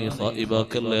ആരെയും നീ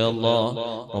ഖായിബാക്കല്ലേ അല്ലാ.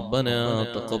 റബ്ബനാ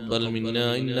തഖബ്ബൽ മിന്നാ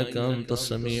ഇന്നക അൻതസ്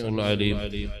സമീഉൽ അലീം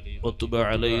وتب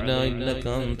علينا إنك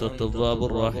أنت التواب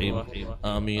الرحيم.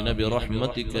 آمين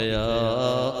برحمتك يا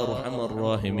أرحم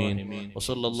الراحمين.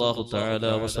 وصلى الله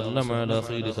تعالى وسلم على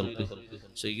خير خلقه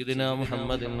سيدنا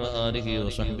محمد وآله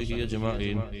وصحبه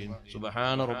أجمعين.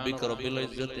 سبحان ربك رب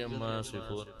العزة عما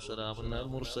يصفون. سلام على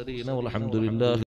المرسلين والحمد لله.